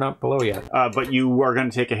 But we're not below yet. But you are going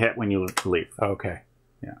to take a hit when you leave. Okay.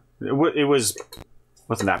 Yeah. It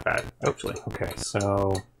wasn't that bad, actually. Okay,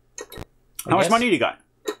 so... How much money do you got?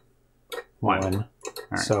 1.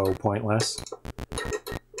 Right. So, pointless.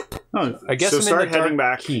 Oh, I guess so I'm start in the heading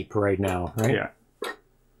dark back. keep right now, right? Yeah.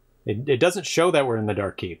 It doesn't show that we're in the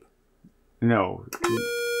dark keep. No.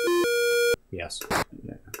 Yes.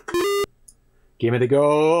 Yeah. Give me the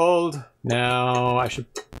gold. Now I should...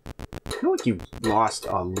 I feel like you lost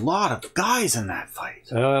a lot of guys in that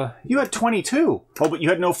fight. You had 22. Oh, but you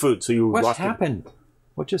had no food, so you what lost. happened?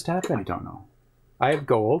 What just happened? I don't know. I have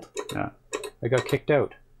gold. Yeah. I got kicked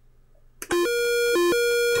out.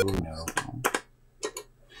 Oh no.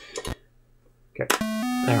 Okay.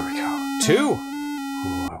 There we go. 2.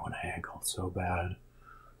 Oh, I want to haggle so bad.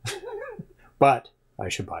 But I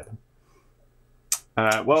should buy them.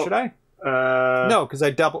 Well, should I? No, because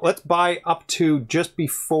I double. Let's buy up to just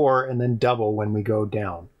before and then double when we go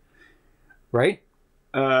down. Right?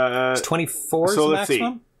 It's 24 is so the let's see.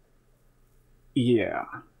 maximum? Yeah.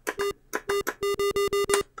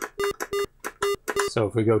 So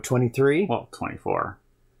if we go 23, Well, 24.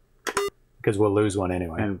 because we'll lose one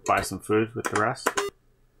anyway. And buy some food with the rest.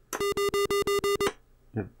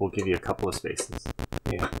 We'll give you a couple of spaces.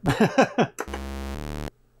 Yeah.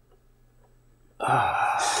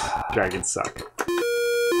 Dragons suck.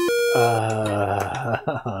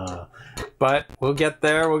 But we'll get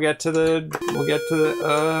there. We'll get to the.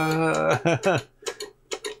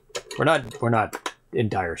 We're not in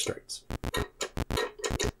dire straits.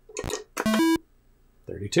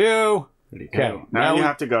 32. Okay. Now you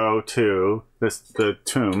have to go to the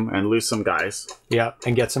tomb and lose some guys. Yeah,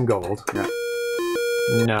 and get some gold. Yeah.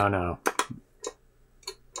 No.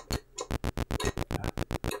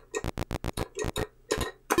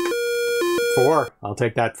 Four. I'll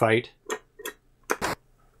take that fight.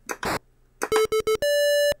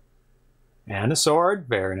 And a sword.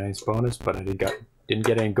 Very nice bonus, but I didn't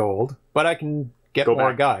get any gold. But I can get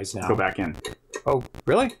more guys now. Go back in. Oh,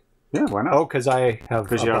 really? Yeah, why not? Oh, because I have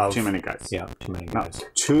you have too many guys. Yeah, too many guys.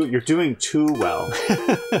 No, you're doing too well.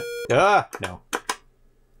 No.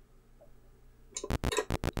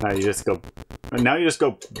 Now you just go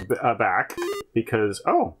back because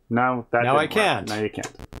now I can't. Now you can't.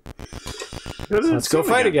 Let's go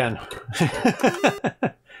fight again.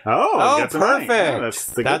 Oh, perfect. Yeah, that's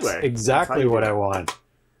the good way. Exactly what I want.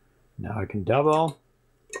 Now I can double.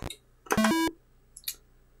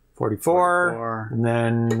 44. And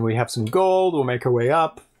then we have some gold. We'll make our way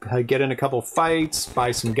up. Get in a couple fights.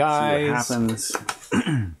 Buy some guys. See what happens.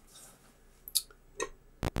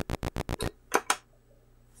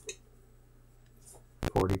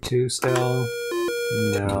 42 still.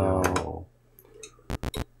 No.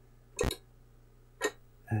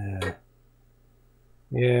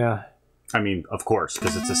 Yeah. I mean, of course,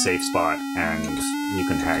 because it's a safe spot and you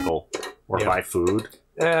can haggle or buy food.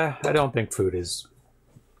 I don't think food is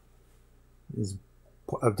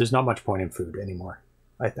there's not much point in food anymore,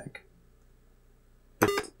 I think.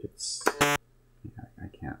 It's I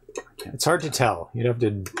can't. It's hard to tell. You'd have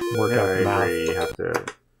to work out the math. You have to.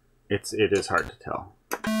 It is hard to tell.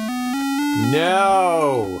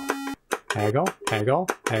 No. Haggle.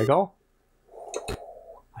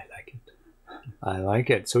 I like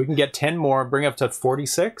it. So we can get 10 more, bring up to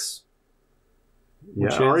 46.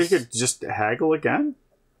 Yeah, or you could just haggle again.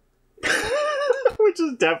 Which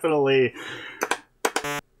is definitely...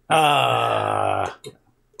 I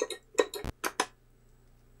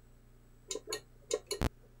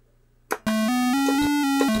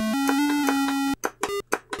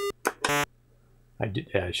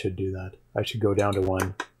should do that. I should go down to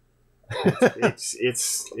 1.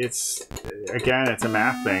 It's again, it's a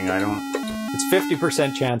math thing. It's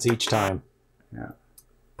 50% chance each time. Yeah.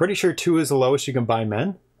 Pretty sure 2 is the lowest you can buy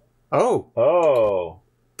men. Oh.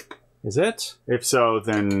 Is it? If so,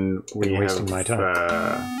 then we wasting my time.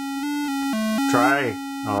 Try,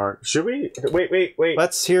 or should we? Wait.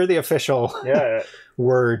 Let's hear the official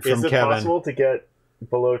word from Kevin. Is it possible to get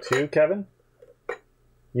below 2, Kevin?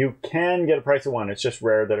 You can get a price of 1. It's just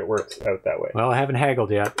rare that it works out that way. Well, I haven't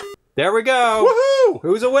haggled yet. There we go. Woohoo!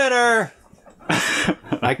 Who's a winner?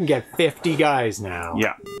 I can get 50 guys now.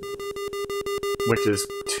 Yeah.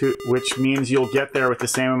 Which means you'll get there with the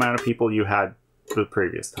same amount of people you had the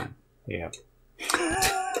previous time. Yeah.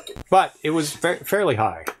 But it was fairly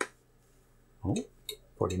high. Oh.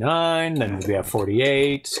 49, then we have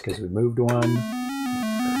 48 because we moved one.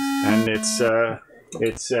 And it's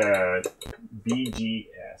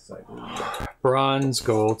BGS, I believe. Bronze,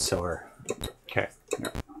 gold, silver. Okay. Yeah.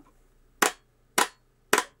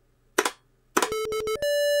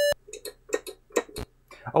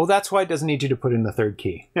 Oh, that's why it doesn't need you to put in the third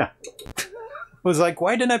key. Yeah. I was like,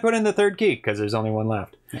 why didn't I put in the third key? Because there's only one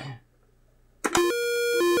left.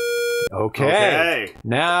 Okay.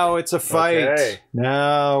 Now it's a fight. Okay.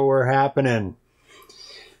 Now we're happening.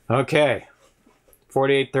 Okay.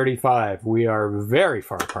 48-35. We are very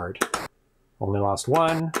far apart. Only lost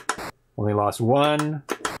one. Only lost one.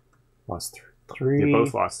 Lost 3. You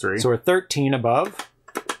both lost 3. So we're 13 above.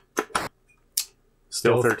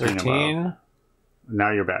 Still 13 above.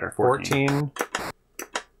 Now you're better. 14.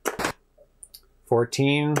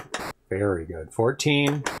 14. Very good.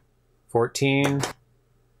 14. 14.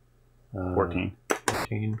 14.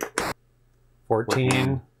 14.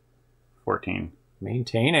 14. 14.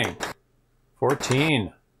 Maintaining.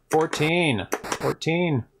 14. 14.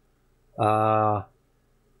 14.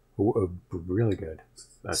 Really good.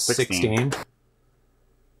 16.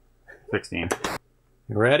 16.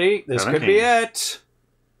 You ready? This 17. could be it.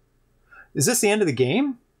 Is this the end of the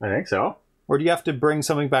game? I think so. Or do you have to bring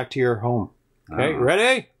something back to your home? Okay,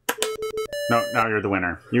 ready? No, now you're the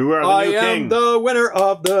winner. You are the new king. I am the winner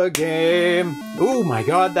of the game. Oh my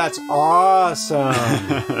god, that's awesome.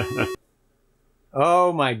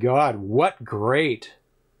 Oh my god, what great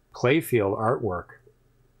playfield artwork.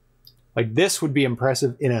 Like, this would be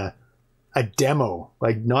impressive in a demo.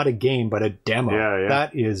 Like, not a game, but a demo. Yeah.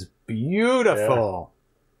 That is beautiful. Yeah.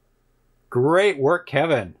 Great work,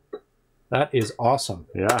 Kevin. That is awesome.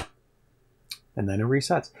 Yeah. And then it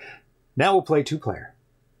resets. Now we'll play 2-player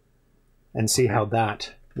and see how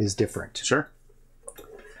that is different. Sure.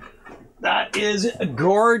 That is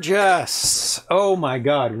gorgeous. Oh my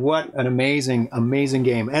god, what an amazing, amazing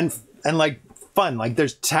game. And like fun. Like,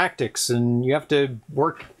 there's tactics and you have to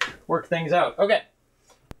work things out. Okay.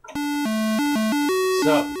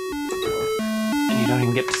 So, and you don't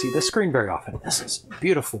even get to see the screen very often. This is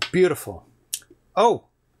beautiful, beautiful. Oh,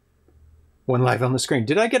 one live on the screen.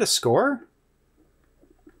 Did I get a score?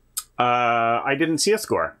 I didn't see a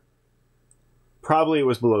score. Probably it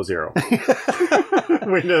was below 0.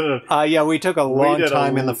 We did yeah, we took a long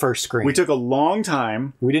time in the first screen. We took a long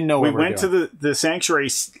time. We didn't know what we were doing. We went to the sanctuary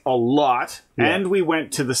a lot, and we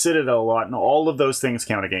went to the Citadel a lot, and all of those things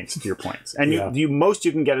count against your points. And you most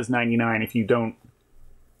you can get is 99 if you don't,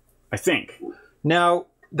 I think. Now,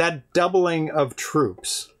 that doubling of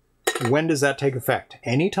troops, when does that take effect?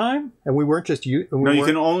 Anytime? And we weren't just... No, you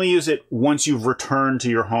can only use it once you've returned to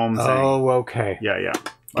your home thing. Oh, okay. Yeah. Okay.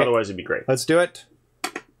 Otherwise, it'd be great. Let's do it.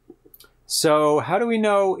 So, how do we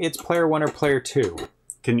know it's player 1 or player 2?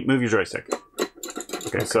 Can you move your joystick?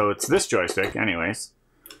 Okay, so it's this joystick, anyways.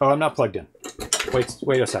 Oh, I'm not plugged in.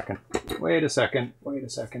 Wait a second. Wait a second.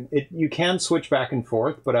 You can switch back and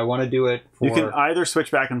forth, but I want to do it for... You can either switch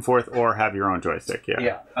back and forth or have your own joystick, yeah.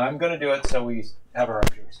 Yeah, I'm going to do it so we have our own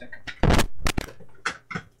joystick.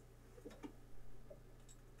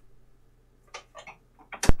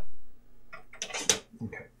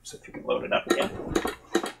 Okay, so if you can load it up again.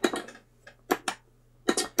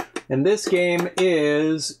 And this game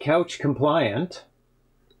is couch compliant.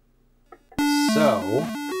 So...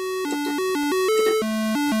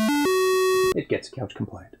 it gets couch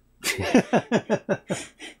compliant.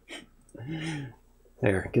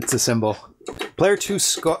 There, gets the symbol. Player 2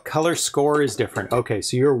 color score is different. Okay,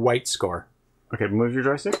 so your white score. Okay, move your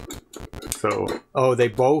joystick. So. Oh, they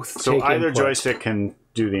both. So take either input. Joystick can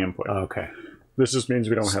do the input. Okay. This just means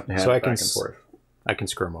we don't have to have it back and forth. I can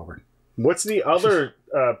screw them over. What's the other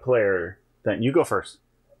player? Then you go first.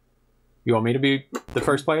 You want me to be the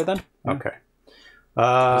first player then? Yeah. Okay.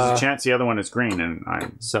 There's a chance the other one is green, and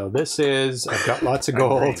I'm. So this is. I've got lots of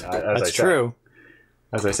gold. That's true.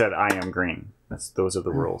 As I said, I am green. Those are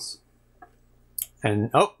the rules. And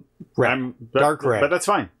red. Dark red. But that's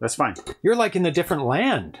fine. That's fine. You're like in a different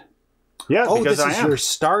land. Yeah, oh, because this is your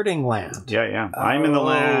starting land. Yeah. I'm in the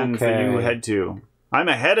land that you head to. I'm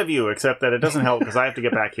ahead of you, except that it doesn't help because I have to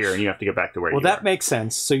get back here and you have to get back to where you are. Well, that makes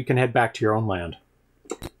sense. So you can head back to your own land.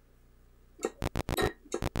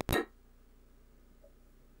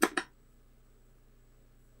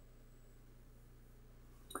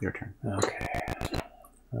 Your turn. Okay.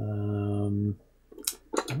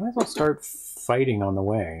 as well start fighting on the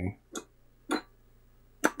way.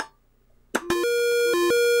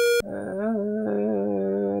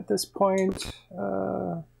 At this point,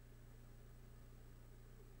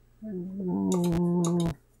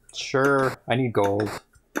 sure, I need gold.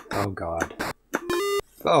 Oh god.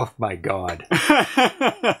 Oh my god.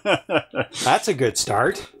 That's a good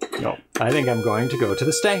start. No. I think I'm going to go to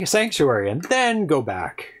the sanctuary and then go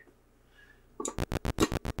back.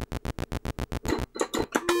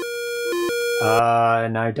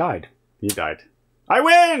 And I died. You died. I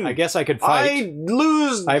win! I guess I could fight. I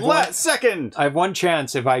lose second! I have one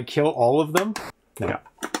chance if I kill all of them. No.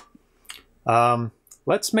 Yeah.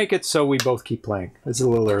 Let's make it so we both keep playing. It's a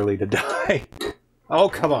little early to die. Oh,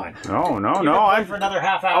 come on. No, no, You no. can play I'm for another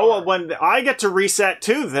half hour. Oh, well, when I get to reset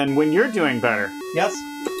too, then when you're doing better. Yes.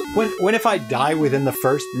 When if I die within the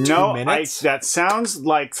first 2 minutes? That sounds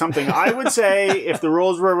like something I would say if the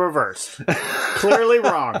rules were reversed. Clearly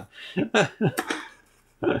wrong.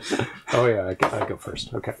 Oh yeah, I go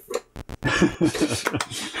first. Okay.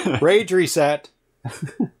 Rage reset.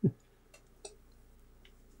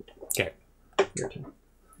 Okay. Your turn.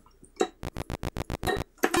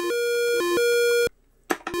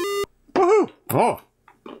 Woohoo! Oh.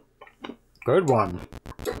 Good one.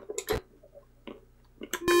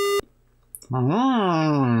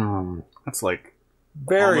 That's like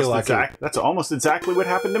Very lucky. That's almost exactly what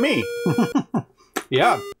happened to me.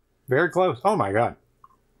 Yeah. Very close. Oh my god.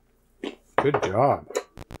 Good job.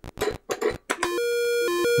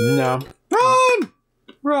 No. Run!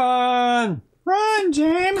 Run! Run,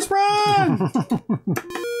 James, run!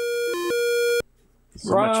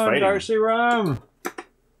 So much Run, fighting. Darcy, run!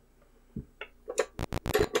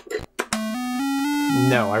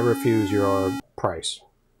 No, I refuse your price.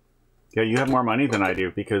 Yeah, you have more money than I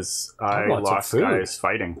do because I lots of lost food. guys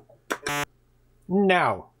fighting.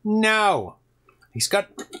 No. No! He's got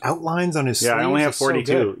outlines on his sleeves. Yeah, I only have It's so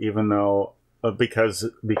 42, good. even though because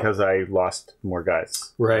I lost more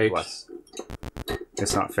guys. Right. Less.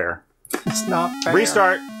 It's not fair. It's not fair.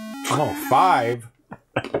 Restart. Oh, 5.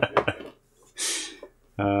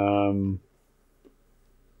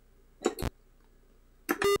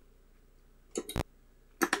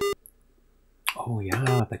 Oh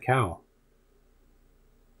yeah, the cow.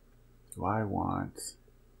 Do I want?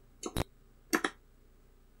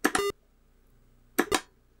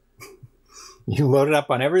 You loaded up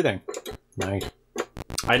on everything. Nice.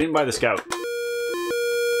 I didn't buy the scout.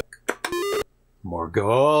 More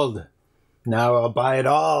gold. Now I'll buy it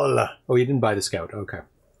all. Oh, you didn't buy the scout. Okay.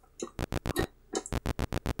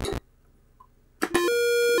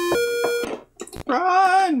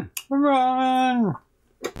 Run! Run!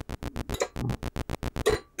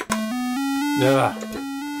 Ugh.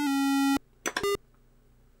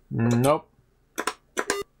 Nope.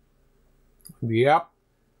 Yep.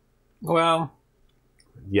 Well.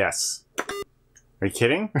 Yes. Are you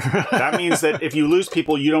kidding? That means that if you lose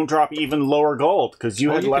people, you don't drop even lower gold because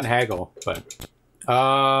you had you less. can haggle, but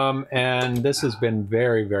and this has been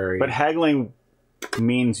very, very. But haggling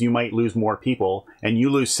means you might lose more people, and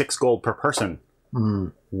you lose 6 gold per person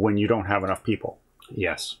when you don't have enough people.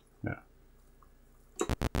 Yes. Yeah.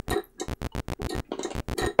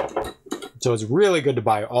 So it's really good to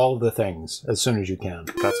buy all the things as soon as you can.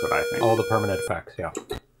 That's what I think. All the permanent effects, yeah.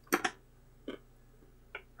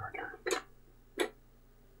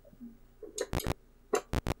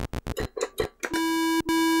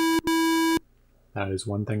 That is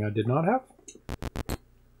one thing I did not have.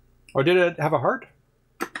 Or did it have a heart?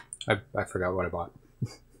 I forgot what I bought.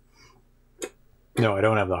 No, I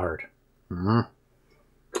don't have the heart. I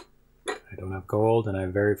don't have gold, and I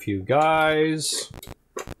have very few guys.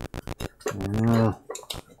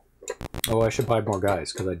 Oh, I should buy more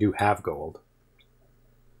guys, because I do have gold.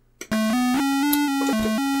 But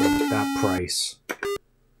at that price.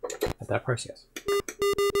 At that price, yes.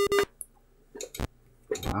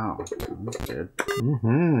 Wow, that's good.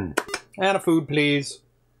 And a food, please.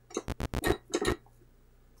 I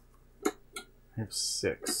have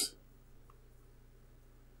 6.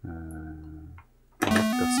 Let's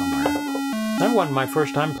go somewhere. I won my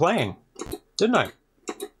first time playing, didn't I?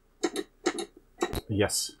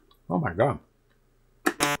 Yes. Oh my god.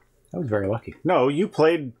 That was very lucky. No, you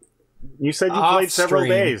played. You said you played several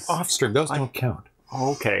days. Off stream, those don't count.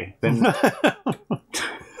 Okay, then.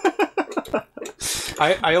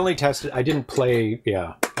 I only tested. I didn't play.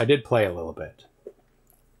 Yeah, I did play a little bit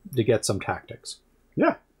to get some tactics.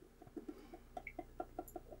 Yeah.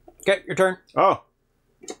 Okay, your turn. Oh.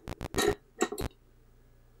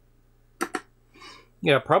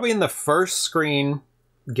 Yeah, probably in the first screen,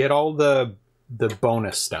 get all the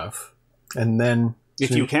bonus stuff, and then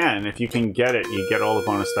If you can get it, you get all the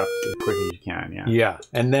bonus stuff as quick as you can. Yeah. Yeah,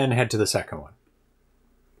 and then head to the second one.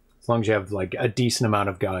 As long as you have like a decent amount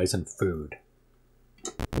of guys and food. I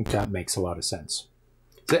think that makes a lot of sense.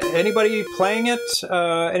 Is anybody playing it?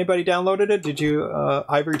 Anybody downloaded it? Did you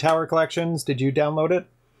Ivory Tower Collections? Did you download it?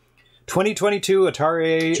 2022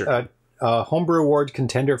 Atari Sure. Homebrew Award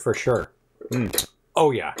contender for sure. Mm.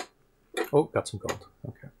 Oh yeah. Oh, got some gold.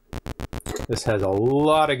 Okay. This has a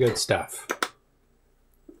lot of good stuff.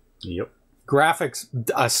 Yep. Graphics,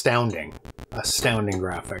 astounding. Astounding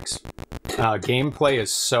graphics. Gameplay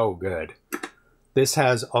is so good. This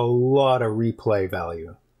has a lot of replay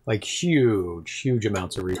value. Like huge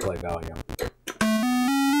amounts of replay value.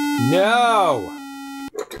 No!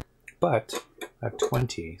 But I have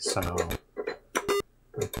 20, so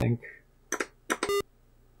I think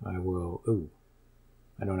I will... Ooh,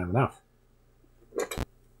 I don't have enough.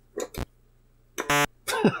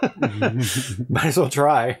 Might as well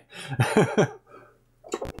try.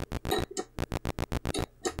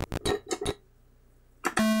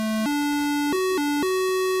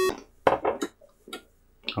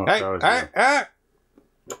 Oh, Hey.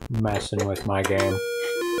 Messing with my game.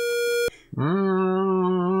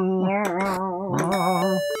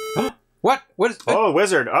 What? What is? Oh,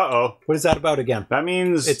 wizard! Uh-oh. What is that about again? That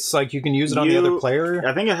means It's like you can use it on the other player.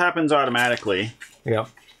 I think it happens automatically, Yep.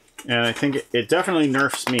 and I think it definitely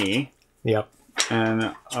nerfs me. Yep.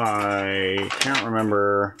 And I can't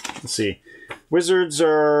remember. Let's see. Wizards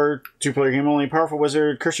are two-player game only. Powerful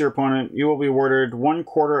wizard, curse your opponent. You will be awarded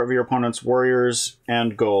 1/4 of your opponent's warriors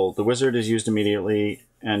and gold. The wizard is used immediately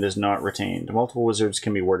and is not retained. Multiple wizards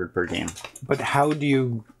can be awarded per game. But how do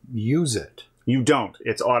you use it? You don't.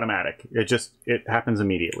 It's automatic. It happens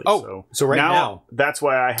immediately. Oh, so right now. That's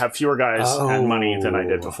why I have fewer guys and money than I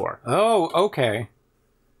did before. Oh, okay.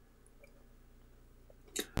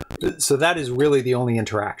 So that is really the only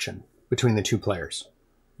interaction between the two players.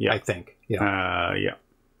 Yeah. I think. Yeah. Yeah.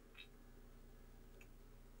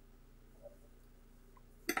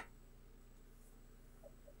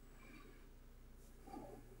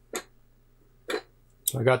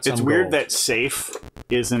 So I got some It's weird gold. that safe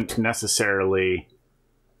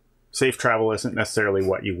travel isn't necessarily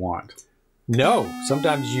what you want. No,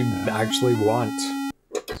 sometimes you actually want.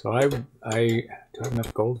 So I do I have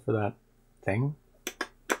enough gold for that thing?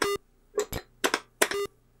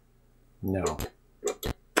 No.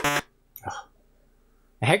 Ugh.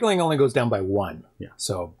 Haggling only goes down by 1. Yeah.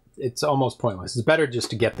 So it's almost pointless. It's better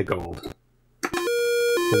just to get the gold.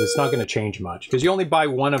 Because it's not going to change much. Because you only buy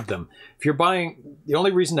one of them. If you're buying... The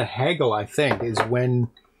only reason to haggle, I think, is when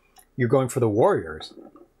you're going for the warriors.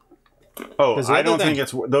 Oh, I don't think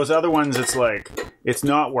it's... Those other ones, it's like... It's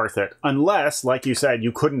not worth it. Unless, like you said,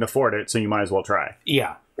 you couldn't afford it, so you might as well try.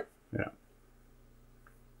 Yeah. Yeah.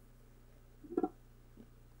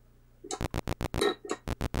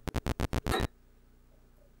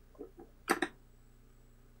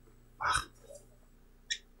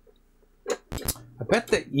 I bet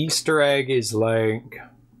the Easter egg is like...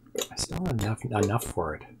 I still don't have enough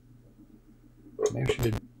for it. Maybe I should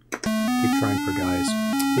keep trying for guys.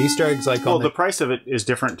 The Easter egg's like... Well, the price of it is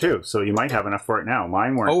different too, so you might have enough for it now.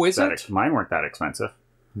 Mine weren't. Oh, is it? Mine weren't that expensive.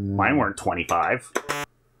 Mine weren't 25.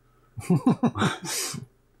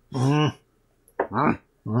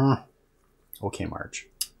 Okay, Marge.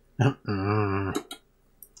 I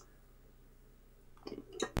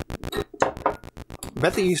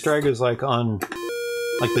bet the Easter egg is like on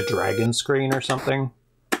like the dragon screen or something.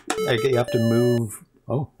 Like you have to move.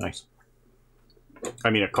 Oh, nice.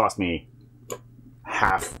 I mean, it cost me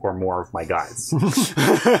half or more of my guys.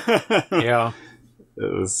 Yeah.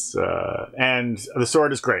 It was, and the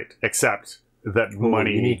sword is great, except that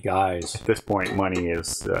money. You need guys. At this point, money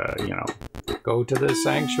is, you know. Go to the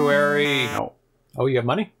sanctuary. No. Oh, you have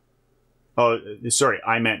money? Oh, sorry.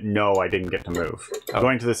 I meant no. I didn't get to move. Oh.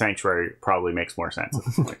 Going to the sanctuary probably makes more sense at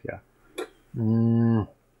this point. Yeah.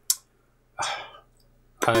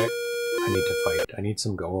 I need to fight. I need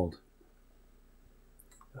some gold.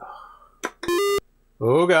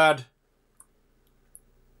 Oh God.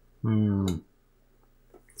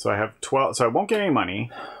 So I have 12. So I won't get any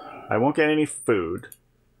money. I won't get any food.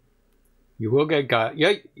 You will get guys.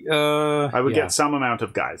 Yeah. I would get some amount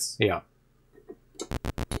of guys. Yeah.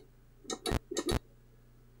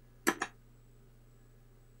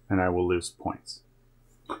 And I will lose points.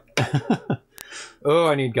 Oh,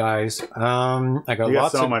 I need guys. I got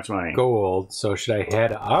lots so of much money. gold. So should I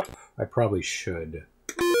head up? I probably should.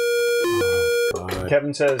 Oh, God.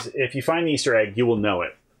 Kevin says, if you find the Easter egg, you will know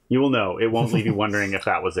it. You will know. It won't leave you wondering if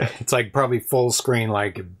that was it. It's like probably full screen,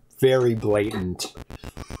 like very blatant.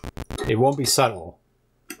 It won't be subtle.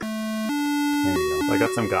 There you go. I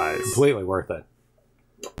got some guys. Completely worth it.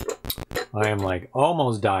 I am like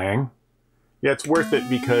almost dying. Yeah, it's worth it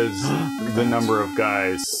because the number of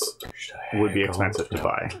guys would be expensive to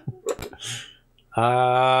buy.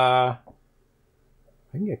 I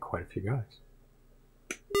can get quite a few guys.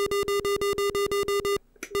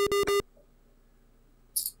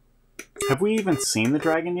 Have we even seen the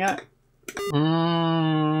dragon yet? No,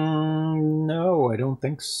 I don't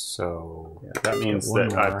think so. Yeah, that means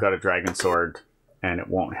that I've got a dragon sword, and it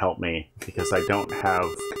won't help me because I don't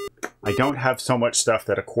have so much stuff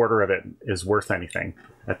that a quarter of it is worth anything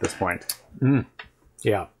at this point.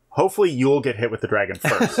 Yeah. Hopefully, you'll get hit with the dragon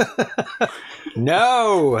first.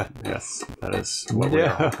 No. Yes, that is what we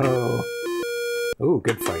are. Ooh,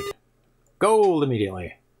 good fight. Gold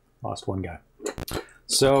immediately. Lost one guy.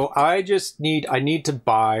 So I need to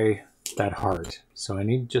buy that heart. So I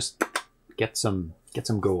need to just get some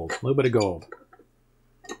gold. A little bit of gold.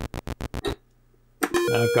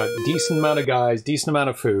 Now I've got a decent amount of guys, decent amount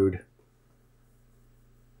of food.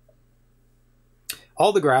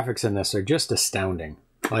 All the graphics in this are just astounding.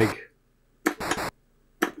 Like,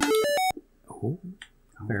 ooh,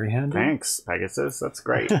 very handy. Thanks, Pegasus. That's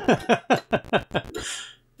great.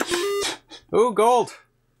 Ooh, gold.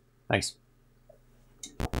 Nice.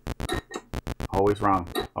 Always wrong.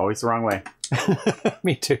 Always the wrong way.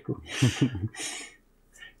 Me too.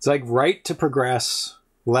 It's like right to progress,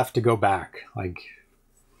 left to go back. Like,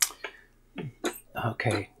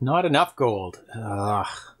 okay, not enough gold.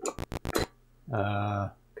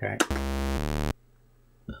 Okay.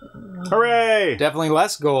 Hooray! Definitely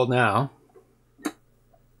less gold now.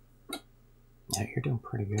 Yeah, you're doing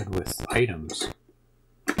pretty good with items.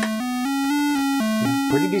 Yeah,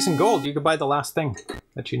 pretty decent gold. You could buy the last thing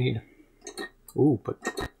that you need. Ooh, but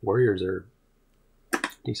warriors are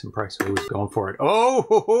decent price. So who's going for it? Oh,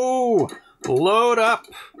 ho, ho. Load up.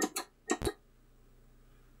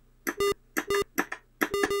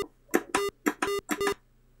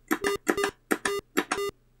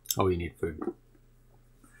 Oh, you need food.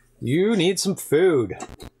 You need some food.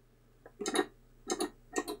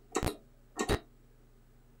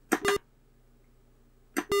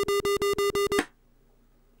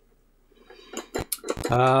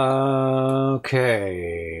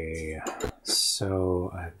 Okay.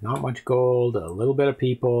 So I have not much gold, a little bit of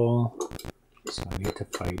people. So I need to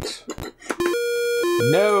fight.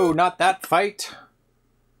 No, not that fight.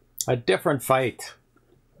 A different fight.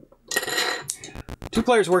 2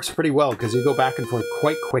 players works pretty well because you go back and forth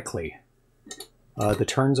quite quickly. The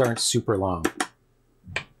turns aren't super long.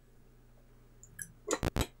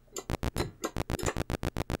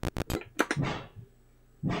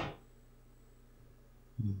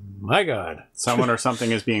 My God. Someone or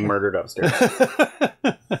something is being murdered upstairs.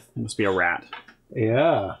 Must be a rat.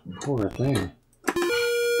 Yeah, poor thing.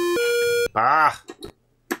 Ah!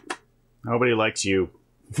 Nobody likes you.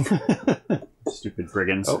 Stupid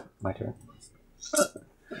brigands. Oh, my turn.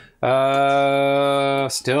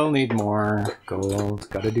 Still need more gold.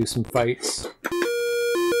 Gotta do some fights.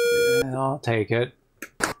 I'll take it.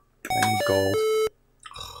 I need gold.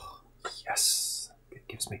 Yes. It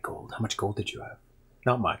gives me gold. How much gold did you have?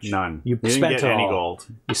 Not much. None. You didn't spent get it any all. gold.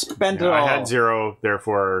 You spent it all. I had 0,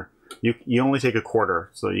 therefore you only take a quarter,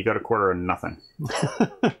 so you got a quarter and nothing.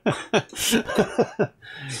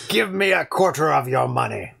 Give me a quarter of your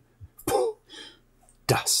money.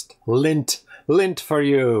 Dust. Lint for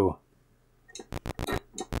you.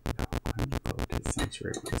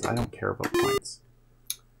 Sanctuary, because I don't care about points.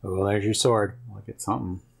 Oh, there's your sword. I'll get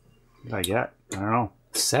something. What did I get? I don't know.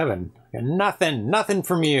 7. Got nothing. Nothing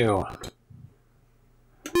from you.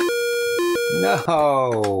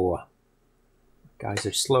 No. Guys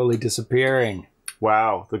are slowly disappearing.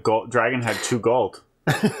 Wow, the dragon had 2 gold.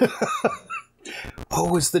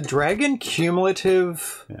 Oh, is the dragon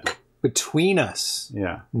cumulative between us?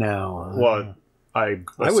 Yeah. Now. Well, I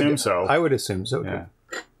assume so. I would assume so. Yeah.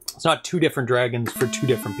 It's not 2 different dragons for 2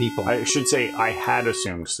 different people. I should say I had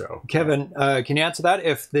assumed so. Kevin, can you answer that?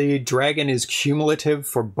 If the dragon is cumulative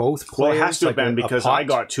for both players? Well, it has to have like been because I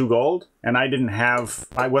got 2 gold and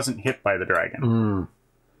I wasn't hit by the dragon.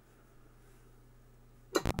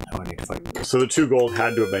 Oh, I need to fight. So the 2 gold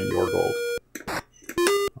had to have been your gold.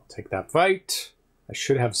 I'll take that fight. I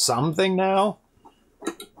should have something now.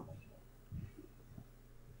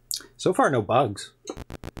 So far, no bugs.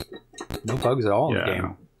 No bugs at all in the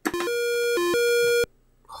game.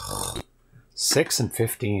 6 and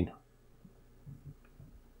 15.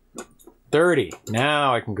 30.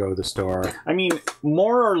 Now I can go to the store. I mean,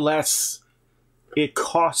 more or less, it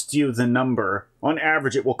costs you the number. On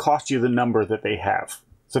average, it will cost you the number that they have.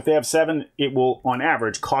 So if they have 7, it will, on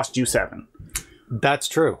average, cost you 7. That's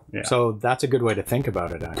true. Yeah. So that's a good way to think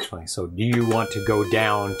about it, actually. So do you want to go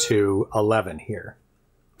down to 11 here?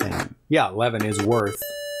 And yeah, 11 is worth,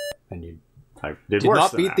 and you I did worse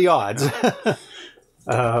not than beat that. the odds.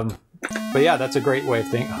 But yeah, that's a great way of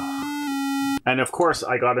thinking. And of course,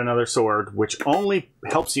 I got another sword, which only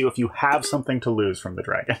helps you if you have something to lose from the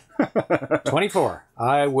dragon. 24.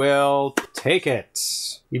 I will take it,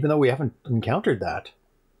 even though we haven't encountered that.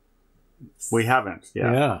 We haven't,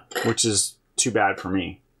 Yeah. Which is too bad for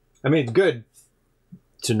me. I mean, it's good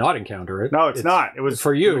to not encounter it. No, it's not. It was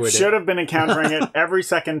for you. We should have been encountering it every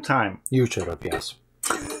second time. You should have, yes.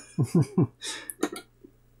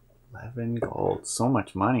 11 gold. So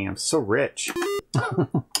much money. I'm so rich.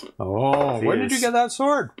 Oh, where did you get that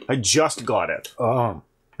sword? I just got it. Oh.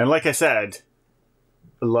 And like I said,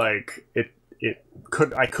 like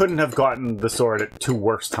I couldn't have gotten the sword at 2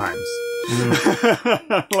 worse times.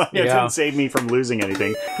 It didn't save me from losing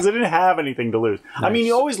anything because I didn't have anything to lose. Nice. I mean,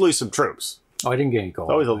 you always lose some troops. Oh, I didn't get any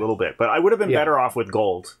gold. Always a little bit, but I would have been better off with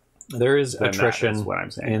gold. There is attrition is what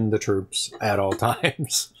I'm saying. in the troops at all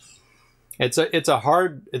times. It's a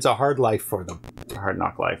hard life for them. It's a hard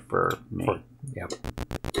knock life for me. Yep.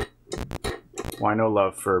 Why no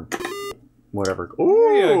love for whatever? Ooh,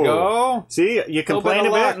 there you go. See, you complain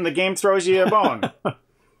a bit and the game throws you a bone.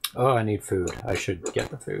 Oh, I need food. I should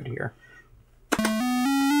get the food here.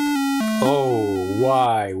 Oh,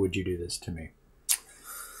 why would you do this to me?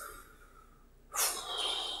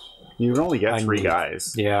 You only get 3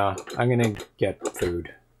 guys. Yeah, I'm gonna get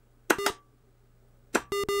food.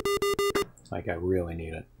 Like, I really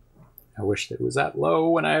need it. I wish it was that low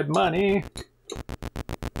when I had money.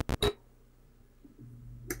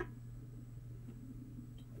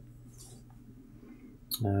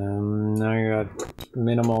 Now you got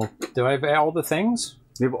minimal. Do I have all the things?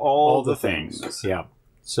 You have all the things. Yeah.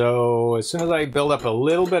 So as soon as I build up a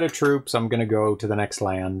little bit of troops, I'm going to go to the next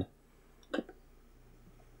land.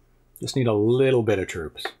 Just need a little bit of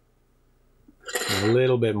troops. A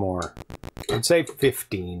little bit more. I'd say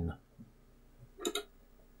 15.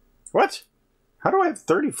 What? How do I have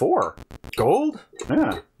 34? Gold?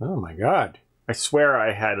 Yeah. Oh my god. I swear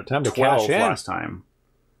I had Time to 12 cash in. last time.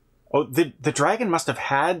 Oh, the dragon must have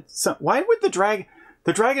had some... Why would the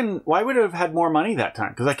dragon... Why would it have had more money that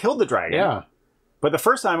time? Because I killed the dragon. Yeah. But the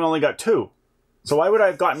first time I only got 2. So why would I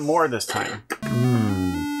have gotten more this time?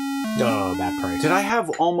 Oh, bad price. Did I have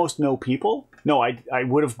almost no people? No, I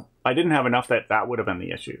would have... I didn't have enough that would have been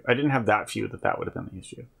the issue. I didn't have that few that would have been the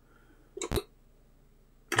issue.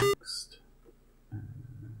 Next.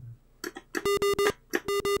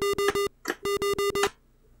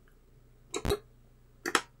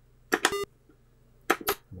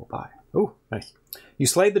 We'll buy. Oh, nice. You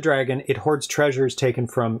slayed the dragon. It hoards treasures taken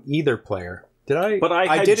from either player. Did I? But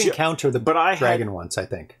I did encounter the dragon once, I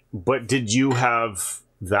think. But did you have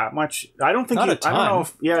that much? I don't think Not a ton. I don't know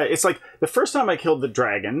if... Yeah, it's like the first time I killed the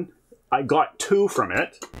dragon, I got 2 from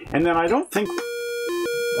it. And then I don't think...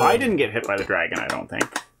 I didn't get hit by the dragon, I don't think.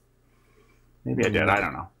 Maybe I did. I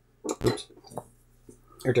don't know. Oops.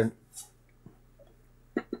 Your turn.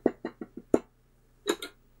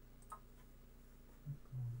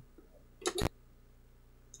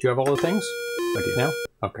 Do you have all the things? I do. Now?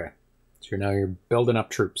 Okay. So now you're building up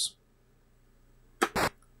troops.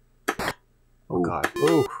 Oh, God.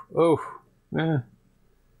 Oh. Eh.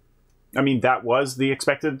 I mean, that was the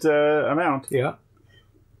expected amount. Yeah.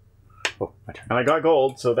 Oh, my turn. And I got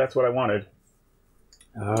gold, so that's what I wanted.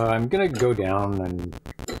 I'm going to go down and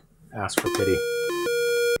ask for pity.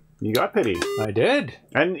 You got pity. I did.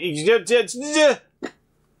 And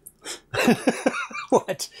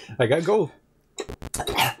What? I got gold.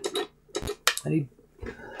 I need...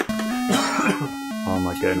 Oh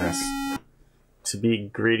my goodness. To be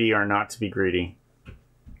greedy or not to be greedy?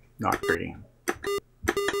 Not greedy.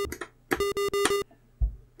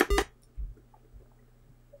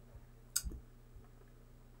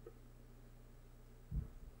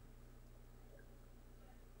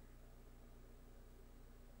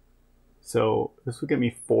 So this would get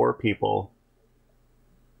me 4 people,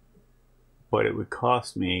 but it would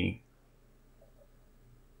cost me...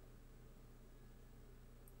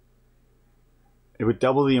 It would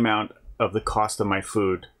double the amount of the cost of my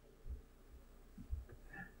food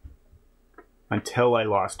until I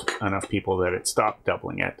lost enough people that it stopped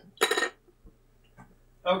doubling it.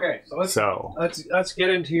 Okay, so let's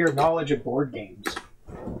get into your knowledge of board games.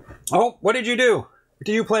 Oh, what did you do?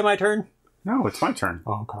 Do you play my turn? No, it's my turn.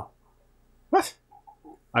 Oh, okay. What?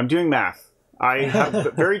 I'm doing math. I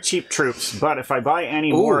have very cheap troops, but if I buy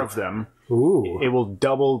any more of them, it will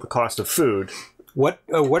double the cost of food. What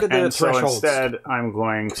are the and thresholds? So instead, I'm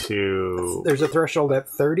going to... There's a threshold at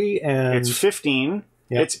 30 and... It's 15.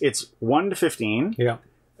 Yep. It's 1 to 15. Yeah.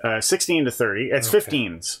 16 to 30. It's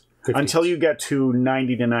 15s. Until you get to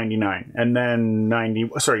 90 to 99. And then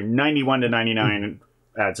 91 to 99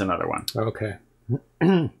 adds another one. Okay.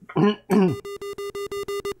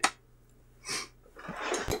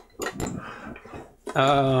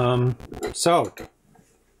 So,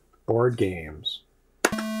 board games.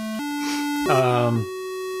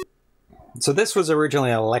 So this was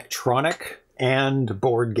originally an electronic and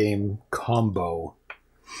board game combo.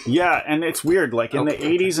 Yeah, and it's weird. Like in the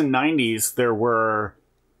 80s and 90s, there were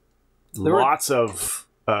lots of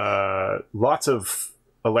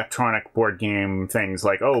electronic board game things,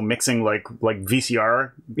 like mixing like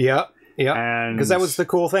VCR. Yeah, yeah. Because that was the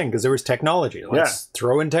cool thing. Because there was technology. Let's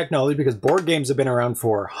throw in technology because board games have been around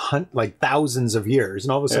for like thousands of years,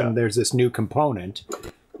 and all of a sudden there's this new component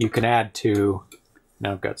you can add to.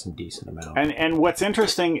 Now I've got some decent amount. And what's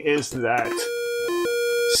interesting is that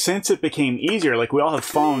since it became easier, like we all have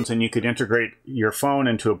phones and you could integrate your phone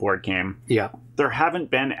into a board game. Yeah. There haven't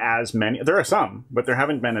been as many. There are some, but there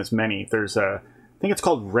haven't been as many. There's I think it's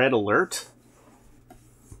called Red Alert.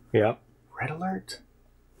 Yeah. Red Alert?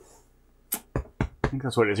 I think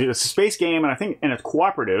that's what it is. It's a space game, and it's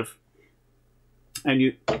cooperative.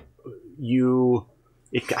 And I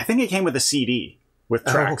think it came with a CD with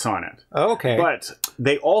tracks on it. Okay. But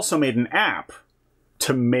they also made an app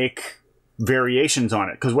to make variations on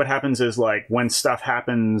it, because what happens is, like, when stuff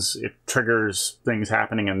happens, it triggers things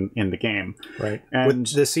happening in the game. Right. And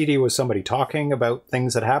with the CD was somebody talking about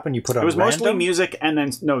things that happened. You put on. It was random? mostly music, and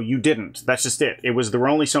then no, you didn't. That's just it. There were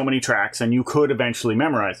only so many tracks, and you could eventually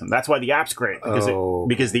memorize them. That's why the app's great,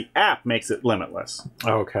 because the app makes it limitless.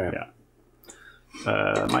 Okay.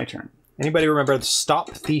 Yeah. My turn. Anybody remember the Stop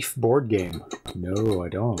Thief board game? No, I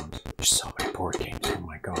don't. There's so many board games. Oh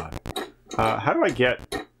my god. How do I get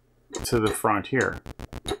to the frontier?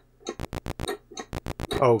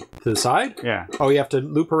 Oh, to the side? Yeah. Oh, you have to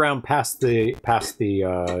loop around past the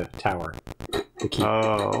tower. To keep.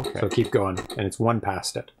 Oh, okay. So keep going, and it's one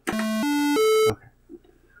past it. Okay.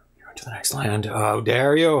 You're on to the next land. Oh,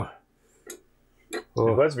 dare you? Oh.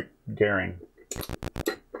 It was daring.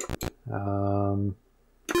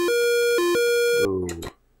 Ooh.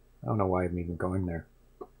 I don't know why I'm even going there.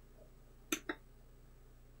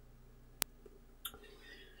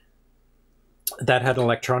 That had an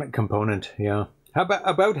electronic component, yeah. How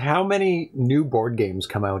about how many new board games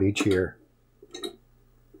come out each year?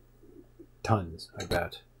 Tons, I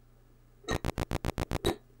bet.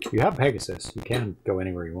 You have Pegasus. You can go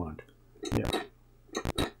anywhere you want. Yeah.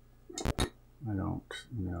 I don't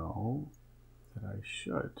know that I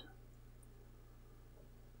should.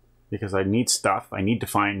 Because I need stuff. I need to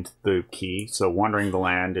find the key. So wandering the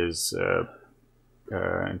land is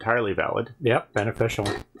entirely valid. Yep, beneficial.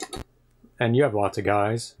 And you have lots of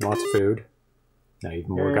guys, lots of food. Now even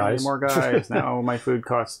more guys. More guys. Now my food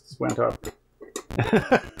costs went up.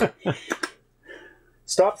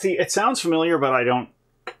 Stop the. It sounds familiar, but I don't.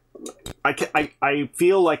 I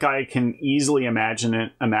feel like I can easily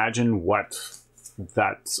imagine what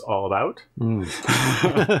that's all about.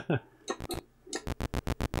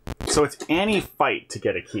 So it's any fight to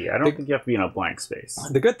get a key. I don't think you have to be in a blank space.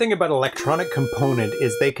 The good thing about electronic component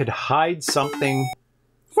is they could hide something.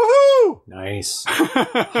 Woohoo! Nice.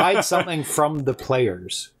 Hide something from the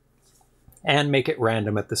players and make it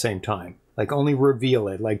random at the same time. Like only reveal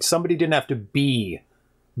it. Like somebody didn't have to be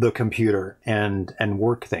the computer and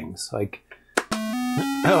work things. Like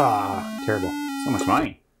terrible. So much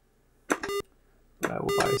money. I will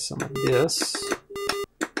buy some of this.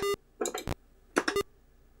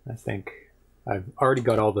 I think I've already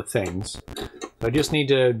got all the things. I just need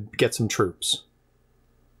to get some troops.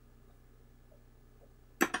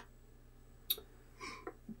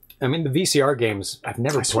 I mean, the VCR games, I've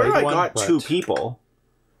never played one. I got 2 people.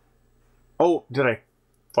 Oh, did I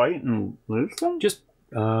fight and lose them? Just,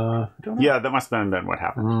 I don't know. Yeah, that must have been what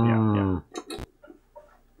happened.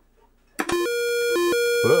 Yeah.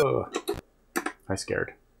 Whoa. I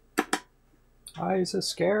scared. Eyes are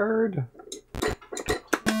scared.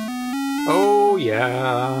 Oh,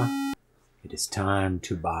 yeah. It is time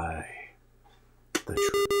to buy the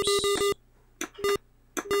troops.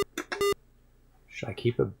 Should I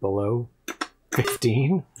keep it below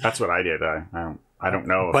 15? That's what I did. I don't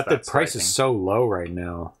know. But the price is so low right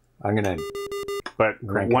now. I'm going to. But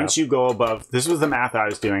once you go above, this was the math I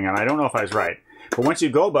was doing, and I don't know if I was right. But once you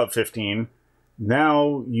go above 15,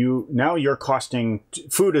 now you're costing.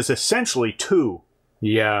 Food is essentially 2.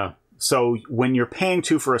 Yeah. So when you're paying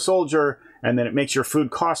 2 for a soldier, and then it makes your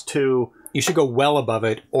food cost 2, You should go well above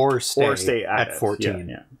it or stay at at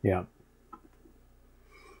 14. Yeah.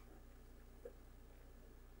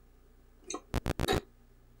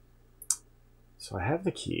 So I have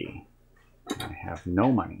the key. I have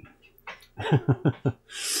no money.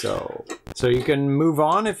 So you can move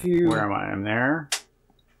on if you... Where am I? I'm there.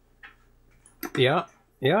 Yeah.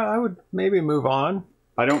 Yeah, I would maybe move on.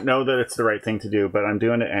 I don't know that it's the right thing to do, but I'm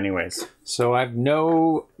doing it anyways. So I have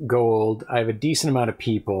no gold. I have a decent amount of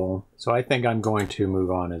people. So I think I'm going to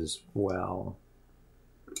move on as well.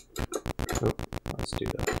 Oh, let's do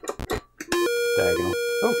that. Diagonal.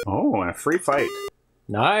 Oh, and a free fight.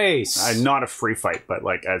 Nice. Not a free fight, but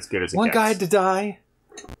like as good as it One gets. guy had to die.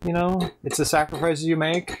 You know, it's the sacrifices you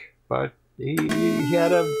make. But he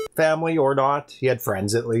had a family or not. He had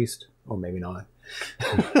friends at least. Or maybe not.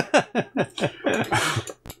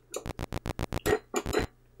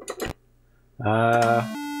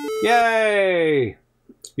 Yay!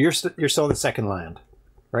 You're still in the second land,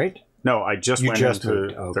 right? No, I just went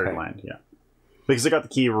into third land. Yeah, because I got the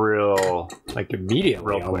key like immediately,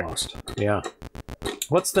 real quick. Almost. Yeah.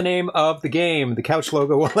 What's the name of the game? The couch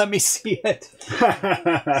logo won't let me see it.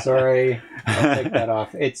 Sorry, I'll take that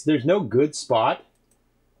off. There's no good spot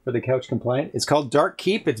for the couch complaint. It's called Dark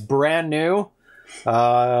Keep. It's brand new.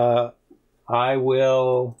 I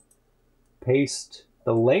will paste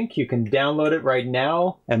the link. You can download it right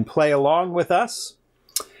now and play along with us.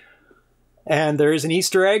 And there is an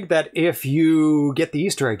Easter egg that if you get the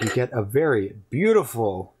Easter egg, you get a very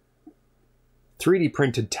beautiful 3D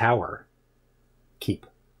printed tower. Keep.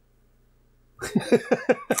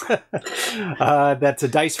 That's a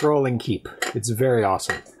dice rolling keep. It's very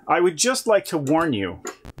awesome. I would just like to warn you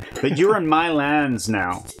that you're in my lands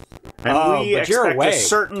now. And we expect a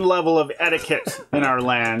certain level of etiquette in our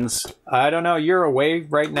lands. I don't know. You're away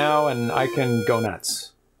right now, and I can go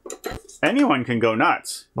nuts. Anyone can go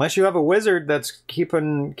nuts. Unless you have a wizard that's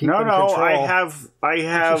keeping control. I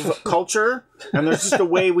have culture, and there's just a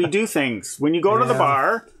way we do things. When you go to the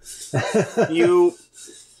bar,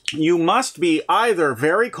 you must be either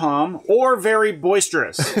very calm or very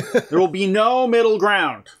boisterous. There will be no middle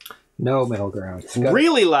ground. No middle ground.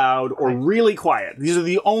 Really loud or really quiet. These are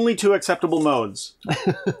the only two acceptable modes.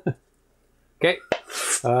 Okay.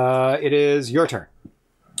 It is your turn.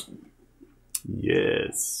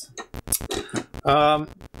 Yes.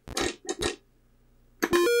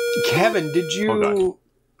 Kevin, did you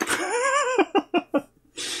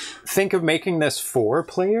think of making this 4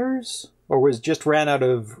 players? Or was just ran out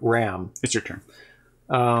of RAM? It's your turn.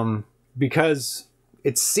 Because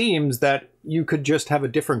it seems that you could just have a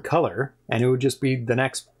different color and it would just be the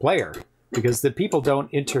next player. Because the people don't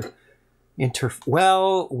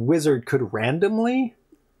well, Wizard could randomly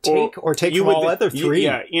take from all other 3.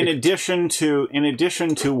 Yeah, in addition to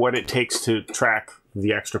what it takes to track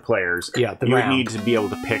the extra players, you would need to be able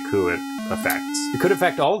to pick who it affects. It could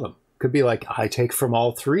affect all of them. Could be like, I take from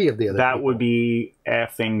all 3 of the other That people. would be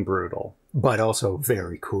effing brutal. But also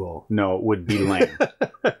very cool. No, it would be lame.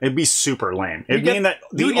 It'd be super lame. It'd mean that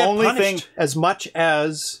the only thing... as much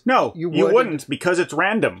as... No, you wouldn't, because it's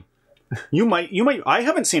random. You might... I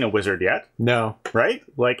haven't seen a wizard yet. No. Right?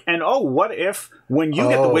 Like, and what if when you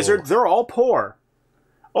get the wizard, they're all poor?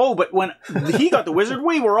 Oh, but when he got the wizard,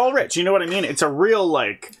 we were all rich. You know what I mean? It's a real,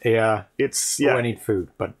 like... Yeah. It's... Yeah. Oh, I need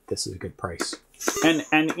food, but this is a good price. And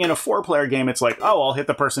in a 4-player game, it's like, oh, I'll hit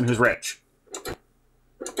the person who's rich.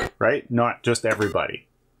 Right? Not just everybody.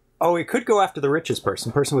 Oh, it could go after the richest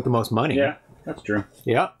person with the most money. Yeah, that's true.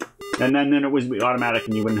 Yeah. And then it would be automatic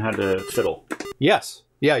and you wouldn't have to fiddle. Yes.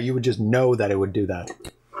 Yeah, you would just know that it would do that.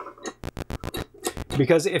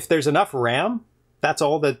 Because if there's enough RAM, that's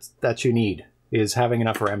all that you need, is having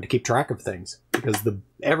enough RAM to keep track of things. Because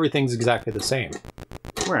everything's exactly the same.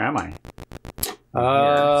 Where am I? So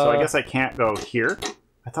I guess I can't go here.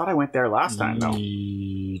 I thought I went there last time, though. Do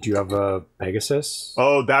you have a Pegasus?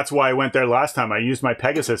 Oh, that's why I went there last time. I used my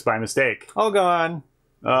Pegasus by mistake. All gone.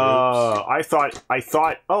 I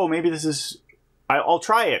thought. Oh, maybe this is. I'll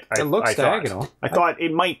try it. It looks diagonal. I thought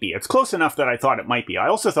it might be. It's close enough that I thought it might be. I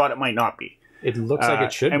also thought it might not be. It looks like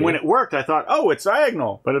it should be. And when it worked, I thought, oh, it's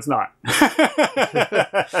diagonal, but it's not.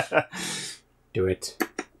 Do it.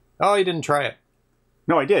 Oh, you didn't try it.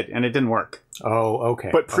 No, I did, and it didn't work. Oh, okay.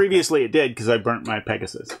 But previously it did, because I burnt my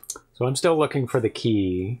Pegasus. So I'm still looking for the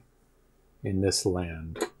key in this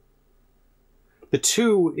land. The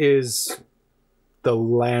 2 is the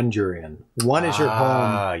land you're in. 1 is your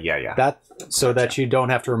home. Yeah. That you don't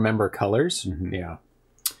have to remember colors. Mm-hmm. Yeah.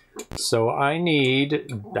 So I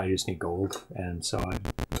just need gold, and so I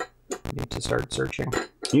need to start searching.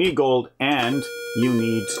 You need gold, and you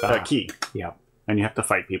need a key. Yeah. And you have to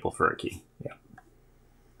fight people for a key. Yeah.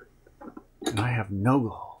 And I have no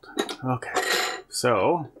gold. Okay.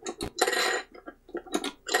 So...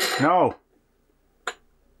 No!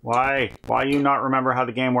 Why? Why you not remember how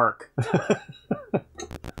the game work?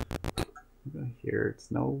 Here,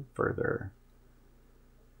 it's no further.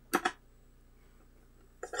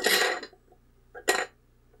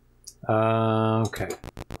 Okay.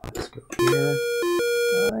 Let's go here.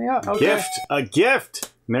 Yeah, okay. Gift! A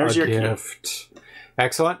gift! And there's your gift.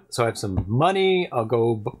 Excellent. So I have some money. I'll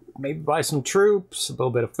go maybe buy some troops, a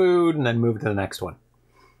little bit of food, and then move to the next one.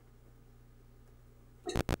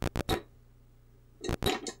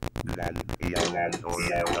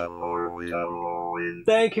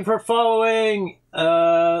 Thank you for following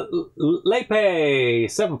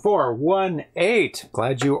Lepe7418.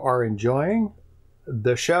 Glad you are enjoying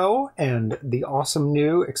the show and the awesome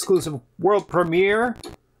new exclusive world premiere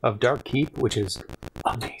of Dark Keep, which is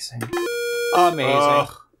amazing. Amazing.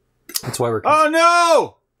 That's why we're... Oh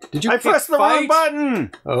no! Did you I pressed the wrong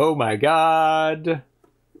button! Oh my god.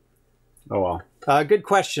 Oh well. Good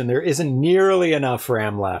question. There isn't nearly enough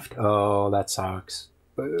RAM left. Oh, that sucks.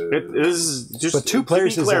 It is just... But 2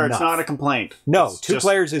 players is enough. It's not a complaint. No, it's 2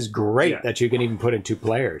 players is great that you can even put in 2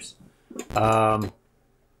 players. Oh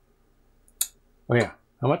yeah.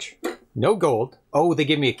 How much? No gold. Oh, they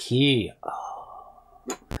give me a key. Oh.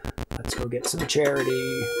 Let's go get some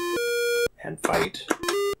charity and fight.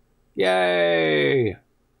 Yay!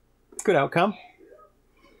 Good outcome.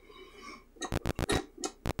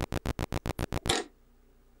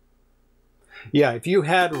 Yeah, if you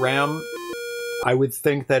had RAM, I would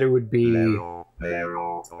think that it would be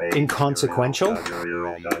inconsequential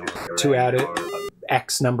to add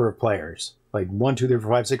X number of players. Like 1, 2, 3, 4,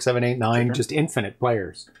 5, 6, 7, 8, 9, just infinite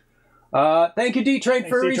players. Thank you, D-Train,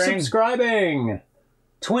 for resubscribing.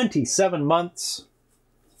 27 months.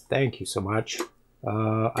 Thank you so much.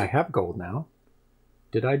 I have gold now.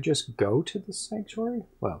 Did I just go to the sanctuary?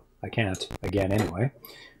 Well, I can't again anyway.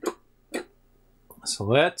 So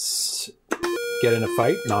let's get in a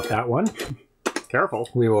fight. Not that one. Careful.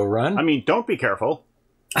 We will run. I mean, don't be careful.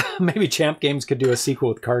 Maybe Champ Games could do a sequel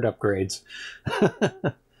with card upgrades.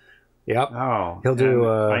 Yep. Oh. He'll do...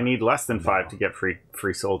 I need less than 5 to get free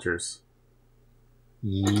soldiers.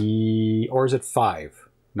 Or is it 5?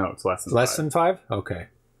 No, it's less than 5. Less than 5? Okay.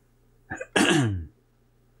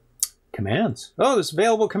 Commands. Oh, there's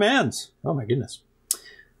available commands. Oh my goodness.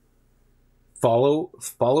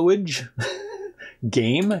 Followage.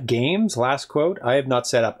 Games, last quote. I have not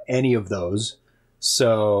set up any of those.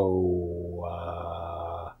 So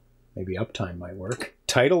maybe uptime might work.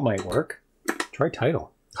 Title might work. Try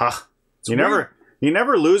title. Huh. You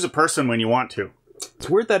never lose a person when you want to. It's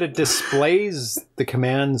weird that it displays the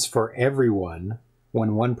commands for everyone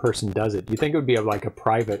when one person does it. You think it would be like a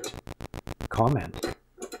private comment.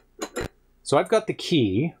 So I've got the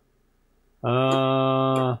key.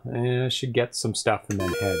 I should get some stuff and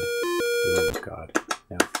then head. Oh god.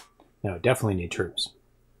 No, definitely need troops.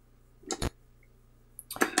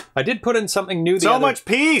 I did put in something new So much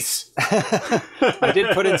peace! I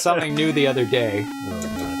did put in something new the other day. Oh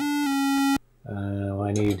god.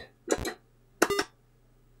 I need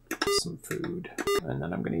some food. And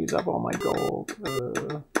then I'm going to use up all my gold.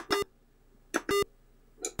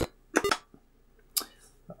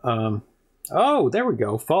 Oh, there we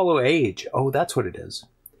go. Follow age. Oh, that's what it is.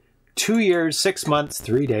 2 years, 6 months,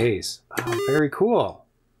 3 days. Oh, very cool.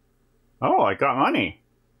 Oh, I got money.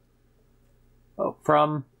 Oh,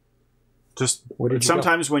 from... Just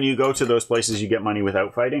sometimes when you go to those places, you get money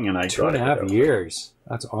without fighting, and I got 2.5 years.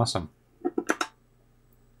 That's awesome.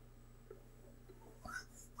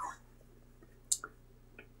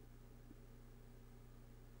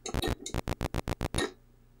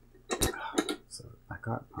 So I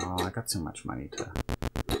got too much money to.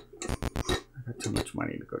 I got too much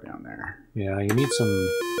money to go down there. Yeah, you need some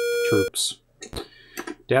troops.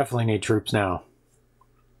 Definitely need troops now.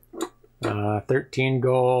 13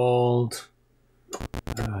 gold.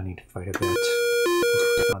 I need to fight a bit.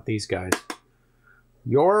 Not these guys.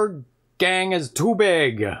 Your gang is too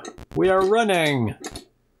big. We are running.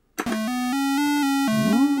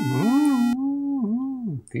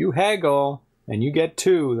 If you haggle and you get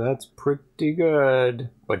 2, that's pretty good.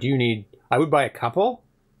 But you need... I would buy a couple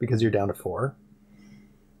because you're down to 4.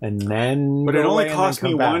 And then... But it only cost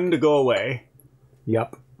me 1 to go away.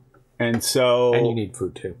 Yep. And so... And you need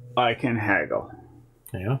food too. I can haggle.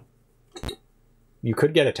 Yeah. You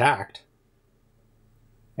could get attacked.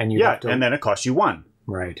 And you have to... and then it costs you 1.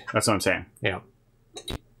 Right. That's what I'm saying. Yeah.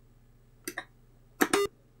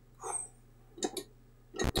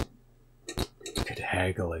 You could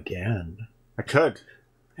haggle again. I could.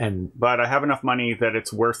 But I have enough money that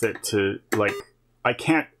it's worth it to, like... I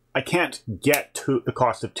can't I can't get to the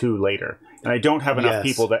cost of 2 later, and I don't have enough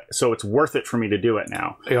people so it's worth it for me to do it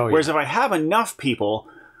now. Whereas if I have enough people,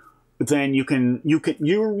 then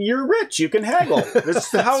you're rich. You can haggle.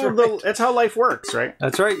 That's that's how life works, right?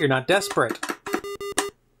 That's right. You're not desperate.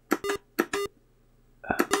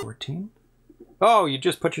 14. Oh, you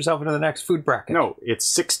just put yourself into the next food bracket. No, it's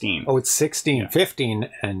 16. Oh, it's 16, 15,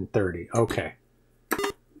 and 30. Okay.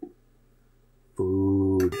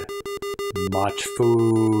 Food. Much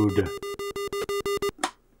food.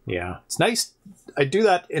 Yeah. It's nice. I do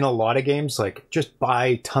that in a lot of games. Like, just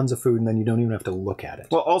buy tons of food and then you don't even have to look at it.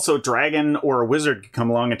 Well, also, dragon or a wizard can come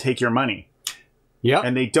along and take your money. Yeah.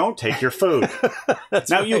 And they don't take your food.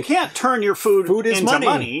 That's now, right. You can't turn your food into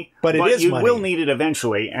money, but you will need it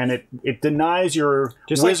eventually, and it denies your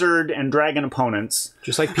wizard and dragon opponents.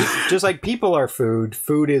 Just like people are food,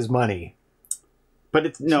 food is money. But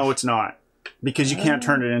it's not. Because you can't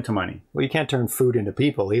turn it into money. Well, you can't turn food into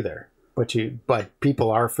people either. But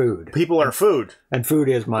people are food. People are food. And food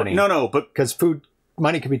is money. But because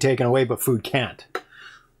money can be taken away, but food can't.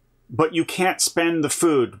 But you can't spend the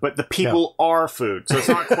food, but the people are food. So it's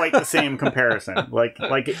not quite the same comparison. Like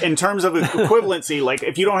in terms of equivalency, like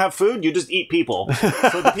if you don't have food, you just eat people.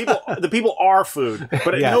 So the people are food.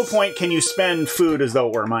 But at no point can you spend food as though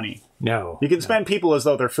it were money. No. You can spend people as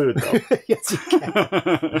though they're food, though. Yes, you can.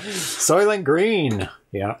 Soylent Green.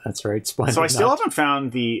 Yeah, that's right. Splendid. So I still haven't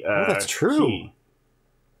found the that's true. key.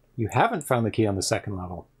 You haven't found the key on the second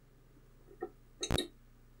level.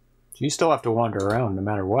 You still have to wander around no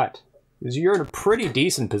matter what. Because you're in a pretty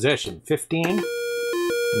decent position. 15?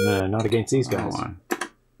 No, not against these guys.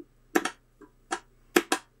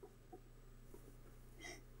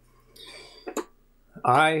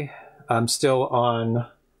 I'm still on...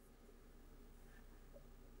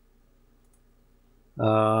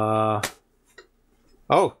 Oh,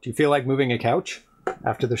 do you feel like moving a couch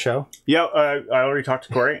after the show? Yeah, I already talked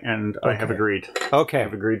to Corey, and I have agreed. Okay.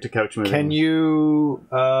 I've agreed to couch moving. Can you...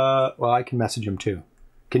 well, I can message him too.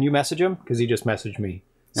 Can you message him? Because he just messaged me.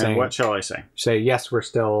 And what shall I say? Say, yes, we're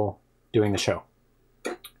still doing the show.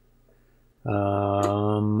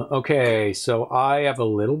 Okay, so I have a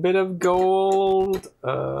little bit of gold.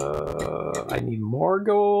 I need more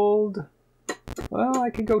gold. Well, I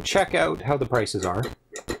could go check out how the prices are.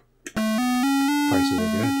 Prices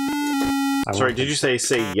are good. Sorry, did you say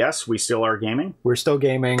yes, we still are gaming? We're still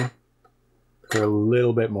gaming for a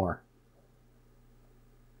little bit more.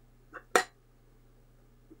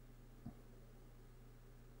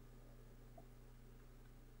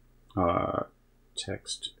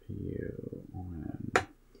 Text you when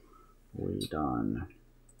we done.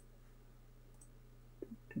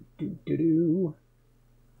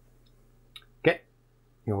 Okay,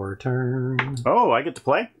 your turn. Oh, I get to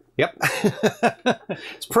play? Yep.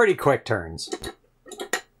 It's pretty quick turns. Nobody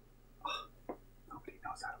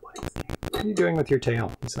knows how to play this game. What are you doing with your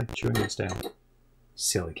tail? He's like chewing his tail.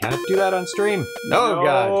 Silly cat. Do that on stream. No, Oh,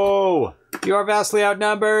 God. You are vastly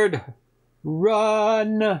outnumbered.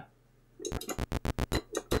 Run.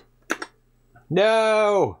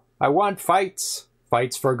 No. I want fights.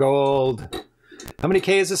 Fights for gold. How many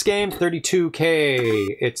K is this game?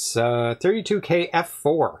 32K. It's 32K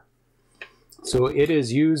F4. So it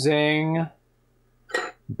is using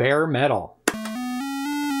bare metal.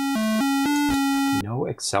 No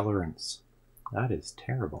accelerants. That is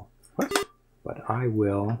terrible. What? But I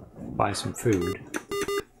will buy some food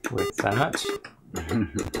with that.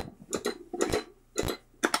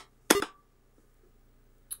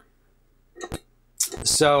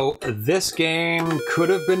 So this game could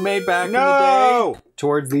have been made back in the day.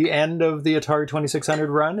 Towards the end of the Atari 2600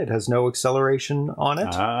 run. It has no acceleration on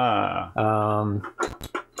it.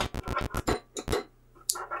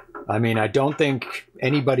 I mean, I don't think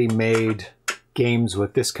anybody made games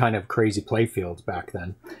with this kind of crazy playfields back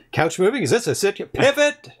then. Couch moving? Is this a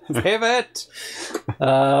pivot? Pivot!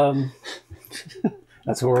 That's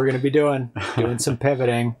what we're going to be doing. Doing some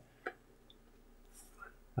pivoting.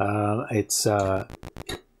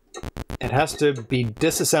 It has to be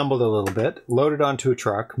disassembled a little bit, loaded onto a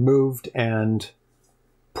truck, moved, and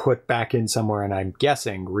put back in somewhere, and I'm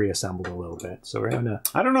guessing reassembled a little bit. So we're gonna...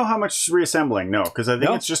 I don't know how much reassembling, no, because I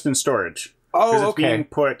think it's just in storage. Oh, it's being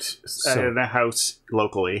put in a house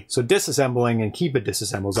locally. So disassembling and keep it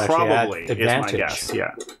disassembled is probably actually advantage. Is my guess,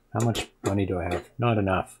 yeah. How much money do I have? Not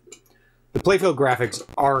enough. The playfield graphics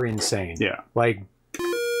are insane. Yeah. Like,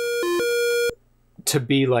 to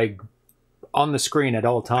be, like, on the screen at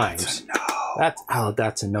all times. That's a no.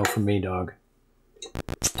 That's a no from me, dog.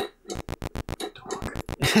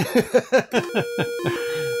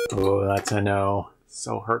 Oh, that's a no.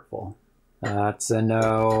 So hurtful. That's a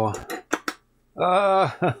no.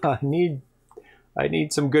 I need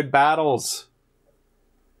some good battles.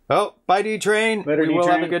 Oh, bye, D-Train. Later, We will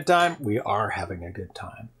D-Train. have a good time. We are having a good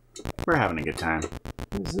time. We're having a good time.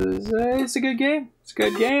 It's a good game. It's a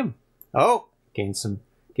good game. Oh, gain some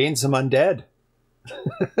undead.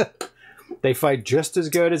 They fight just as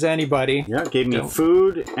good as anybody. Yeah, it gave me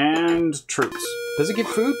food and troops. Does it give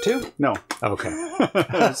food too? No. Okay.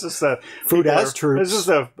 It's just a Food as troops. It's just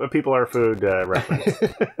a people are food reference.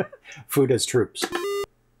 Food as troops.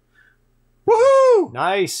 Woohoo!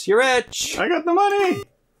 Nice. You're rich. I got the money.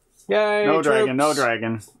 Yay. No troops. dragon. No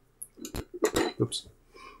dragon. Oops.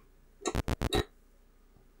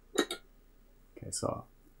 Okay, so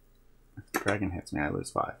if the dragon hits me, I lose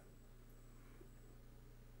 5.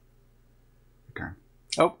 Turn.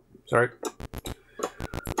 Oh, sorry.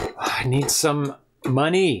 I need some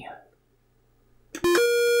money.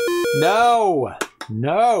 No.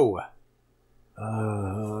 No.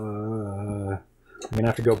 I'm gonna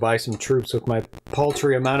have to go buy some troops with my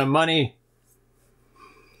paltry amount of money.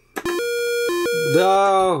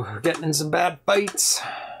 No, we're getting in some bad fights.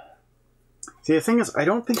 See, the thing is, I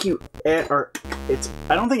don't think I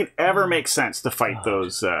don't think it ever makes sense to fight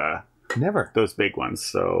those Never. those big ones.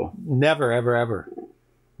 So Never, ever, ever.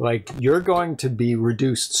 Like, you're going to be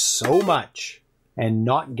reduced so much and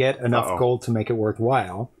not get enough gold to make it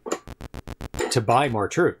worthwhile to buy more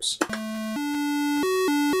troops.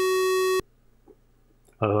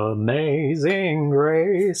 Amazing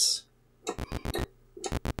Grace. okay,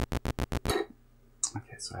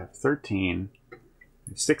 so I have 13,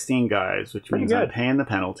 16 guys, which Pretty means I'm good. paying the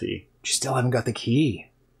penalty. You still haven't got the key.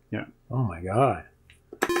 Yeah. Oh my god.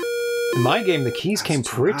 In my game, the keys came too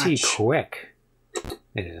pretty much. quick.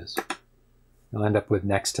 It is. You'll end up with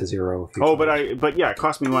next to 0. If you Oh, try. but yeah, it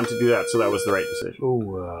cost me 1 to do that, so that was the right decision.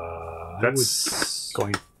 Oh, That's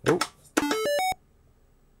going. Oh,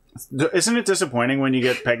 Isn't it disappointing when you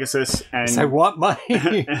get Pegasus and I want money.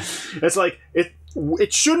 it's like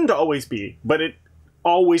it shouldn't always be, but it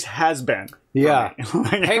always has been. Yeah.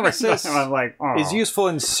 Like, Pegasus I'm like, oh. is useful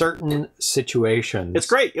in certain situations. It's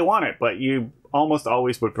great, you want it, but you almost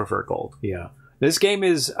always would prefer gold. Yeah. This game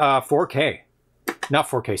is 4K. Not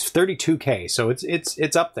 4K, it's 32K, so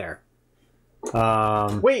it's up there.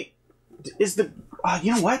 Wait, is the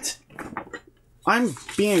you know what? I'm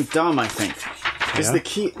being dumb, I think. Is Yeah?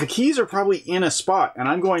 the keys are probably in a spot, and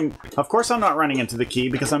I'm going. Of course, I'm not running into the key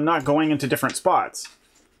because I'm not going into different spots.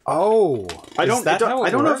 Oh, I don't. I I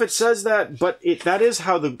don't know if it says that, but that is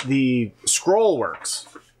how the scroll works.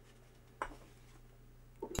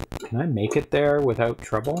 Can I make it there without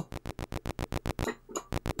trouble?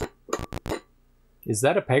 Is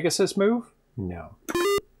that a Pegasus move? No.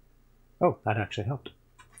 Oh, that actually helped.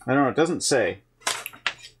 I don't know. It doesn't say,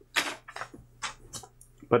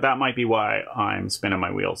 but that might be why I'm spinning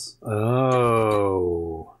my wheels.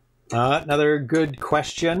 Oh. Another good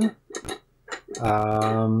question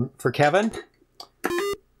for Kevin.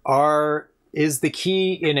 Is the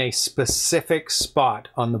key in a specific spot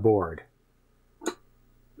on the board?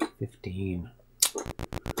 15.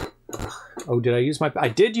 Ugh. Oh, did I use my... I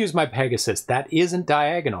did use my Pegasus. That isn't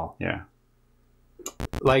diagonal. Yeah.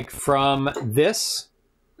 Like from this,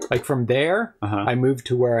 like from there, Uh-huh. I moved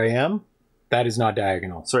to where I am. That is not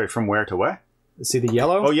diagonal. Sorry, from where to where? See the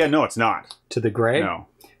yellow? Oh yeah, no, it's not. To the gray? No.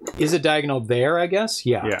 Is it diagonal there, I guess?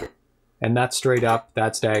 Yeah. Yeah. And that's straight up,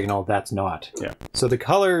 that's diagonal, that's not. Yeah. So the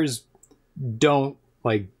colors don't,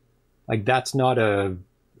 like that's not a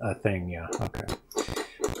thing, yeah. Okay.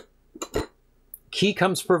 Key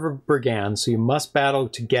comes for Brigand, so you must battle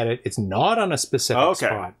to get it. It's not on a specific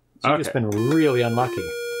spot. So you've just been really unlucky.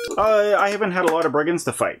 I haven't had a lot of brigands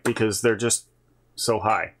to fight because they're just so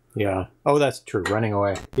high. Yeah. Oh, that's true. Running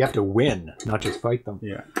away. You have to win, not just fight them.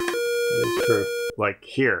 Yeah. That is true. Like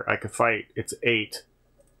here, I could fight. It's 8.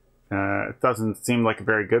 It doesn't seem like a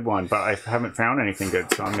very good one, but I haven't found anything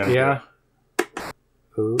good, so I'm gonna. Yeah.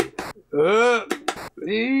 Ooh.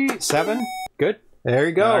 7. Good. There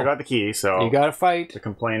you go. I got the key, so You got to fight. the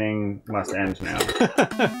complaining must end now.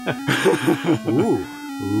 Ooh.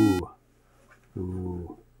 Ooh.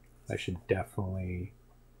 Ooh. I should definitely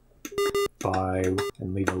buy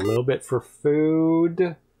and leave a little bit for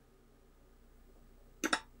food.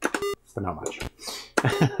 But not much.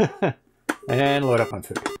 And load up on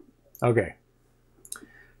food. Okay.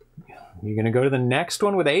 You're going to go to the next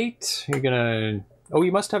one with 8? You're going to... Oh,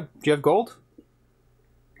 you must have... Do you have gold?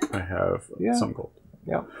 I have some gold.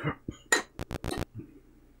 Yeah.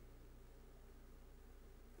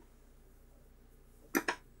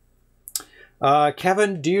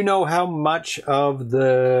 Kevin, do you know how much of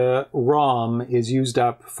the ROM is used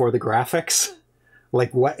up for the graphics?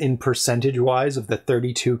 Like what in percentage-wise of the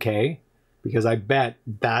 32K? because I bet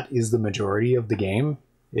that is the majority of the game,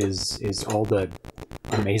 is all the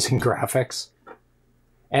amazing graphics.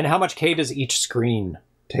 And how much K does each screen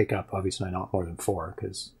take up? Obviously not more than 4,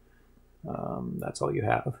 because that's all you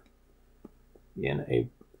have in a...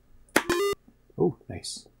 Oh,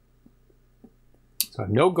 nice. So I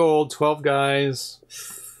have no gold, 12 guys.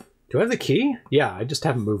 Do I have the key? Yeah, I just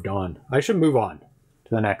haven't moved on. I should move on to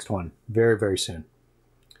the next one very, very soon.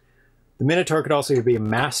 The Minotaur could also be a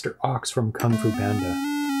Master Ox from Kung Fu Panda.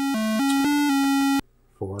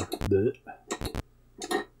 For the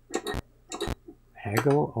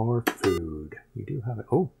haggle or food. You do have it.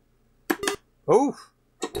 Oh. Oh!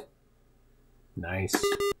 Nice.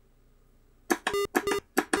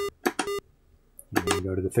 You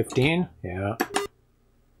go to the 15. Yeah.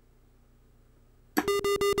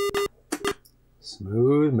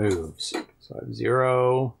 Smooth moves. So I have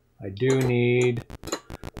 0. I do need...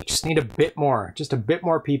 I just need a bit more. Just a bit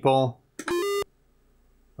more people.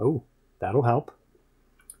 Oh, that'll help.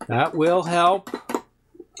 That will help.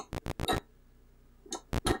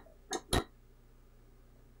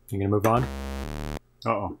 You gonna move on?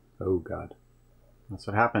 Uh-oh. Oh, God. That's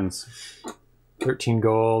what happens. 13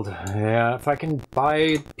 gold. Yeah, if I can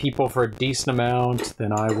buy people for a decent amount,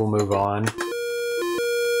 then I will move on.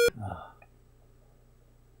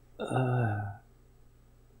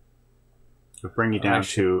 It'll bring you down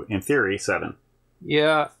to, in theory, 7.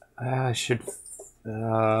 Yeah, I should...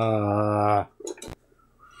 I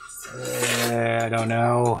don't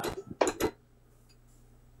know.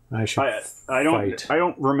 I should fight. I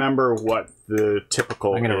don't remember what the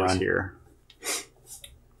typical is here.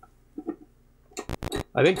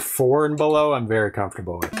 I think 4 and below I'm very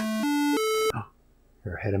comfortable with. Oh,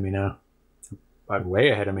 you're ahead of me now. I'm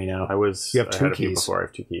way ahead of me now. I was you have 2 ahead keys. Of you before. I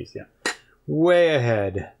have 2 keys, yeah. Way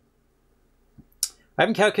ahead. I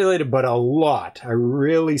haven't calculated, but a lot. I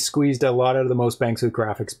really squeezed a lot out of the most banks with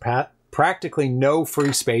graphics. Practically no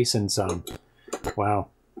free space in some. Wow.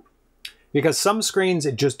 Because some screens,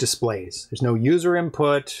 it just displays. There's no user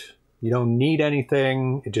input. You don't need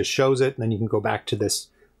anything. It just shows it, and then you can go back to this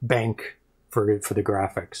bank for the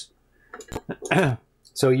graphics.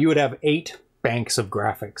 So you would have 8 banks of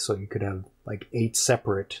graphics. So you could have like 8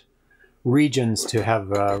 separate regions to have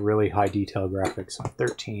really high detail graphics.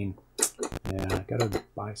 13. Yeah, I gotta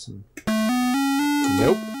buy some.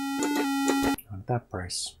 Nope. Not at that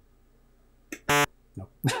price.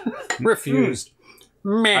 Nope. Refused.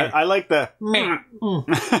 I like the...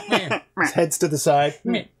 His head's to the side.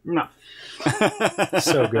 No.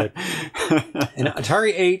 So good. An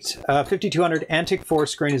Atari 8 5200 Antic 4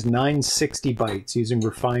 screen is 960 bytes using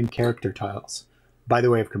refined character tiles. By the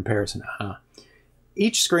way of comparison.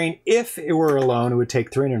 Each screen, if it were alone, it would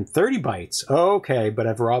take 330 bytes. Okay, but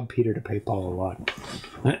I've robbed Peter to pay Paul a lot.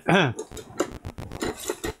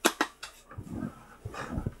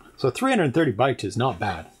 So 330 bytes is not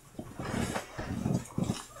bad.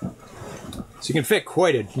 So you can fit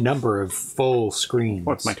quite a number of full screens.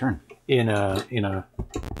 Oh, it's my turn. In a.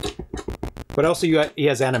 But also, he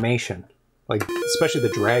has animation, like especially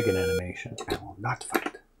the dragon animation. I will not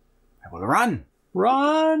fight. I will run.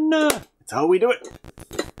 Run. That's how we do it.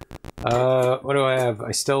 What do I have?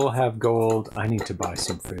 I still have gold. I need to buy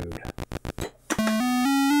some food.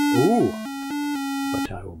 Ooh.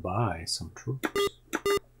 But I will buy some troops.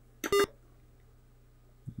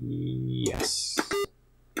 Yes.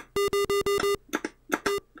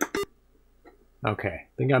 Okay. I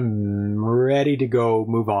think I'm ready to go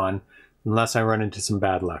move on, unless I run into some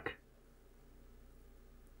bad luck.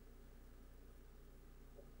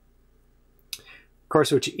 Of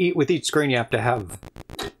course, with each screen, you have to have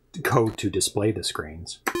code to display the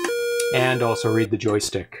screens. And also read the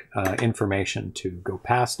joystick information to go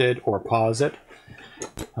past it or pause it.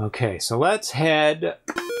 Okay, so let's head...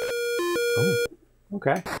 Oh,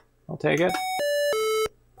 okay. I'll take it.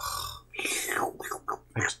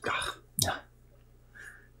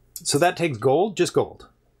 So that takes gold? Just gold?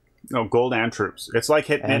 No, gold and troops. It's like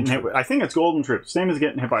hitting hit. I think it's gold and troops. Same as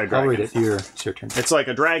getting hit by a dragon. I'll read it. It's your turn. It's like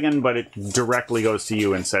a dragon, but it directly goes to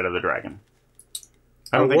you instead of the dragon.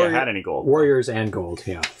 I don't think I had any gold. Warriors and gold,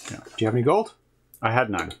 yeah. Do you have any gold? I had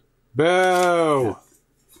none. Boo! Yeah.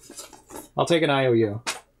 I'll take an IOU.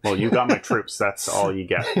 Well, you got my troops. That's all you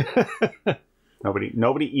get.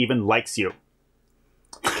 Nobody even likes you.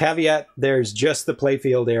 Caveat, there's just the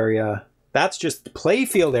playfield area. That's just the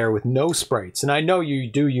playfield area with no sprites. And I know you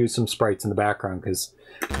do use some sprites in the background because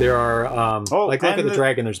there are, like, look at the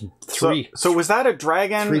dragon, there's 3. So was that a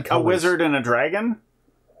dragon, a wizard, and a dragon?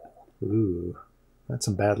 Ooh, that's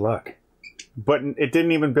some bad luck. But it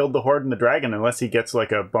didn't even build the horde and the dragon unless he gets,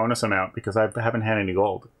 like, a bonus amount because I haven't had any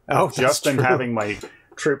gold. Oh, I've just been having my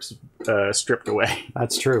troops stripped away.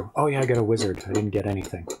 That's true. Oh yeah, I got a wizard. I didn't get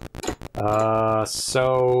anything.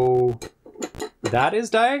 So that is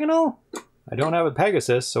diagonal? I don't have a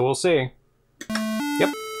Pegasus, so we'll see.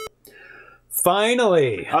 Yep.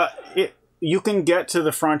 Finally! You can get to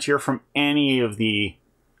the frontier from any of the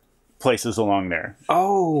places along there.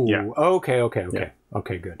 Oh, yeah. Okay. Yeah.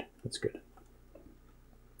 Okay, good. That's good.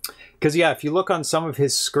 Because, yeah, if you look on some of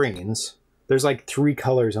his screens, there's like 3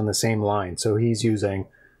 colors on the same line. So he's using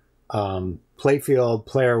playfield,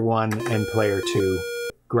 player 1, and player 2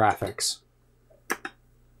 graphics.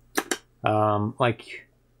 Oh,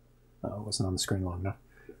 it wasn't on the screen long enough.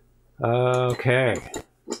 Okay.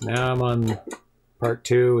 So now I'm on part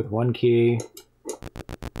 2 with 1 key.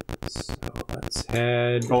 So let's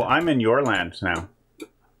head. Oh, I'm in your land now.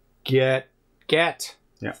 Get.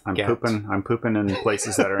 Yeah, I'm pooping in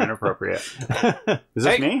places that are inappropriate. Is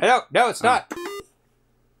this me? No, it's not.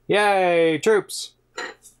 Yay, troops!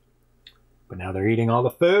 But now they're eating all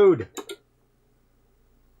the food.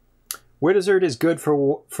 Wizard is good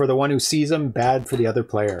for the one who sees him, bad for the other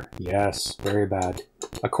player. Yes, very bad.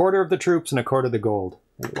 1/4 of the troops and 1/4 of the gold.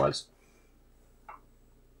 I think it was.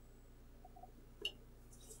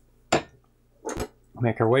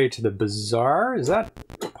 Make our way to the bazaar. Is that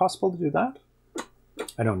possible to do that?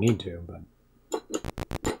 I don't need to, but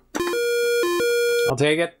I'll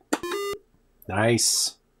take it.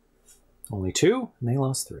 Nice. Only 2, and they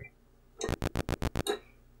lost 3.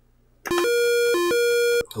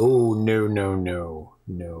 Oh, no.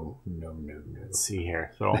 Let's see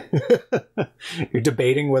here. So you're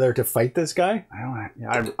debating whether to fight this guy? I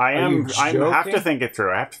have to think it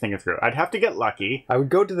through. I'd have to get lucky. I would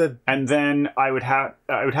go to the... And then I would have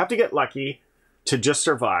to get lucky to just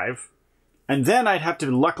survive. And then I'd have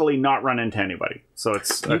to luckily not run into anybody. So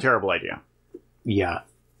it's a terrible idea. Yeah.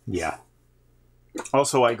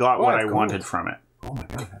 Also, I got what I wanted from it. Oh my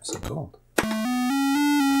god, I have some gold.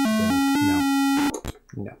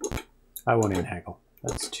 No. I won't even haggle.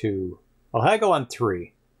 That's 2. I'll haggle on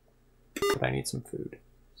 3. But I need some food.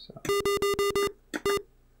 So.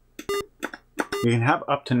 You can have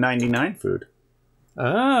up to 99 food.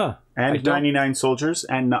 And 99 soldiers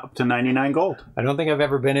and up to 99 gold. I don't think I've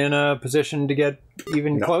ever been in a position to get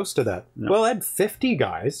even close to that. No. Well, I had 50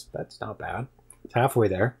 guys. That's not bad. It's halfway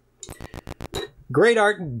there. Great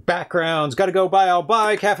art and backgrounds. Gotta go. Bye. I'll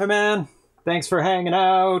bye, Cafe Man. Thanks for hanging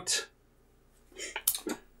out.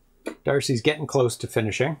 Darcy's getting close to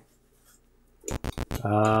finishing.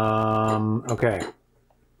 Okay.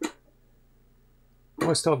 Oh,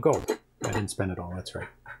 I still have gold. I didn't spend it all. That's right.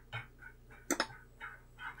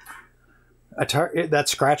 Atari, that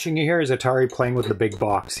scratching you hear is Atari playing with the big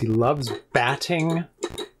box. He loves batting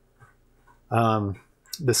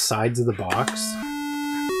the sides of the box,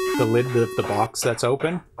 the lid of the box that's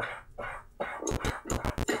open.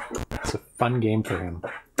 It's a fun game for him.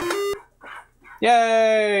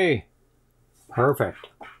 Yay! Perfect.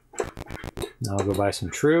 Now I'll go buy some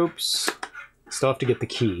troops. Still have to get the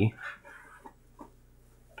key.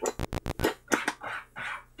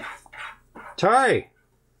 Atari!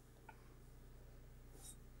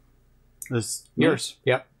 This yours.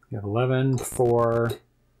 Yep. You have 11, 4.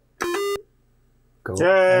 Gold.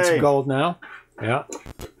 Yay! And some gold now. Yeah.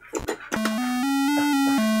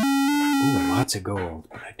 Ooh, lots of gold.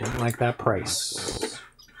 But I don't like that price.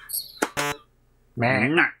 Meh.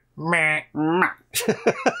 Meh.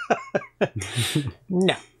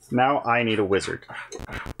 No. Now I need a wizard.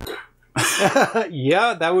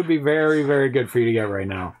 Yeah, that would be very, very good for you to get right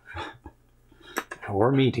now.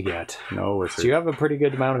 Or me to get. No wizard. So you have a pretty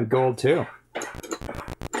good amount of gold too.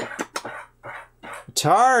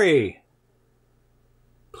 Atari!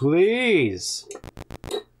 Please!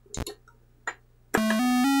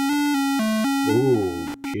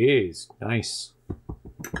 Ooh, jeez. Nice. I'm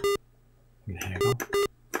gonna haggle.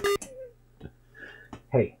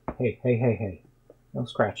 Hey. No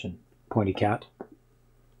scratching, pointy cat.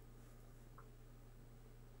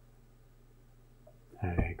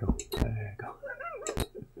 Haggle.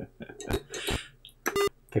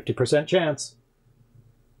 50% chance.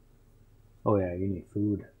 Oh yeah, you need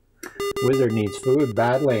food. Wizard needs food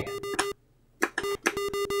badly.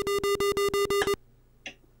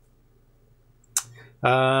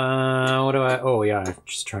 What do I... Oh yeah, I'm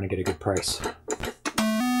just trying to get a good price.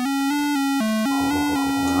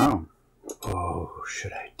 Wow. Oh,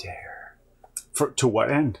 should I dare? To what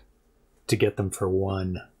end? To get them for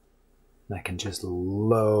 1. And I can just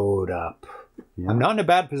load up. Yeah. I'm not in a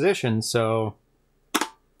bad position, so...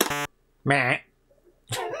 Meh.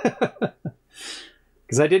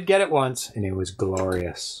 Because I did get it once, and it was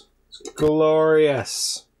glorious. It's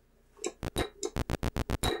glorious.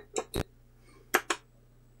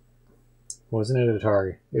 Wasn't it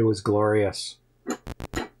Atari? It was glorious.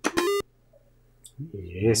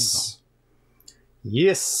 Yes.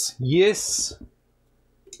 Yes. Yes.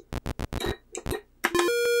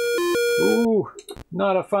 Ooh,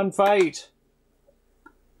 not a fun fight.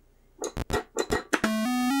 2.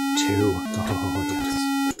 Oh,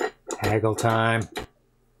 yes. Haggle time.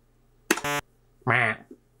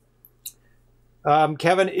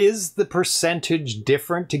 Kevin, is the percentage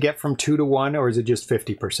different to get from 2 to 1, or is it just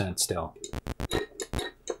 50% still?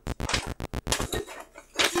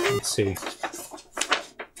 Let's see.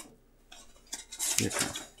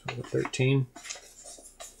 13.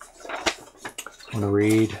 I want to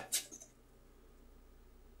read.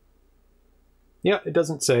 Yeah, it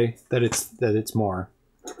doesn't say that it's more.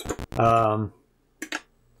 Oh,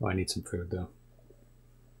 I need some food though.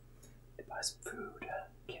 To buy some food,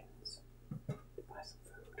 kittens. To buy some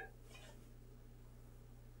food.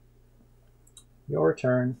 Your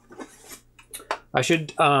turn. I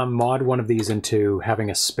should mod one of these into having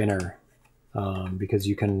a spinner, because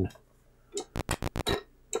you can.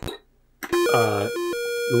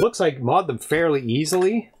 It looks like mod them fairly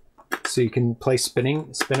easily, so you can play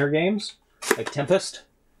spinner games like Tempest,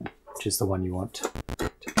 which is the one you want to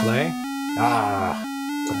play. Ah,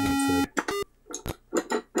 I need food.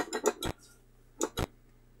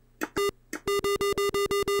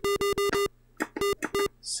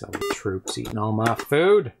 Silly troops eating all my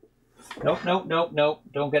food. Nope, nope, nope, nope.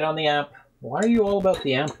 Don't get on the amp. Why are you all about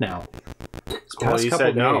the amp now? It's past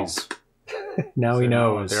couple days. No. Now he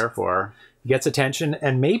knows. No, therefore. He gets attention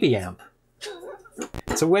and maybe amp.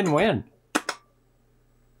 It's a win-win.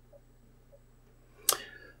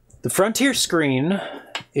 The Frontier screen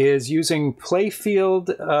is using Playfield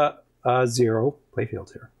Zero. Playfield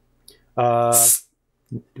Zero.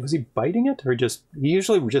 Was he biting it, or he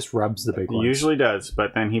usually just rubs the big one? He usually does,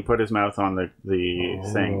 but then he put his mouth on the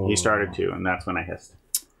thing. He started to, and that's when I hissed.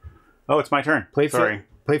 Oh, it's my turn. Sorry.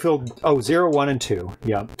 Playfield. Oh, 0, 1, and 2.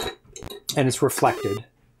 Yeah, and it's reflected.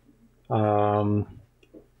 Hi.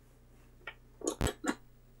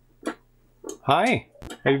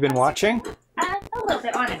 Have you been watching? A little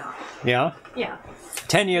bit, on and off. Yeah? Yeah.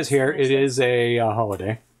 10 years here. It is a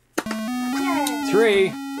holiday. Yay.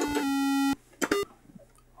 3.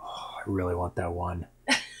 Oh, I really want that 1.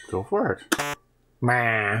 Go for it.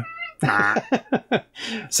 Meh.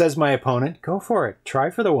 Says my opponent. Go for it. Try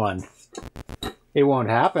for the 1. It won't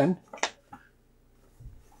happen.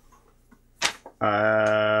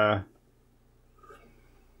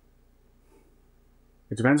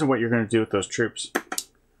 It depends on what you're going to do with those troops.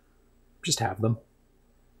 Just have them.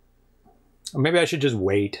 Or maybe I should just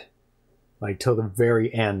wait, like, till the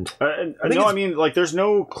very end. I mean, like, there's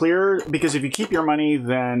no clear... Because if you keep your money,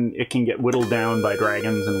 then it can get whittled down by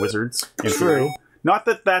dragons and wizards. True. Not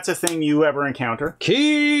that that's a thing you ever encounter.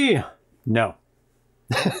 Key! No.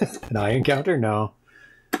 Can I encounter? No.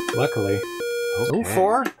 Luckily. Okay.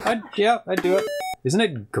 4? I'd do it. Isn't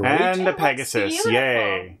it great? And a Pegasus.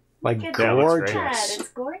 Yay. Like, gorgeous. It's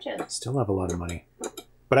gorgeous. Still have a lot of money.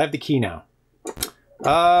 But I have the key now.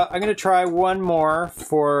 I'm going to try one more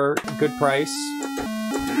for good price.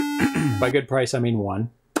 By good price, I mean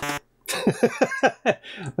 1.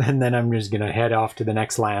 And then I'm just going to head off to the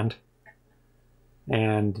next land.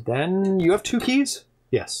 And then you have 2 keys?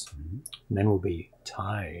 Yes. And then we'll be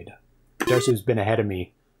tied. Darcy's been ahead of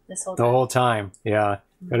me the whole time. Yeah.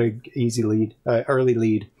 Got an easy lead, early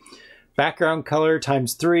lead. Background color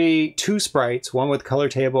times 3, 2 sprites, 1 with color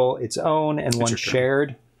table its own and 1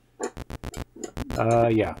 shared.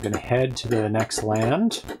 Yeah, I'm gonna head to the next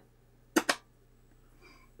land.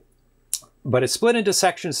 But it's split into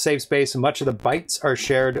sections to save space, and much of the bytes are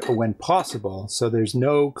shared when possible, so there's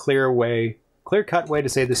no clear-cut way to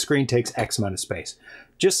say the screen takes X amount of space.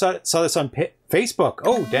 Just saw this on Facebook.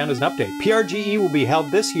 Oh, Dan has an update. PRGE will be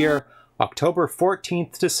held this year, October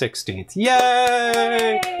 14th to 16th.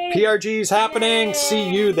 Yay! Yay! PRG's happening. Yay!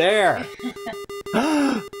 See you there.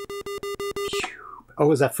 Oh,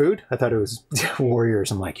 was that food? I thought it was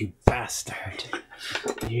warriors. I'm like, you bastard.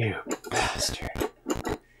 You bastard.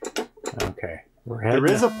 Okay. There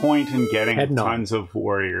is a point in getting tons of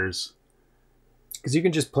warriors. Because you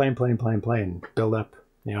can just play and build up.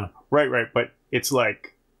 Yeah. Right. But it's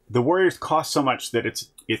like the warriors cost so much that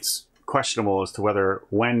it's questionable as to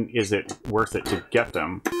when is it worth it to get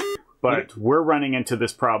them. But we're running into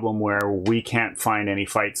this problem where we can't find any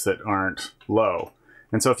fights that aren't low.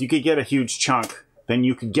 And so if you could get a huge chunk, then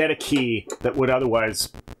you could get a key that would otherwise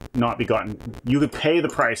not be gotten. You could pay the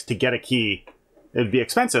price to get a key. It would be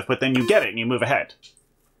expensive, but then you get it and you move ahead.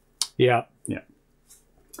 Yeah. Yeah.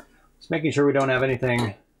 Just making sure we don't have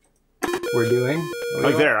anything we're doing.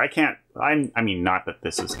 Like there, I can't... I mean, not that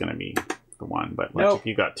this is going to be the one, but like Nope. if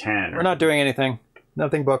you got 10, We're not doing anything.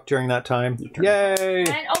 Nothing booked during that time. Yay!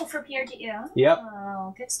 And for PRT, Yep.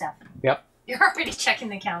 Oh, good stuff. Yep. You're already checking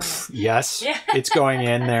the calendar. Yes. Yeah. It's going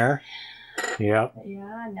in there. Yep.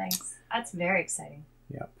 Yeah, nice. That's very exciting.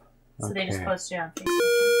 Yep. So they just Okay. posted it on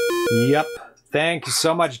Facebook. Yep. Thank you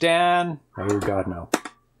so much, Dan. Oh God, no.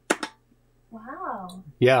 Wow.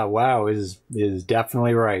 Yeah. Wow is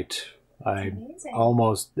definitely right. Amazing.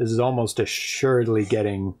 This is almost assuredly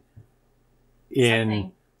getting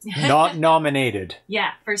in Something. not nominated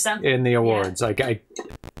Yeah, for something. in the awards. Like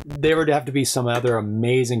there would have to be some other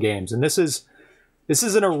amazing games, and this is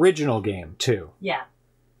an original game too. Yeah.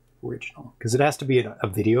 Original, because it has to be a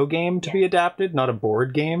video game to be adapted, not a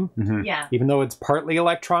board game. Mhm. Yeah. Even though it's partly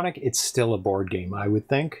electronic, it's still a board game, I would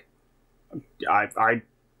think.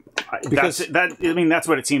 Because that's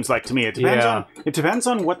what it seems like to me. It depends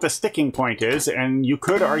on what the sticking point is, and you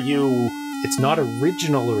could argue it's not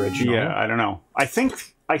original. Yeah, I don't know. I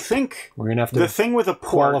think we're gonna have to the thing with a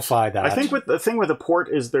port, qualify that. I think the thing with a port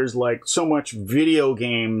is there's like so much video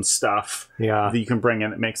game stuff that you can bring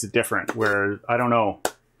in that makes it different. Where I don't know.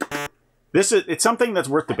 It's something that's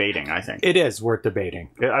worth debating. I think it is worth debating.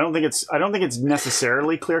 I don't think it's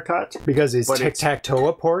necessarily clear cut because is tic-tac-toe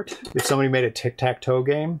a port? If somebody made a tic-tac-toe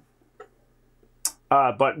game,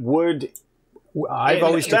 but would I've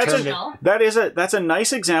always determined that's a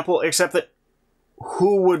nice example. Except that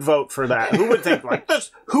who would vote for that? Who would think like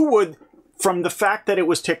this? Who would? From the fact that it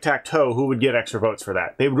was tic-tac-toe, who would get extra votes for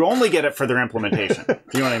that? They would only get it for their implementation.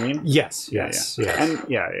 You know what I mean? Yes. And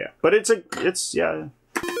but it's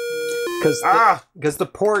because the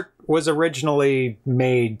port was originally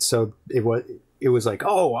made, so it was like,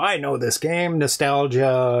 oh, I know this game,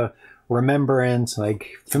 nostalgia, remembrance,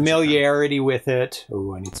 like familiarity with it.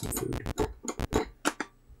 Oh, I need some food.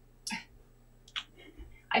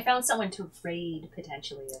 I found someone to raid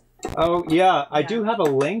potentially. Oh yeah, I do have a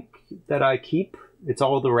link that I keep. It's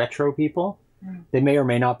all the retro people. They may or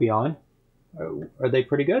may not be on. Are they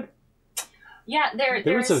pretty good? Yeah,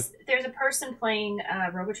 there's a person playing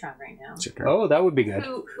Robotron right now. Oh, that would be good.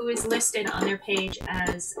 Who is listed on their page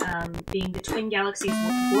as being the Twin Galaxies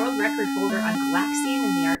world record holder on Galaxian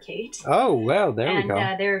in the arcade. Oh well, there we go.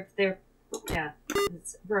 And they're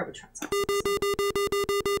it's Robotron's awesome.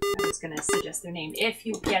 I was going to suggest their name if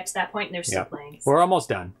you get to that point and they're still playing. So. We're almost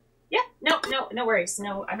done. Yeah, no worries.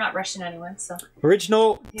 No, I'm not rushing anyone. So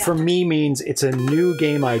original for me means it's a new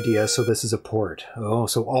game idea, so this is a port. Oh,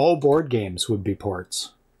 so all board games would be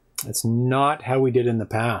ports. That's not how we did in the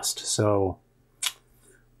past. So,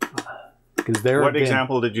 because what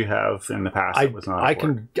example did you have in the past that was not a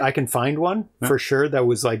port? I can find one for sure that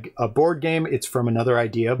was like a board game. It's from another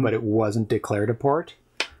idea, but it wasn't declared a port.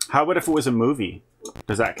 How about if it was a movie?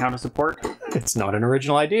 Does that count as a port? It's not an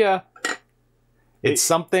original idea. It's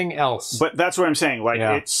something else. But that's what I'm saying. Like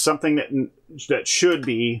it's something that should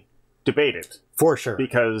be debated for sure.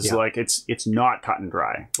 Because like it's not cut and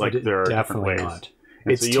dry. Like there are different ways.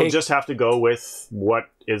 So you'll just have to go with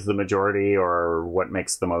what is the majority or what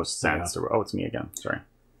makes the most sense. Oh, it's me again. Sorry.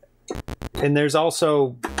 And there's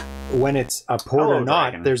also when it's a port or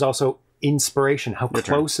not. There's also inspiration. How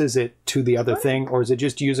close is it to the other thing, or is it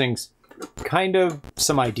just using kind of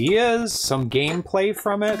some ideas, some gameplay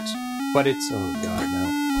from it? But it's... Oh, God,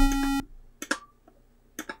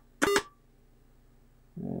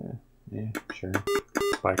 no. Yeah, sure.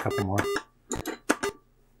 Buy a couple more.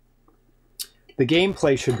 The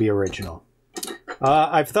gameplay should be original.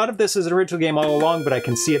 I've thought of this as an original game all along, but I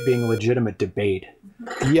can see it being a legitimate debate.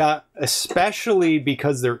 Yeah, especially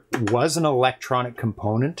because there was an electronic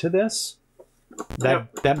component to this.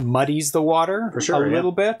 That muddies the water a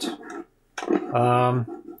little bit.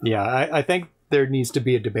 I think there needs to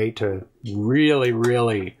be a debate to really,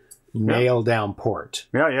 really nail down port.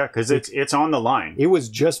 Yeah, because it's on the line. It was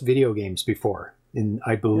just video games before,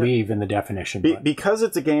 I believe, in the definition. Because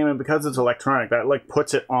it's a game and because it's electronic, that like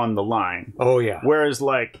puts it on the line. Oh, yeah. Whereas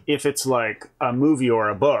like if it's like a movie or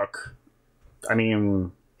a book, I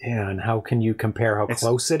mean... Yeah, and how can you compare how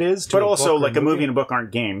close it is to But also, like a movie and a book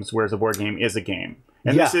aren't games, whereas a board game is a game.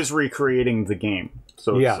 And this is recreating the game,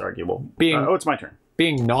 so it's arguable. It's my turn.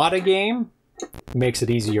 Being not a game makes it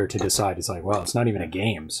easier to decide. It's like, well, it's not even a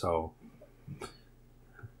game, so...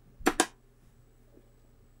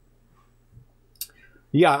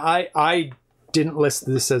 Yeah, I didn't list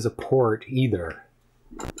this as a port either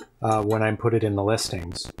when I put it in the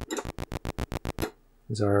listings.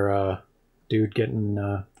 Is our dude getting...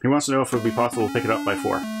 He wants to know if it would be possible to pick it up by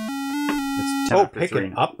 4. It's 10 after 3.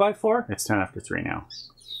 Pick it up by 4? It's 10 after 3 now.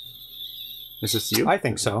 Is this you? I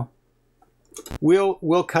think so.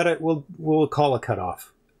 We'll cut it. We'll call a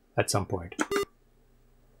cutoff at some point.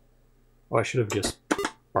 Oh, I should have just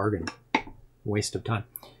bargained. Waste of time.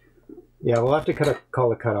 Yeah, we'll have to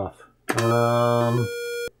call a cutoff.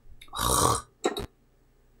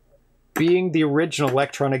 Being the original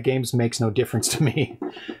Electronic games makes no difference to me.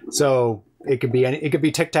 So it could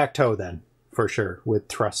be tic-tac-toe then, for sure, with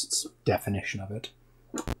Trust's definition of it.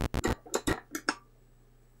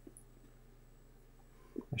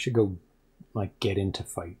 I should go, like, get into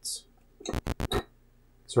fights.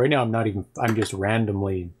 So right now I'm just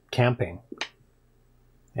randomly camping.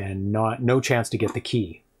 And no chance to get the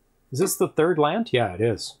key. Is this the third land? Yeah, it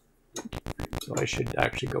is. So I should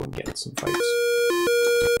actually go and get some fights.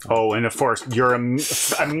 Oh, and of course, you're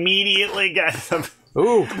immediately get the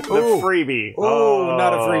freebie. Oh,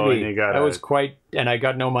 not a freebie. That was quite... And I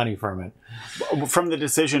got no money from it. From the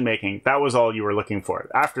decision making, that was all you were looking for.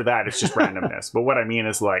 After that, it's just randomness. But what I mean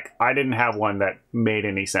is, like, I didn't have one that made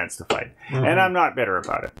any sense to fight. Mm-hmm. And I'm not bitter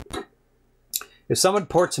about it. If someone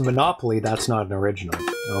ports a Monopoly, that's not an original.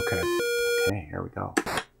 Okay. Okay, here we go.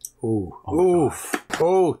 Ooh. Oof.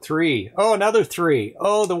 Oh, 3. Oh, another 3.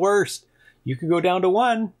 Oh, the worst. You could go down to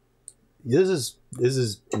 1. This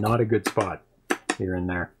is not a good spot. Here and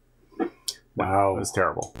there. Wow. That was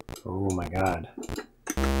terrible. Oh my god.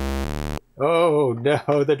 Oh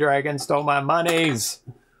no, the dragon stole my monies.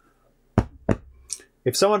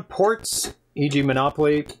 If someone ports, e.g.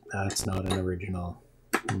 Monopoly, that's not an original.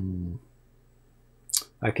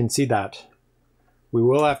 I can see that. We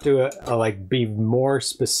will have to like be more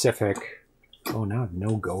specific. Oh no,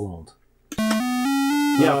 no gold.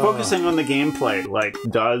 Yeah, focusing on the gameplay, like,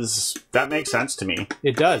 does that make sense to me?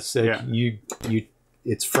 It does. Yeah.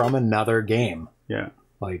 It's from another game. Yeah.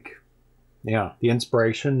 Like, yeah, the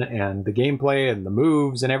inspiration and the gameplay and the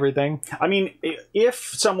moves and everything. I mean,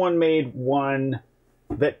 if someone made one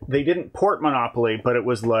that they didn't port Monopoly, but it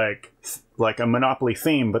was like a Monopoly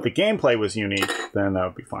theme, but the gameplay was unique, then that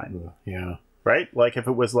would be fine. Yeah. Right? Like, if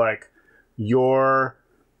it was like you're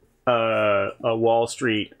a Wall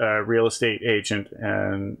Street real estate agent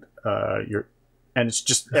and it's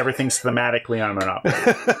just everything's thematically on Monopoly,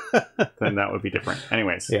 then that would be different.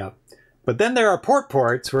 Anyways. Yeah. But then there are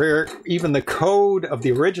ports where even the code of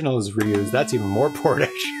the original is reused. That's even more portish.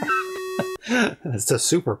 It's a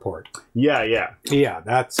super port. Yeah, yeah. Yeah,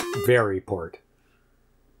 that's very port.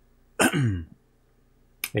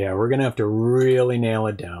 Yeah, we're going to have to really nail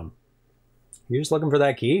it down. You're just looking for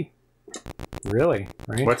that key? Really?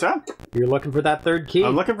 Right? What's that? You're looking for that third key?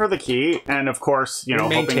 I'm looking for the key, and of course, you know,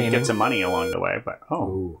 hoping to get some money along the way, but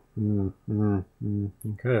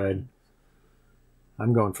Good.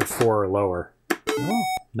 I'm going for 4 or lower. Oh,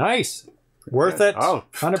 nice. Worth it. Oh,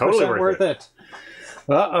 100% totally worth it.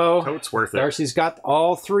 Uh-oh. Totes worth it. Darcy's got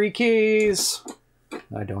all 3 keys.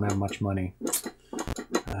 I don't have much money. I'm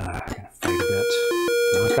going to fight a bit.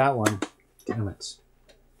 Not that one. Damn it.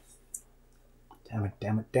 Damn it,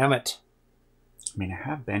 damn it, damn it. I mean, I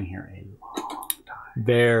have been here a long time.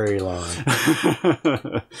 Very long.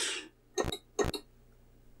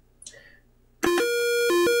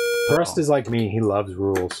 Rust is like me. He loves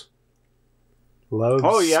rules. Loves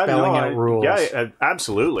spelling out rules. Yeah,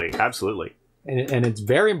 absolutely. Absolutely. And it's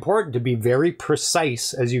very important to be very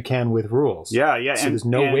precise as you can with rules. Yeah, yeah. So there's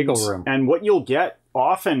no wiggle room. And what you'll get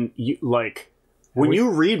often, when you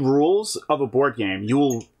read rules of a board game,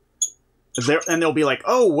 they'll be like,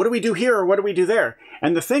 oh, what do we do here or what do we do there?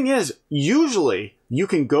 And the thing is, usually you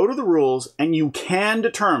can go to the rules and you can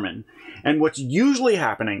determine. And what's usually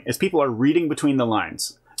happening is people are reading between the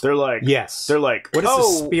lines. They're like, yes. They're like, what is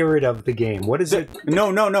the spirit of the game? What is it?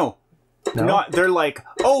 No. They're like,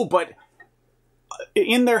 oh, but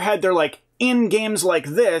in their head, they're like, in games like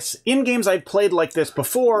this, in games I've played like this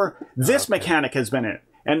before, this mechanic has been in it.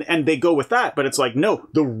 And they go with that, but it's like, no,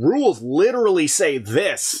 the rules literally say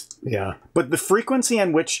this. Yeah. But the frequency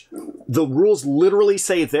in which the rules literally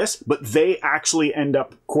say this, but they actually end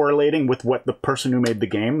up correlating with what the person who made the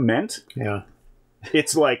game meant. Yeah.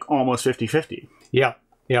 It's like almost 50-50. Yeah.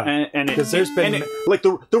 Yeah. Because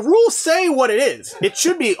the rules say what it is. It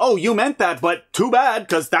should be, oh, you meant that, but too bad,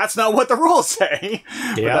 because that's not what the rules say.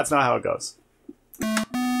 Yeah. But that's not how it goes. 3.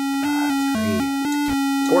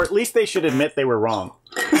 Or at least they should admit they were wrong.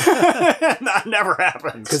 That never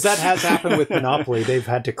happens. Because that has happened with Monopoly. They've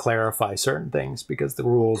had to clarify certain things because the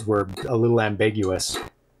rules were a little ambiguous.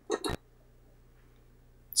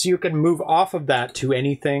 So you can move off of that to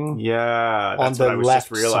anything on the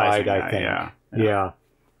left side, I think. Yeah.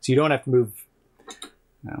 So you don't have to move.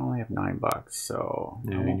 I only have $9, so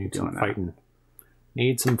I need some fighting.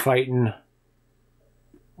 Need some fighting.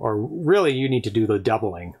 Or really, you need to do the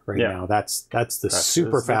doubling now. That's the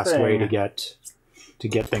super fast way to get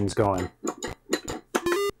things going.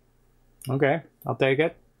 Okay, I'll take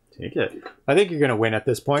it. Take it. I think you're going to win at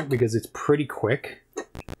this point because it's pretty quick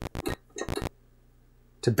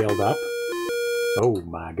to build up. Oh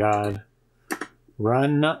my god.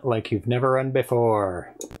 Run like you've never run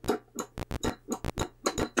before.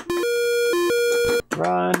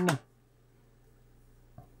 Run.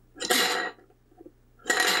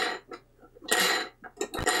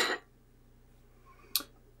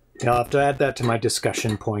 I'll have to add that to my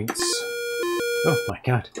discussion points. Oh my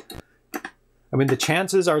god. I mean, the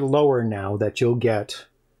chances are lower now that you'll get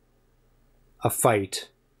a fight.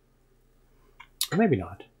 Or maybe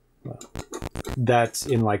not. Well, that's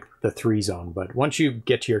in like the 3 zone, but once you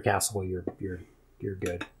get to your castle, you're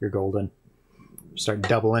good. You're golden. Start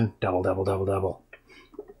doubling. Double, double, double, double.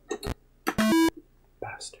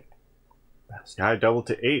 Bastard. Yeah, I doubled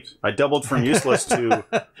to 8. I doubled from useless to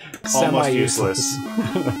almost useless.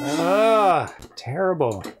 Ah,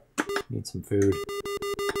 terrible. Need some food.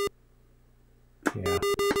 Yeah,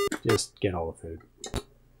 just get all the food.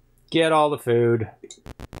 Get all the food.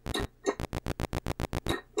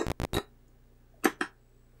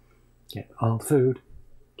 Get all the food.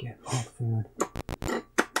 Get all the food.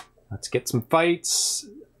 Let's get some fights.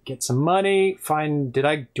 Get some money. Find. Do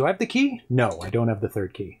I have the key? No, I don't have the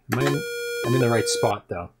 3rd key. I'm in the right spot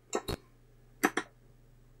though.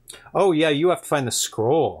 Oh yeah, you have to find the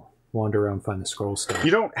scroll. Wander around, find the scroll stuff.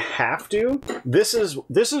 You don't have to. This is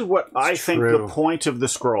what I think the point of the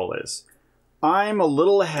scroll is. I'm a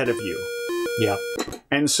little ahead of you. Yeah.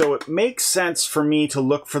 And so it makes sense for me to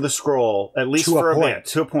look for the scroll, at least for a bit,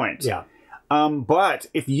 to a point. Yeah. But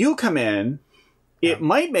if you come in, it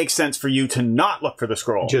might make sense for you to not look for the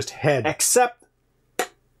scroll. Just head.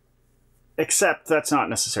 Except that's not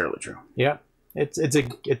necessarily true. Yeah.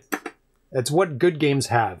 It's what good games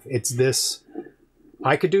have. It's this.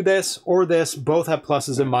 I could do this or this. Both have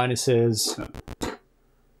pluses and minuses.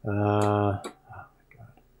 Oh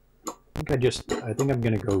my god. I think I'm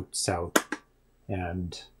gonna go south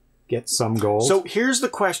and get some gold. So here's the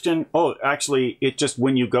question. Oh, actually, it just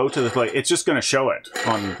when you go to the place, it's just gonna show it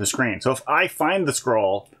on the screen. So if I find the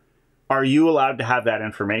scroll, are you allowed to have that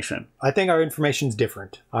information? I think our information's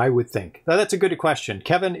different. I would think. Now, that's a good question.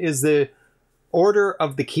 Kevin, is the order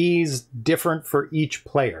of the keys different for each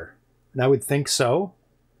player? And I would think so.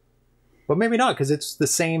 But maybe not, because it's the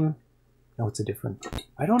same. No, it's a different.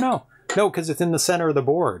 I don't know. No, because it's in the center of the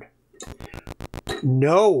board.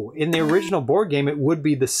 No, in the original board game, it would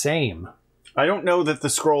be the same. I don't know that the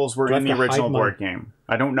scrolls were in the original board game.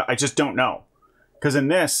 I don't know. I just don't know. Because in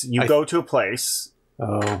this, you go to a place.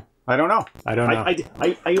 Oh. I don't know. I don't know. I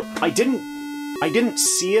didn't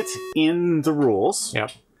see it in the rules.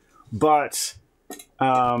 Yep. But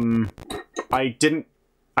I didn't.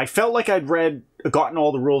 I felt like I'd gotten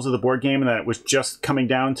all the rules of the board game, and that it was just coming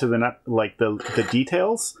down to the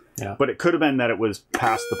details. Yeah. But it could have been that it was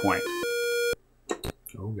past the point.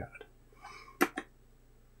 Oh god.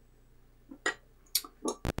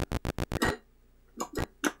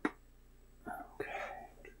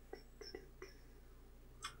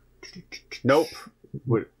 Nope.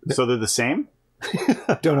 So they're the same?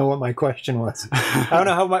 I don't know what my question was. I don't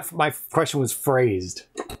know how my question was phrased.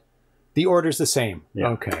 The order's the same. Yeah.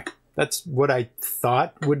 Okay. That's what I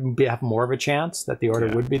thought would have more of a chance that the order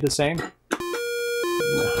would be the same.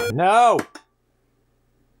 No!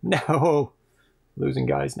 No! Losing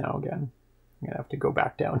guys now again. I'm going to have to go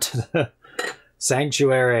back down to the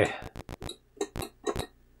sanctuary.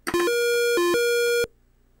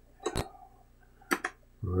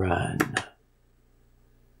 Run.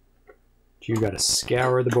 You got to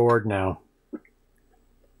scour the board now.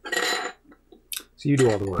 So you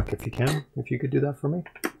do all the work if you can. If you could do that for me.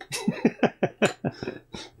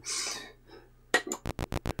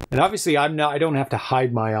 And obviously I don't have to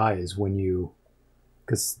hide my eyes when you,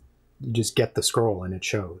 because you just get the scroll and it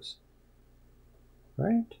shows.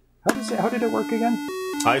 Right? How did it work again?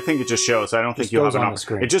 I think it just shows. I don't think you have an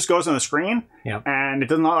option. It just goes on the screen. Yeah. And it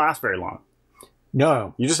does not last very long.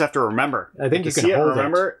 No. You just have to remember. I think you can see hold it,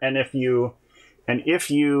 remember, and if you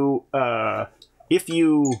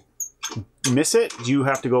miss it, you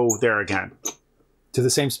have to go there again. To the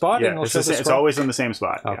same spot? Yeah, and it'll show the it's always in the same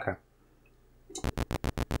spot. Okay.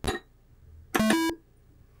 Yeah.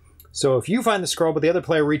 So if you find the scroll, but the other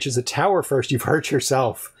player reaches the tower first, you've hurt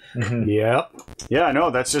yourself. Mm-hmm. Yep. Yeah, no,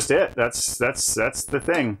 that's just it. That's the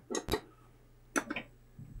thing.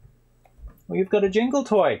 Well, you've got a jingle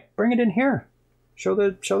toy. Bring it in here. Show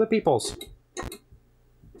the peoples.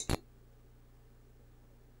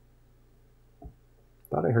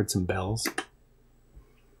 Thought I heard some bells.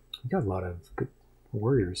 You got a lot of good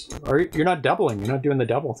warriors. You're not doubling. You're not doing the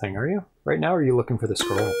double thing, are you? Right now, or are you looking for the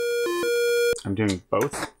scroll? I'm doing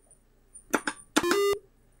both.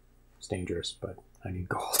 dangerous, but I need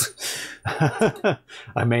gold.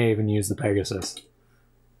 I may even use the Pegasus.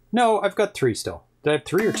 No, I've got 3 still. Did I have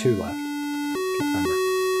 3 or 2 left? Can't remember.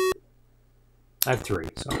 I have 3,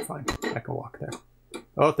 so I'm fine. I can walk there.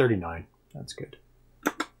 Oh, 39. That's good.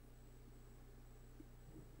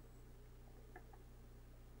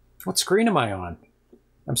 What screen am I on?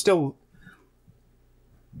 I'm still...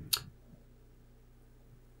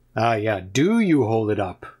 yeah. Do you hold it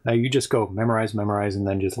up? You just go memorize, memorize, and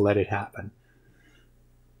then just let it happen.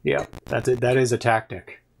 Yeah, that's it. That is a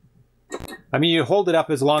tactic. I mean, you hold it up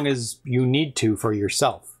as long as you need to for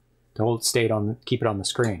yourself. To hold state on, keep it on the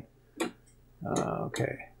screen.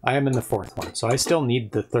 Okay. I am in the 4th one, so I still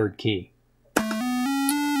need the 3rd key. 5?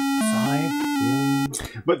 Really?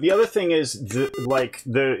 But the other thing is,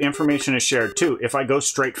 the information is shared too. If I go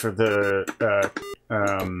straight for the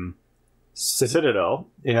Citadel,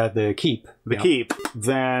 yeah, the keep, keep,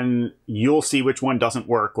 then you'll see which one doesn't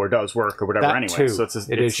work or does work or whatever. That anyway, too. So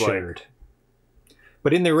it is shared.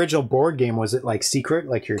 But in the original board game, was it like secret?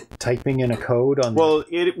 Like you're typing in a code on? Well,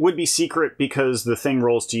 it would be secret because the thing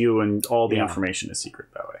rolls to you, and all the information is secret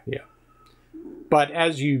that way. Yeah. But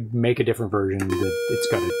as you make a different version, it's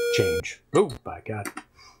got to change. Oh, by God.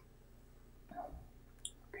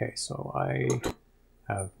 Okay, so I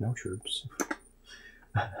have no troops.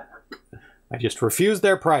 I just refuse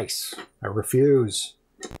their price. I refuse.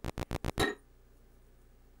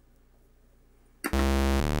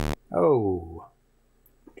 Oh.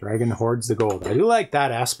 Dragon hoards the gold. I do like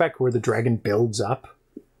that aspect where the dragon builds up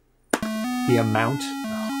the amount.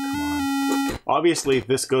 Oh, come on. Obviously,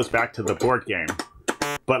 this goes back to the board game.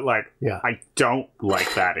 But, like, I don't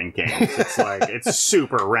like that in games. It's like, it's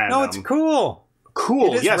super random. No, it's cool.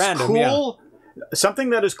 Cool, it is yes, random, cool. Yeah. Something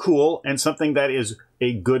that is cool and something that is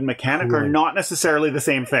a good mechanic are not necessarily the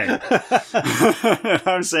same thing.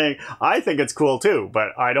 I'm saying, I think it's cool too,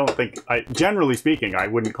 but I don't think, generally speaking, I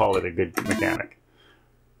wouldn't call it a good mechanic.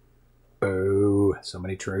 Oh, so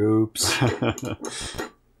many troops.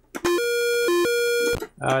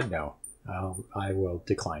 No. I will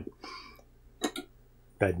decline.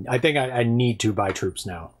 But I think I need to buy troops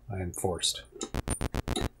now. I am forced.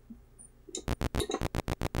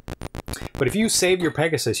 But if you save your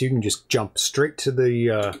Pegasus, you can just jump straight to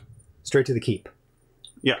the keep.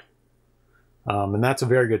 Yeah. And that's a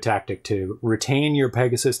very good tactic to retain your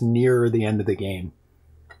Pegasus near the end of the game.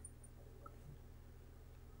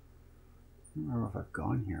 I don't know if I've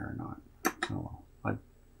gone here or not. Oh, well. I'm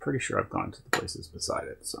pretty sure I've gone to the places beside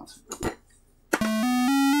it, so.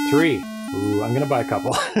 3. Ooh, I'm going to buy a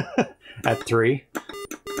couple at 3.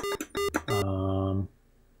 And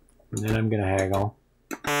then I'm going to haggle.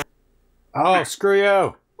 Oh, screw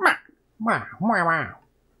you.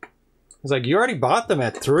 It's like, you already bought them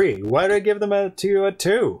at 3. Why did I give them to you at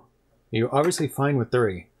 2? You're obviously fine with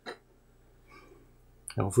 3.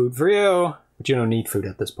 No food for you. But you don't need food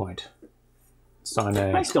at this point.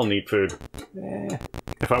 I still need food.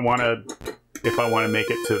 If I want to make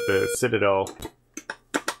it to the Citadel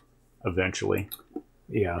eventually.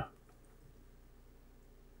 Yeah.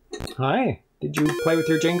 Hi. Did you play with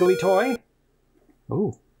your jingly toy?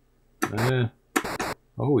 Oh.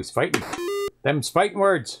 Oh, he's fighting. Them's fighting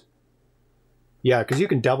words. Yeah, because you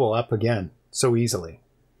can double up again so easily.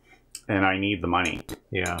 And I need the money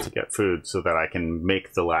to get food so that I can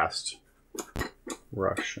make the last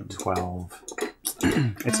rush. 12.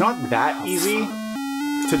 It's not that easy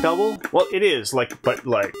to double. Well, it is, but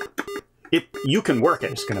you can work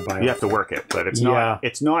it. Just gonna buy you have to work it, but it's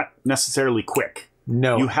not necessarily quick.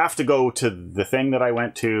 No. You have to go to the thing that I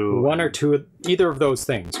went to. One or two, either of those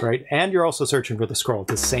things, right? And you're also searching for the scroll at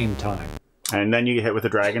the same time. And then you get hit with a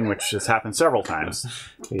dragon, which has happened several times.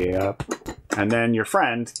 Yep. And then your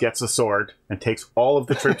friend gets a sword and takes all of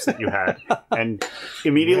the troops that you had and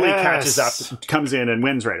immediately catches up, comes in and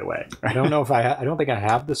wins right away. I don't know if I don't think I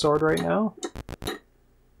have the sword right now.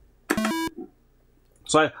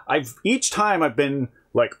 So each time I've been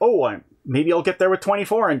like, oh, maybe I'll get there with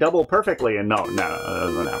 24 and double perfectly. And no, that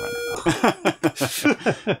doesn't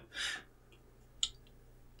happen.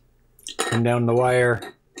 Come down the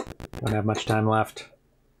wire. Don't have much time left.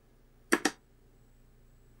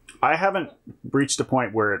 I haven't reached a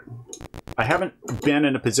point where I haven't been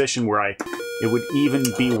in a position where it would even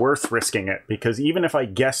be worth risking it, because even if I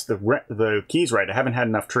guess the keys right, I haven't had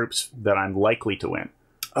enough troops that I'm likely to win.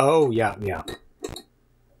 Oh, yeah, yeah.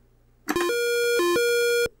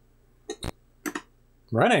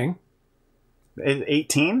 Running?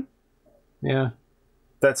 18? Yeah.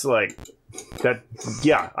 That's like... That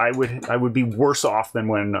I would be worse off than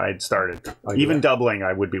when I'd started. Oh, even doubling,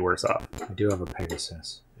 I would be worse off. I do have a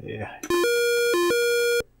Pegasus. Yeah.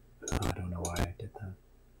 Oh, I don't know why I did that.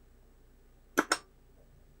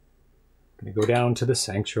 Gonna go down to the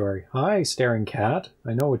sanctuary. Hi, staring cat.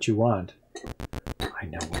 I know what you want. I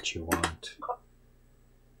know what you want.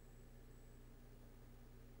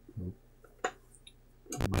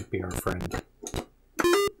 Might be our friend.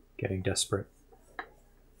 Getting desperate.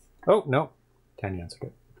 Oh, no. 10 yen,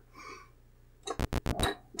 okay.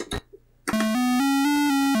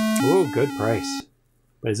 Ooh, good price.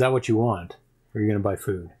 But is that what you want? Or are you going to buy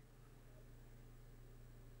food?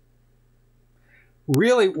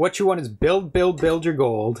 Really, what you want is build your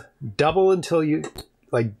gold, double until you,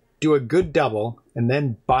 like, do a good double, and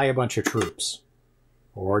then buy a bunch of troops.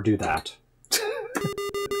 Or do that.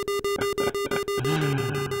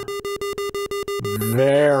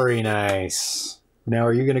 Very nice. Now,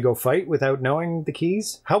 are you going to go fight without knowing the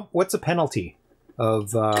keys? What's the penalty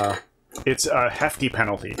of... It's a hefty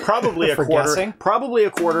penalty. Probably a For quarter. guessing? Probably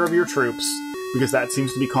a quarter of your troops, because that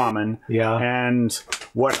seems to be common. Yeah. And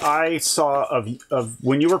what I saw of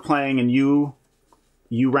when you were playing and you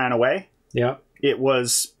ran away. Yeah. It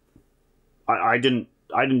was. I didn't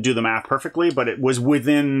do the math perfectly, but it was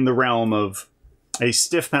within the realm of a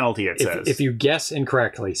stiff penalty. It says if you guess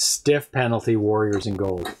incorrectly, stiff penalty. Warriors in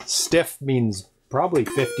gold. Stiff means probably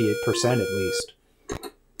 58% at least.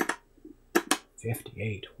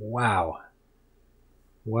 58. Wow.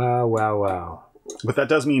 Wow, wow, wow. But that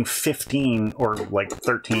does mean 15 or like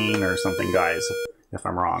 13 or something, guys, if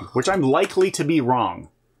I'm wrong. Which I'm likely to be wrong.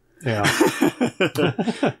 Yeah.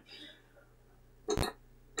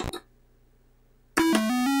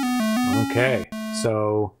 Okay.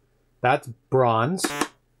 So that's bronze.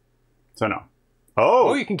 So no.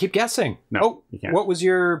 Oh, you can keep guessing. No, you can't. What was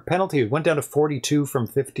your penalty? It went down to 42 from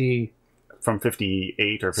 50. From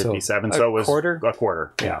 58 or 57, So so it was quarter? a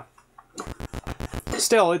quarter. Yeah.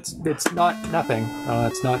 Still, it's not nothing.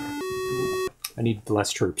 It's not. I need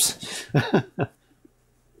less troops.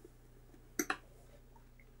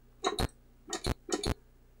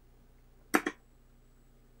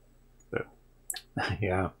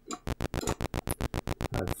 Yeah.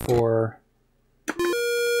 4.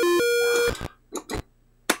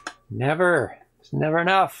 Never. It's never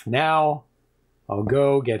enough. Now, I'll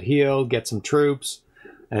go get healed, get some troops,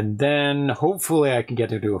 and then hopefully I can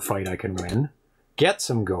get into a fight I can win. Get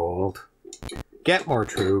some gold. Get more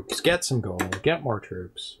troops. Get some gold. Get more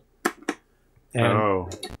troops.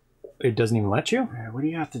 And it doesn't even let you? What do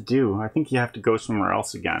you have to do? I think you have to go somewhere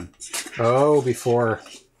else again. Oh, before.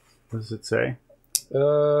 What does it say?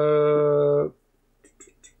 No.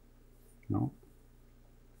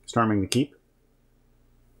 Storming the keep?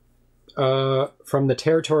 From the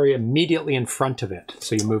territory immediately in front of it.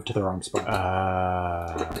 So you move to the wrong spot.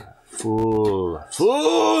 Fool.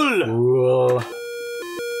 Fool!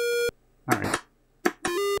 Alright.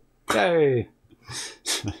 Yay!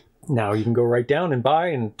 Now you can go right down and buy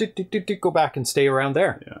and go back and stay around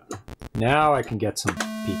there. Yeah. Now I can get some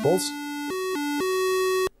peoples.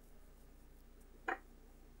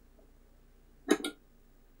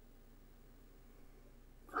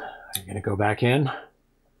 I'm gonna go back in.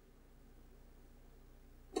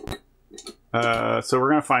 So we're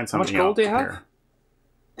gonna find something. How much gold do you have?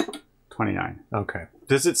 Here. 29. Okay.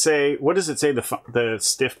 Does it say? What does it say? The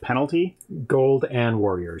stiff penalty? Gold and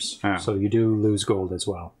warriors. Oh. So you do lose gold as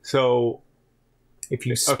well. So if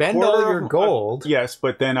you spend all your gold, yes,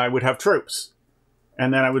 but then I would have troops,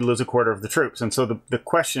 and then I would lose a quarter of the troops. And so the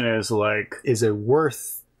question is like, is it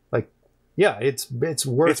worth? Like, yeah, it's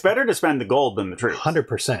worth. It's better to spend the gold than the troops. 100%.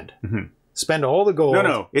 Mm-hmm. Spend all the gold.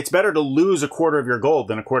 No. It's better to lose a quarter of your gold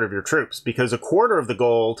than a quarter of your troops, because a quarter of the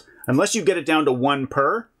gold, unless you get it down to 1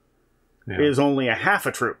 per, is only a half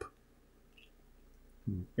a troop.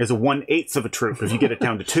 Is a 1/8 of a troop if you get it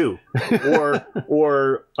down to 2, or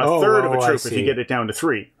a third of a troop if you get it down to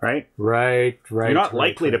 3. Right. You're not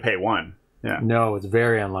likely to pay 1. Yeah. No, it's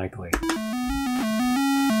very unlikely.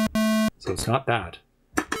 So it's not that.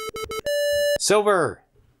 Silver.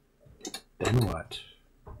 Then what?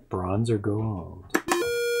 Bronze or gold?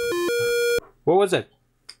 What was it?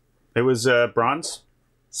 It was bronze.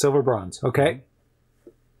 Silver, bronze. Okay.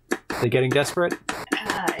 They getting desperate?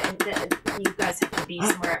 You guys have to be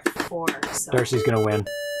somewhere at 4. So. Darcy's gonna win.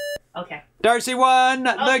 Okay. Darcy won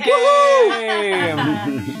the game!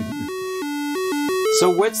 So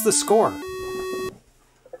what's the score?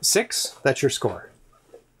 6? That's your score.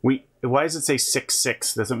 Why does it say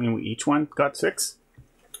 6-6? Does it mean we each one got 6?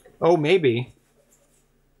 Oh, maybe.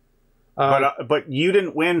 But you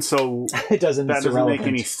didn't win, so it doesn't. That doesn't make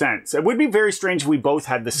any sense. It would be very strange if we both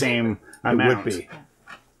had the same amount. It would be.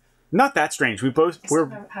 Not that strange. We're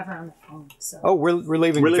have her on the phone. So. Oh, we're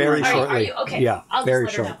leaving very shortly. Are you? Okay. Yeah, I'll very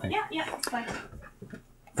just let her shortly. know. Yeah, it's fine.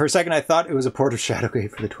 For a second, I thought it was a Port of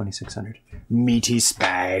Shadowgate for the 2600. Meaty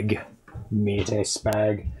spag. Mete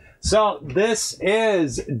spag. So this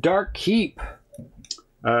is Dark Keep.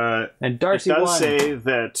 And Darcy it does won. say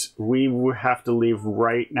that we have to leave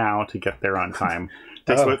right now to get there on time.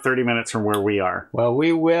 Takes about 30 minutes from where we are. Well,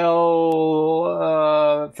 we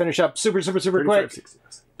will finish up super quick. 60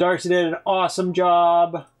 minutes. Darcy did an awesome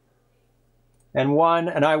job and won,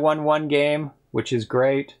 and I won one game, which is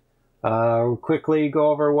great. We'll quickly go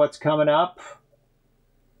over what's coming up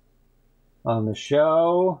on the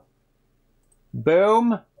show.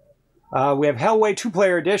 Boom. We have Hellway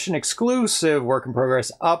 2-Player Edition exclusive work in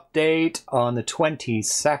progress update on the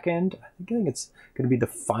 22nd. I think it's going to be the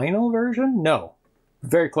final version? No.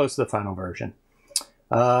 Very close to the final version.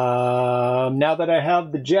 Now that I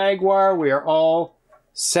have the Jaguar, we are all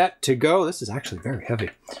set to go. This is actually very heavy.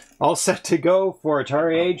 All set to go for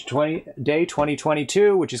Atari Age Day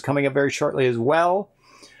 2022, which is coming up very shortly as well.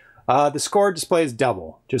 The score display is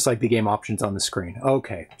double, just like the game options on the screen.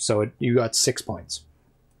 Okay, so you got 6 points.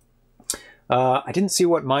 I didn't see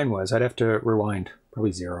what mine was. I'd have to rewind.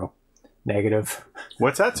 Probably 0. Negative.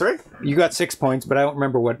 What's that, sorry? You got 6 points, but I don't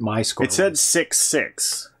remember what my score was. It said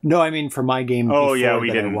 6-6. No, I mean for my game. Oh, yeah,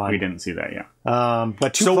 we didn't see that, yeah.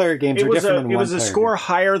 But two-player games are different than one-player. It was a score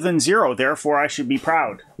higher than 0, therefore I should be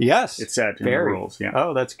proud. Yes. It said in the rules, yeah.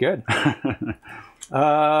 Oh, that's good.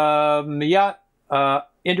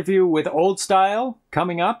 Interview with Old Style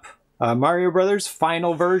coming up. Mario Brothers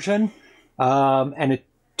final version. And a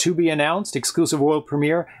to be announced exclusive world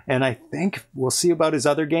premiere, and I think we'll see about his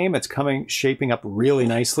other game. It's shaping up really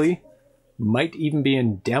nicely. Might even be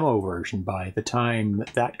in demo version by the time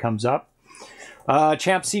that comes up.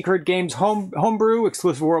 Champ Secret Games Homebrew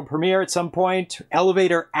exclusive world premiere at some point.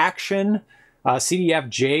 Elevator Action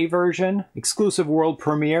CDFJ version exclusive world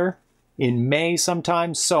premiere in May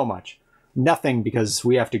sometime. So much. Nothing because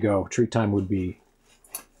we have to go. Treat time would be.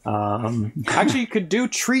 Actually, you could do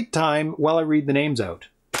treat time while I read the names out.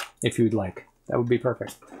 If you'd like. That would be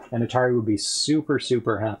perfect. And Atari would be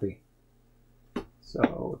super happy.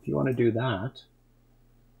 So if you want to do that,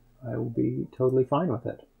 I will be totally fine with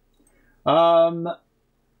it. If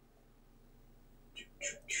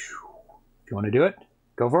you want to do it,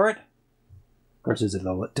 go for it. Of course, there's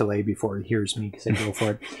a delay before he hears me say go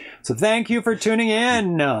for it. So thank you for tuning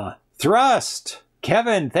in. Thrust,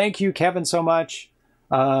 Kevin, thank you, Kevin, so much.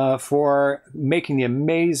 For making the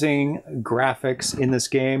amazing graphics in this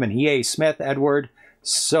game. And EA Smith, Edward,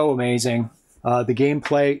 so amazing. The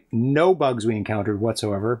gameplay, no bugs we encountered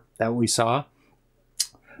whatsoever that we saw.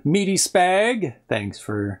 Meaty Spag, thanks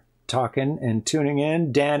for talking and tuning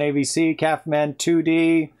in. Dan AVC, Calfman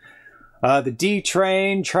 2D, the D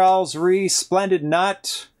Train, Charles Reese, Splendid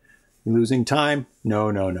Nut. You losing time?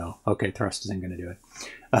 No. Okay, Thrust isn't going to do it.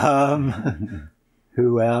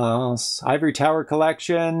 Who else? Ivory Tower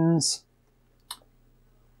Collections.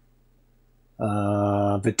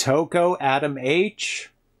 Vitoko, Adam H.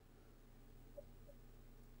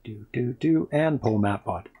 And Pull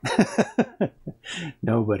Mapbot.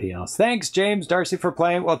 Nobody else. Thanks, James Darcy, for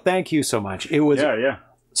playing. Well, thank you so much. It was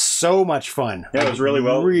so much fun. Yeah, it was really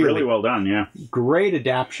well done, yeah. Great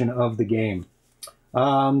adaptation of the game.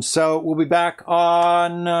 So we'll be back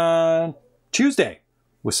on Tuesday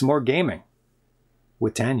with some more gaming.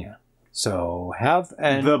 With Tanya. So have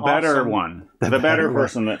an the better awesome, one. The better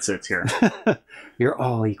person that sits here. You're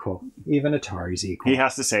all equal. Even Atari's equal. He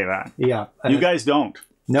has to say that. Yeah. You guys don't.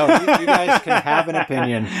 No, you guys can have an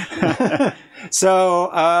opinion.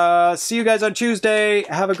 So see you guys on Tuesday.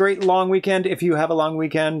 Have a great long weekend if you have a long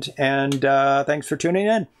weekend. And thanks for tuning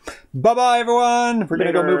in. Bye-bye, everyone. We're going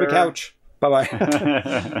to go move a couch.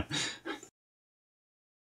 Bye-bye.